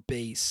War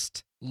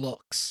based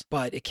looks,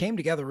 but it came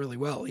together really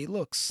well. He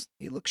looks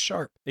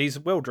sharp. He's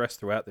well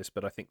dressed throughout this,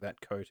 but I think that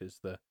coat is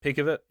the pick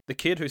of it. The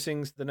kid who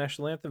sings the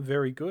national anthem,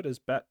 very good, as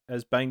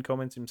Bane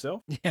comments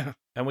himself. Yeah.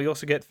 And we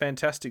also get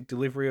fantastic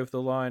delivery of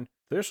the line,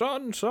 "This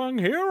unsung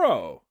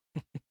hero,"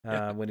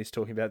 when he's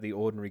talking about the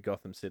ordinary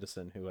Gotham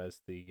citizen who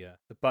has the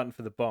button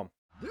for the bomb.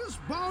 This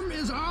bomb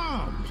is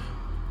armed.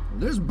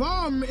 This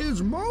bomb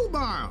is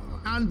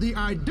mobile, and the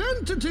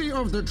identity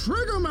of the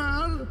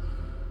triggerman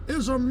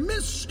is a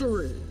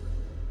mystery.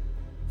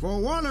 For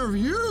one of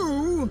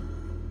you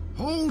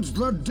holds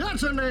the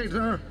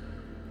detonator.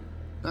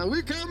 Now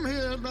we come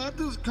here not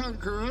as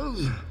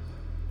conquerors,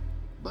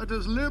 but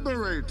as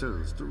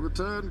liberators to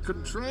return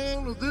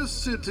control of this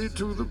city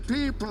to the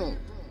people.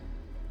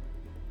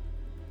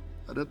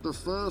 And at the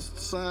first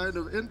sign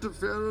of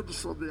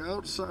interference from the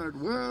outside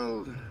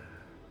world,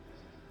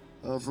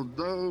 or from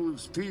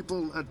those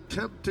people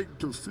attempting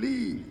to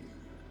flee,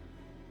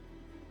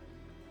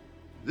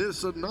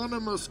 this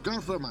anonymous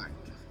Gothamite,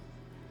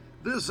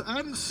 this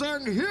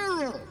unsung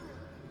hero,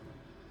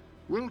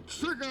 will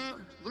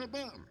trigger the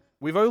bomb.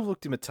 We've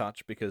overlooked him a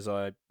touch because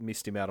I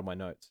missed him out of my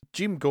notes.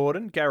 Jim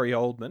Gordon, Gary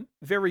Oldman,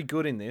 very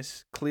good in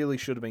this. Clearly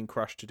should have been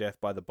crushed to death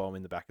by the bomb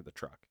in the back of the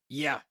truck.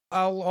 Yeah.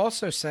 I'll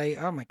also say,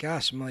 oh my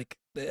gosh, I'm like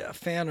a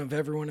fan of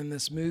everyone in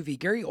this movie.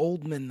 Gary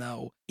Oldman,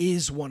 though,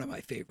 is one of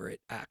my favorite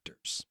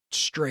actors.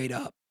 Straight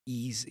up,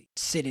 easy.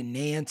 Sid and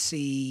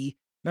Nancy.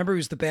 Remember he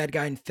was the bad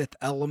guy in Fifth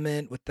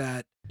Element with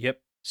that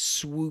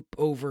swoop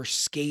over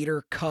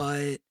skater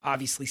cut.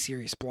 Obviously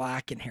Sirius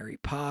Black in Harry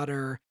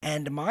Potter.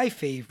 And my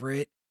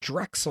favorite,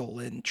 Drexel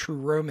in True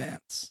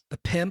Romance. The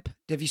pimp.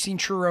 Have you seen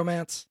True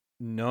Romance?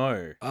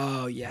 No.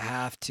 Oh, you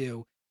have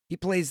to. He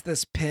plays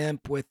this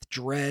pimp with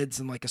dreads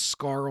and like a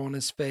scar on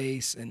his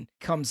face and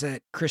comes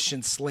at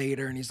Christian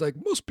Slater and he's like,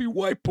 must be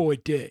White Boy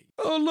Day.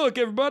 Oh, look,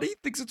 everybody he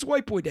thinks it's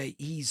White Boy Day.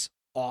 He's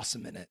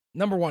awesome in it.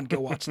 Number one, go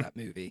watch that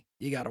movie.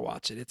 You got to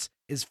watch it.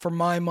 It's for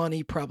my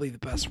money, probably the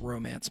best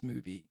romance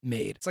movie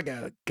made. It's like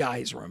a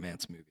guy's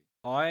romance movie.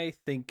 I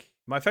think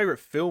my favorite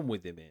film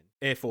with him in,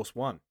 Air Force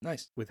One.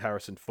 Nice. With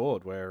Harrison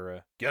Ford,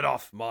 where, get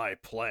off my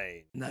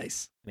plane.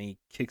 Nice. And he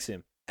kicks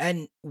him.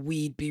 And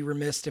we'd be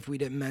remiss if we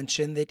didn't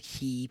mention that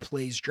he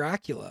plays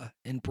Dracula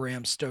in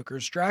Bram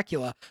Stoker's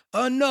Dracula.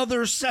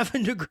 Another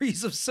 7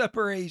 degrees of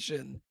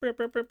separation.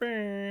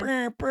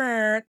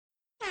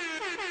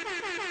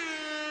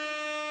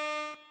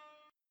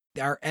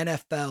 Our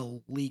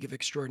NFL League of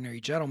Extraordinary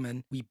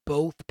Gentlemen, we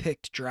both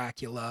picked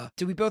Dracula.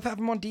 Did we both have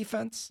him on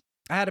defense?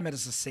 I had him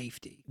as a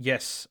safety.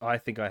 Yes, I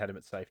think I had him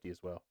at safety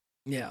as well.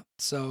 Yeah,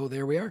 so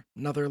there we are.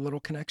 Another little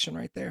connection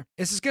right there.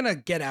 This is going to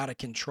get out of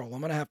control. I'm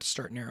going to have to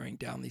start narrowing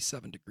down these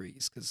 7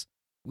 degrees because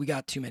we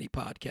got too many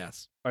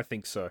podcasts. I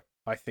think so.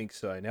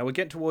 Now we're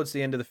getting towards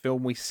the end of the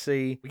film. We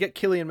get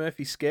Cillian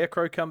Murphy's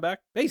Scarecrow come back.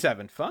 He's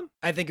having fun.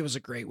 I think it was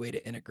a great way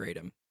to integrate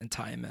him and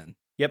tie him in.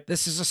 Yep.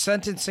 This is a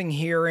sentencing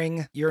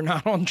hearing. You're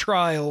not on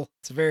trial.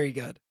 It's very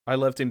good. I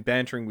loved him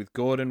bantering with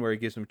Gordon where he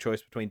gives him a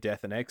choice between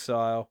death and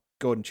exile.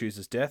 Gordon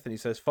chooses death and he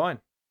says, fine,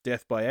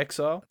 death by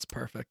exile. That's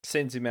perfect.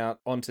 Sends him out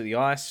onto the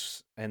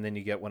ice and then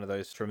you get one of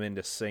those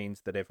tremendous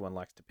scenes that everyone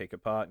likes to pick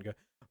apart and go,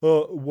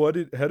 oh,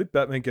 how did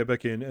Batman get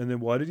back in? And then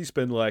why did he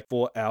spend like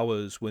 4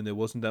 hours when there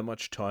wasn't that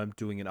much time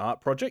doing an art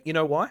project? You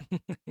know why?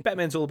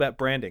 Batman's all about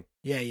branding.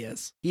 Yeah, he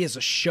is. He is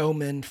a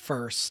showman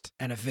first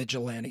and a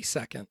vigilante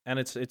second. And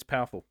it's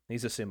powerful.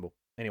 He's a symbol.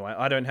 Anyway,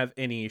 I don't have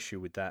any issue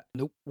with that.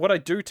 Nope. What I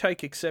do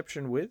take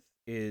exception with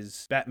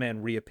is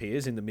Batman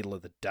reappears in the middle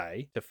of the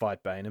day to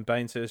fight Bane, and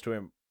Bane says to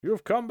him,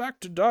 "You've come back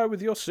to die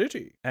with your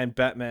city." And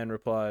Batman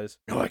replies,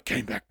 "No, I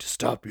came back to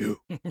stop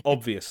you."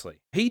 Obviously.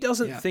 He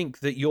doesn't think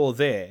that you're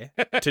there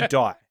to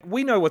die.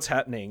 We know what's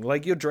happening.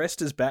 Like, you're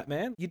dressed as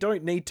Batman. You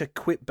don't need to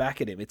quit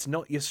back at him. It's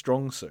not your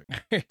strong suit.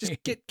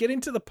 Just get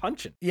into the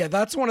punching. Yeah,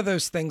 that's one of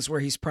those things where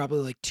he's probably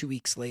like 2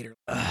 weeks later.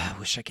 I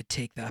wish I could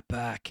take that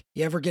back.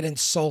 You ever get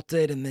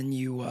insulted and then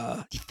you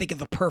think of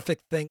the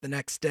perfect thing the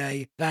next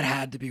day? That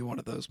had to be one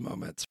of those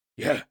moments.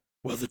 Yeah,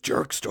 well, the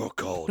jerk store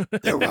called.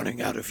 They're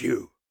running out of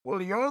you.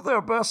 Well, you're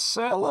their best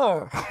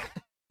seller.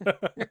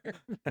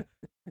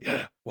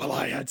 Yeah, well,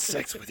 I had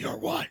sex with your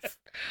wife.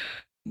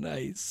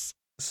 Nice.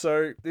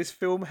 So this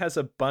film has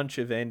a bunch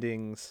of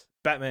endings.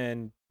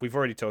 Batman, we've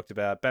already talked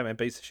about. Batman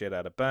beats the shit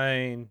out of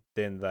Bane.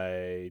 Then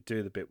they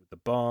do the bit with the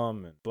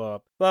bomb and blah,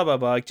 blah, blah,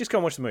 blah. Just go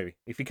and watch the movie.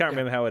 If you can't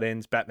remember how it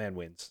ends, Batman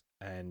wins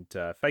and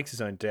fakes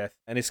his own death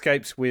and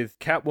escapes with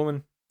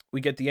Catwoman. We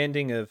get the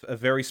ending of A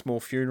Very Small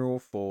Funeral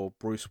for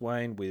Bruce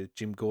Wayne with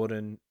Jim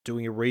Gordon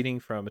doing a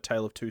reading from A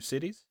Tale of Two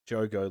Cities.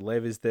 Jogo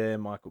Lev is there.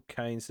 Michael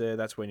Caine's there.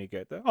 That's when you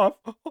get the, I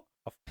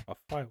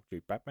failed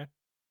you, Batman.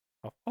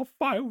 I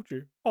failed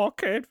you. I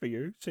cared for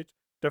you since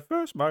the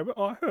first moment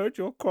I heard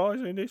your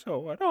cries in this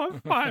hall, and I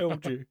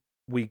failed you.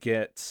 We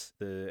get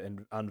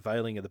the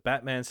unveiling of the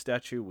Batman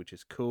statue, which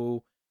is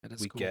cool.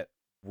 We get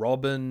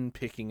Robin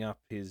picking up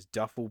his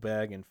duffel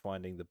bag and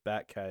finding the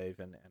Batcave,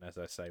 and as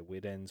I say,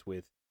 it ends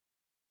with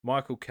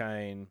Michael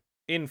Caine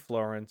in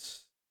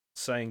Florence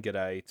saying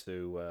g'day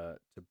to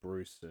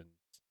Bruce and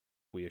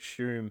we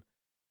assume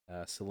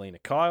Selena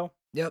Kyle.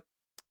 Yep.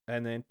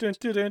 And then Batman.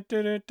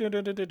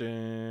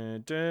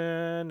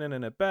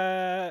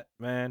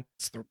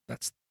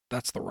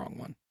 That's the wrong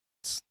one.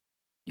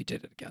 You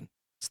did it again.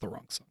 It's the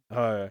wrong song.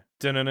 Oh.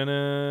 There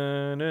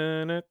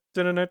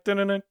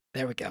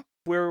we go.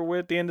 We're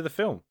at the end of the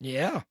film.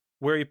 Yeah.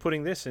 Where are you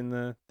putting this in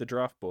the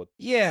draft board?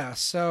 Yeah,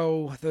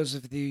 so those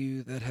of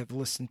you that have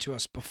listened to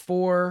us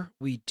before,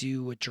 we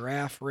do a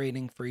draft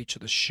rating for each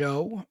of the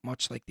show,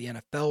 much like the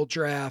NFL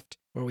draft,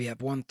 where we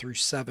have 1 through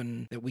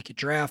 7 that we could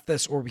draft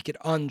this or we could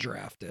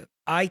undraft it.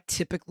 I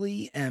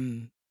typically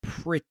am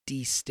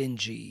pretty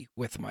stingy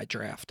with my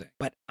drafting,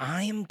 but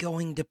I am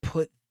going to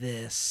put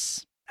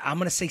this, I'm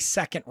going to say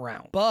second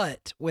round,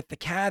 but with the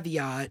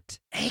caveat,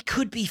 it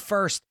could be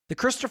first. The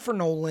Christopher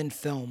Nolan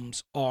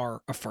films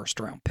are a first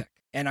round pick.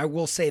 And I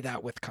will say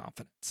that with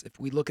confidence. If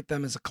we look at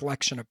them as a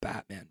collection of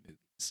Batman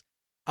movies,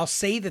 I'll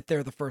say that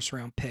they're the first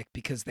round pick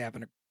because they have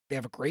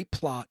a great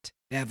plot.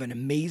 They have an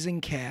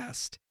amazing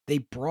cast. They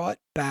brought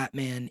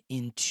Batman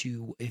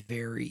into a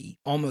very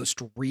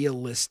almost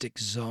realistic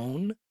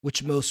zone,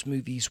 which most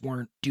movies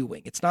weren't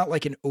doing. It's not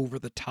like an over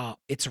the top.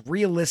 It's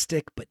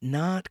realistic, but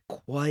not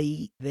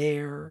quite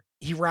there.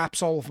 He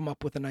wraps all of them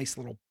up with a nice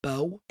little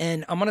bow.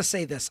 And I'm going to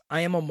say this.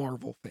 I am a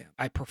Marvel fan.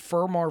 I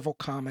prefer Marvel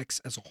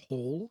comics as a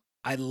whole.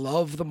 I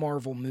love the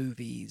Marvel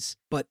movies,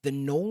 but the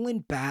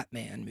Nolan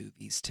Batman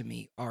movies to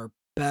me are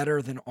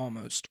better than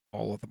almost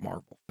all of the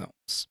Marvel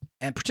films,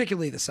 and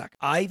particularly the second.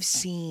 I've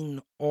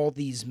seen all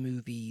these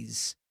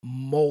movies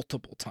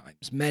multiple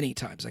times, many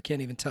times. I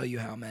can't even tell you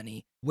how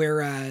many,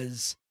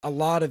 whereas a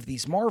lot of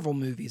these Marvel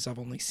movies I've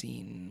only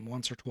seen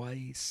once or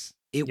twice.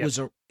 It was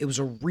a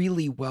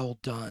really well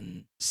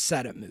done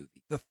setup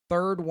movie. The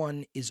third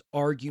one is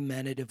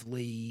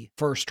argumentatively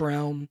first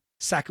round.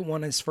 Second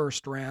one is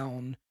first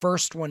round.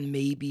 First one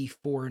maybe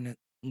for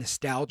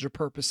nostalgia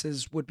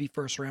purposes would be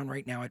first round.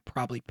 Right now I'd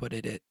probably put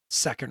it at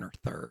second or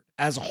third.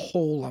 As a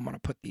whole, I'm going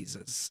to put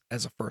these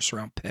as a first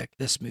round pick.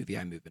 This movie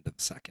I move into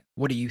the second.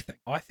 What do you think?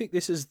 I think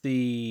this is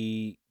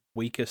the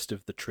weakest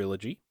of the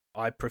trilogy.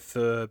 I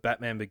prefer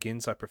Batman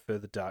Begins. I prefer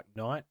The Dark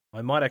Knight.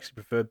 I might actually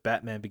prefer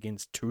Batman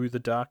Begins to The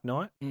Dark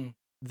Knight.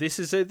 This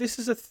is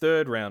a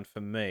third round for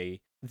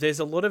me.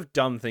 There's a lot of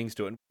dumb things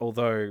to it,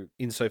 although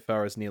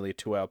insofar as nearly a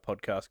 2-hour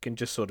podcast can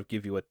just sort of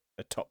give you a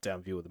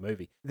top-down view of the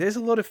movie. There's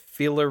a lot of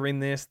filler in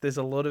this. There's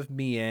a lot of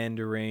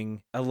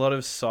meandering, a lot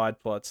of side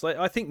plots. Like,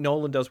 I think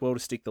Nolan does well to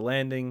stick the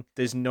landing.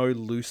 There's no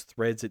loose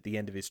threads at the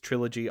end of his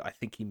trilogy. I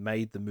think he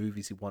made the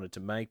movies he wanted to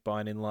make by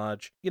and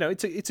large. You know,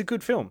 it's a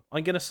good film.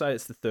 I'm going to say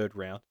it's the third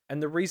round.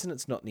 And the reason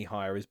it's not any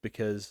higher is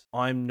because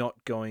I'm not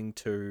going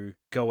to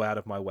go out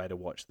of my way to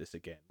watch this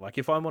again. Like,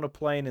 if I'm on a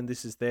plane and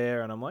this is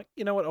there and I'm like,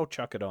 you know what, I'll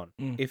chuck it on.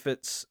 If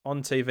it's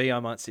on TV, I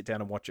might sit down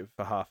and watch it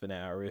for half an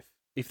hour.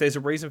 If there's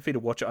a reason for you to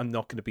watch it, I'm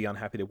not going to be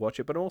unhappy to watch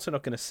it, but I'm also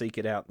not going to seek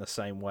it out in the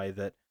same way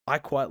that I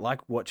quite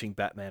like watching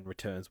Batman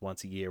Returns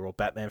once a year or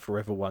Batman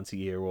Forever once a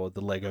year or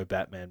the Lego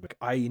Batman.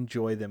 I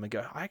enjoy them and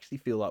go, I actually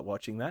feel like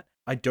watching that.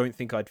 I don't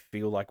think I'd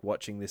feel like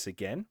watching this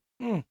again,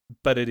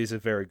 but it is a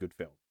very good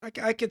film.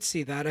 I could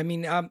see that. I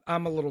mean,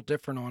 I'm a little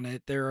different on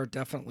it. There are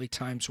definitely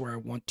times where I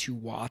want to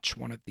watch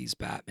one of these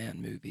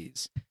Batman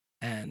movies.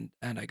 And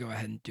I go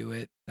ahead and do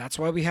it. That's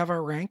why we have our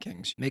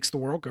rankings. Makes the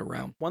world go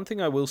round. One thing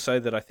I will say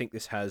that I think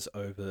this has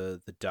over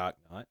The Dark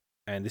Knight,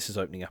 and this is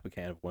opening up a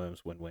can of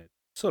worms when we're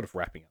sort of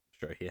wrapping up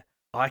the show here.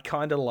 I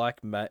kind of like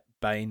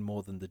Bane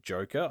more than the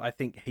Joker. I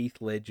think Heath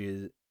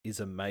Ledger is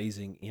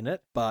amazing in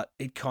it, but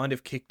it kind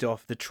of kicked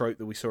off the trope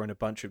that we saw in a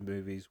bunch of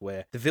movies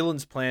where the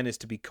villain's plan is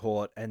to be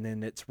caught and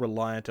then it's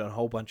reliant on a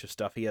whole bunch of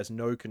stuff he has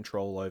no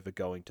control over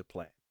going to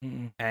plan.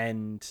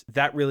 And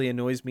that really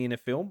annoys me in a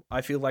film.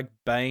 I feel like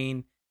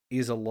Bane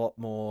is a lot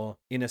more,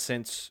 in a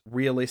sense,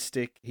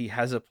 realistic. He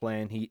has a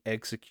plan, he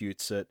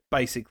executes it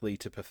basically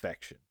to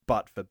perfection.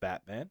 But for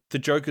Batman, the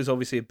Joker's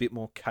obviously a bit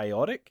more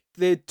chaotic.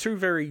 They're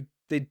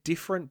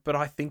different, but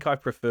I think I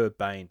prefer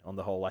Bane on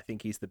the whole. I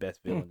think he's the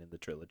best villain in the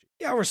trilogy.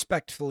 Yeah, I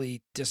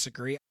respectfully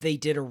disagree. They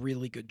did a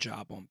really good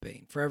job on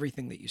Bane for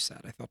everything that you said.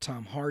 I thought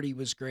Tom Hardy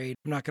was great.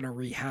 I'm not going to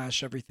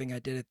rehash everything I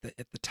did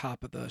at the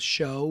top of the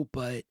show,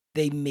 but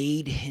they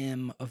made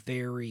him a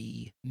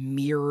very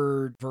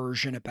mirrored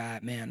version of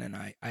Batman, and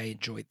I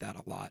enjoyed that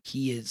a lot.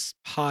 He is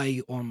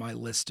high on my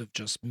list of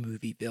just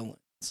movie villains.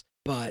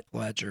 But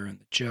Ledger and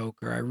the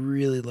Joker, I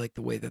really like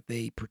the way that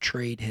they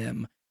portrayed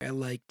him. I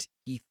liked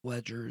Heath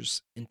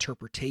Ledger's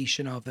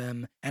interpretation of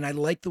him, and I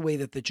like the way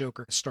that the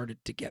Joker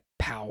started to get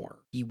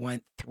power. He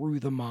went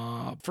through the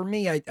mob. For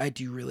me, I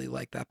do really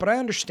like that, but I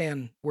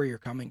understand where you're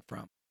coming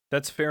from.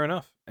 That's fair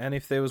enough. And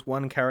if there was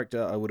one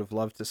character I would have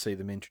loved to see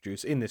them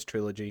introduce in this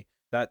trilogy,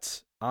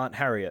 that's Aunt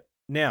Harriet.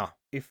 Now,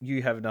 if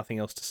you have nothing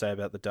else to say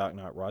about The Dark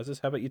Knight Rises,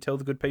 how about you tell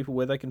the good people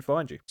where they can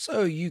find you?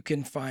 So you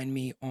can find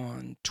me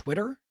on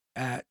Twitter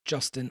at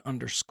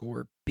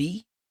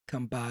Justin_B.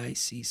 Come by,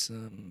 see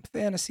some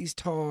fantasies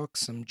talk,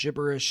 some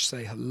gibberish,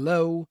 say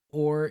hello.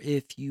 Or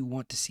if you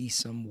want to see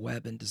some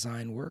web and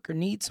design work or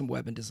need some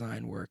web and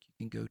design work, you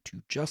can go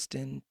to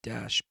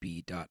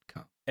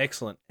justin-b.com.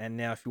 Excellent. And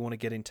now if you want to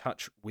get in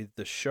touch with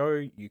the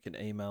show, you can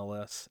email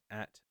us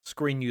at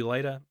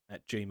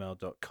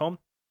screenyoulater@gmail.com.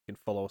 You can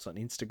follow us on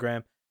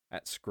Instagram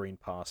at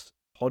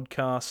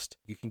ScreenPassPodcast.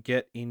 You can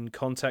get in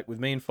contact with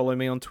me and follow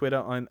me on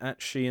Twitter. I'm at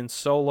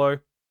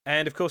SheehanSolo.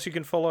 And of course, you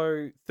can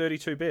follow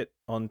 32-Bit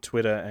on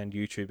Twitter and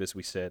YouTube, as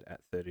we said, at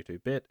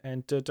 32-Bit.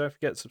 And don't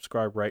forget,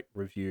 subscribe, rate,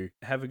 review.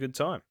 Have a good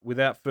time.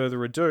 Without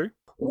further ado,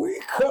 we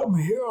come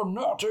here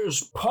not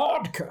as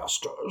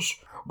podcasters,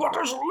 but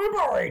as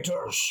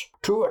liberators,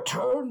 to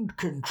return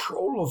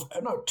control of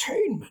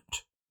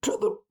entertainment to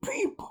the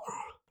people.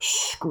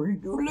 Screen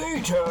you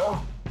later.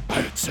 I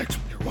had sex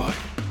with your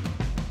wife.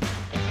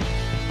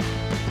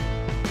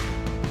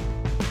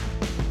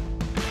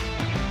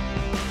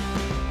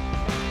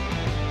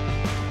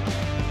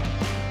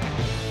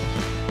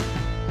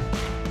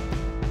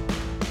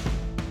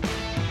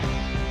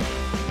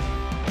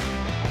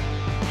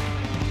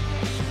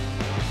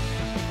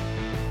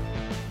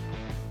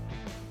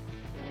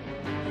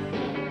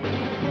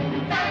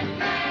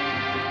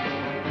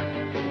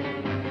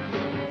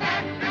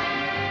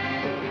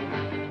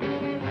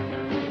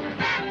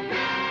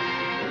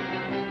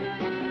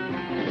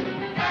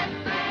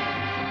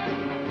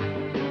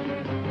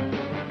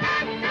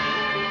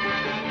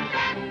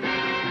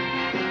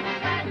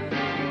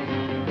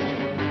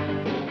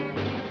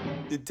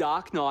 The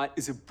Dark Knight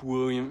is a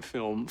brilliant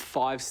film,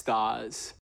 5 stars.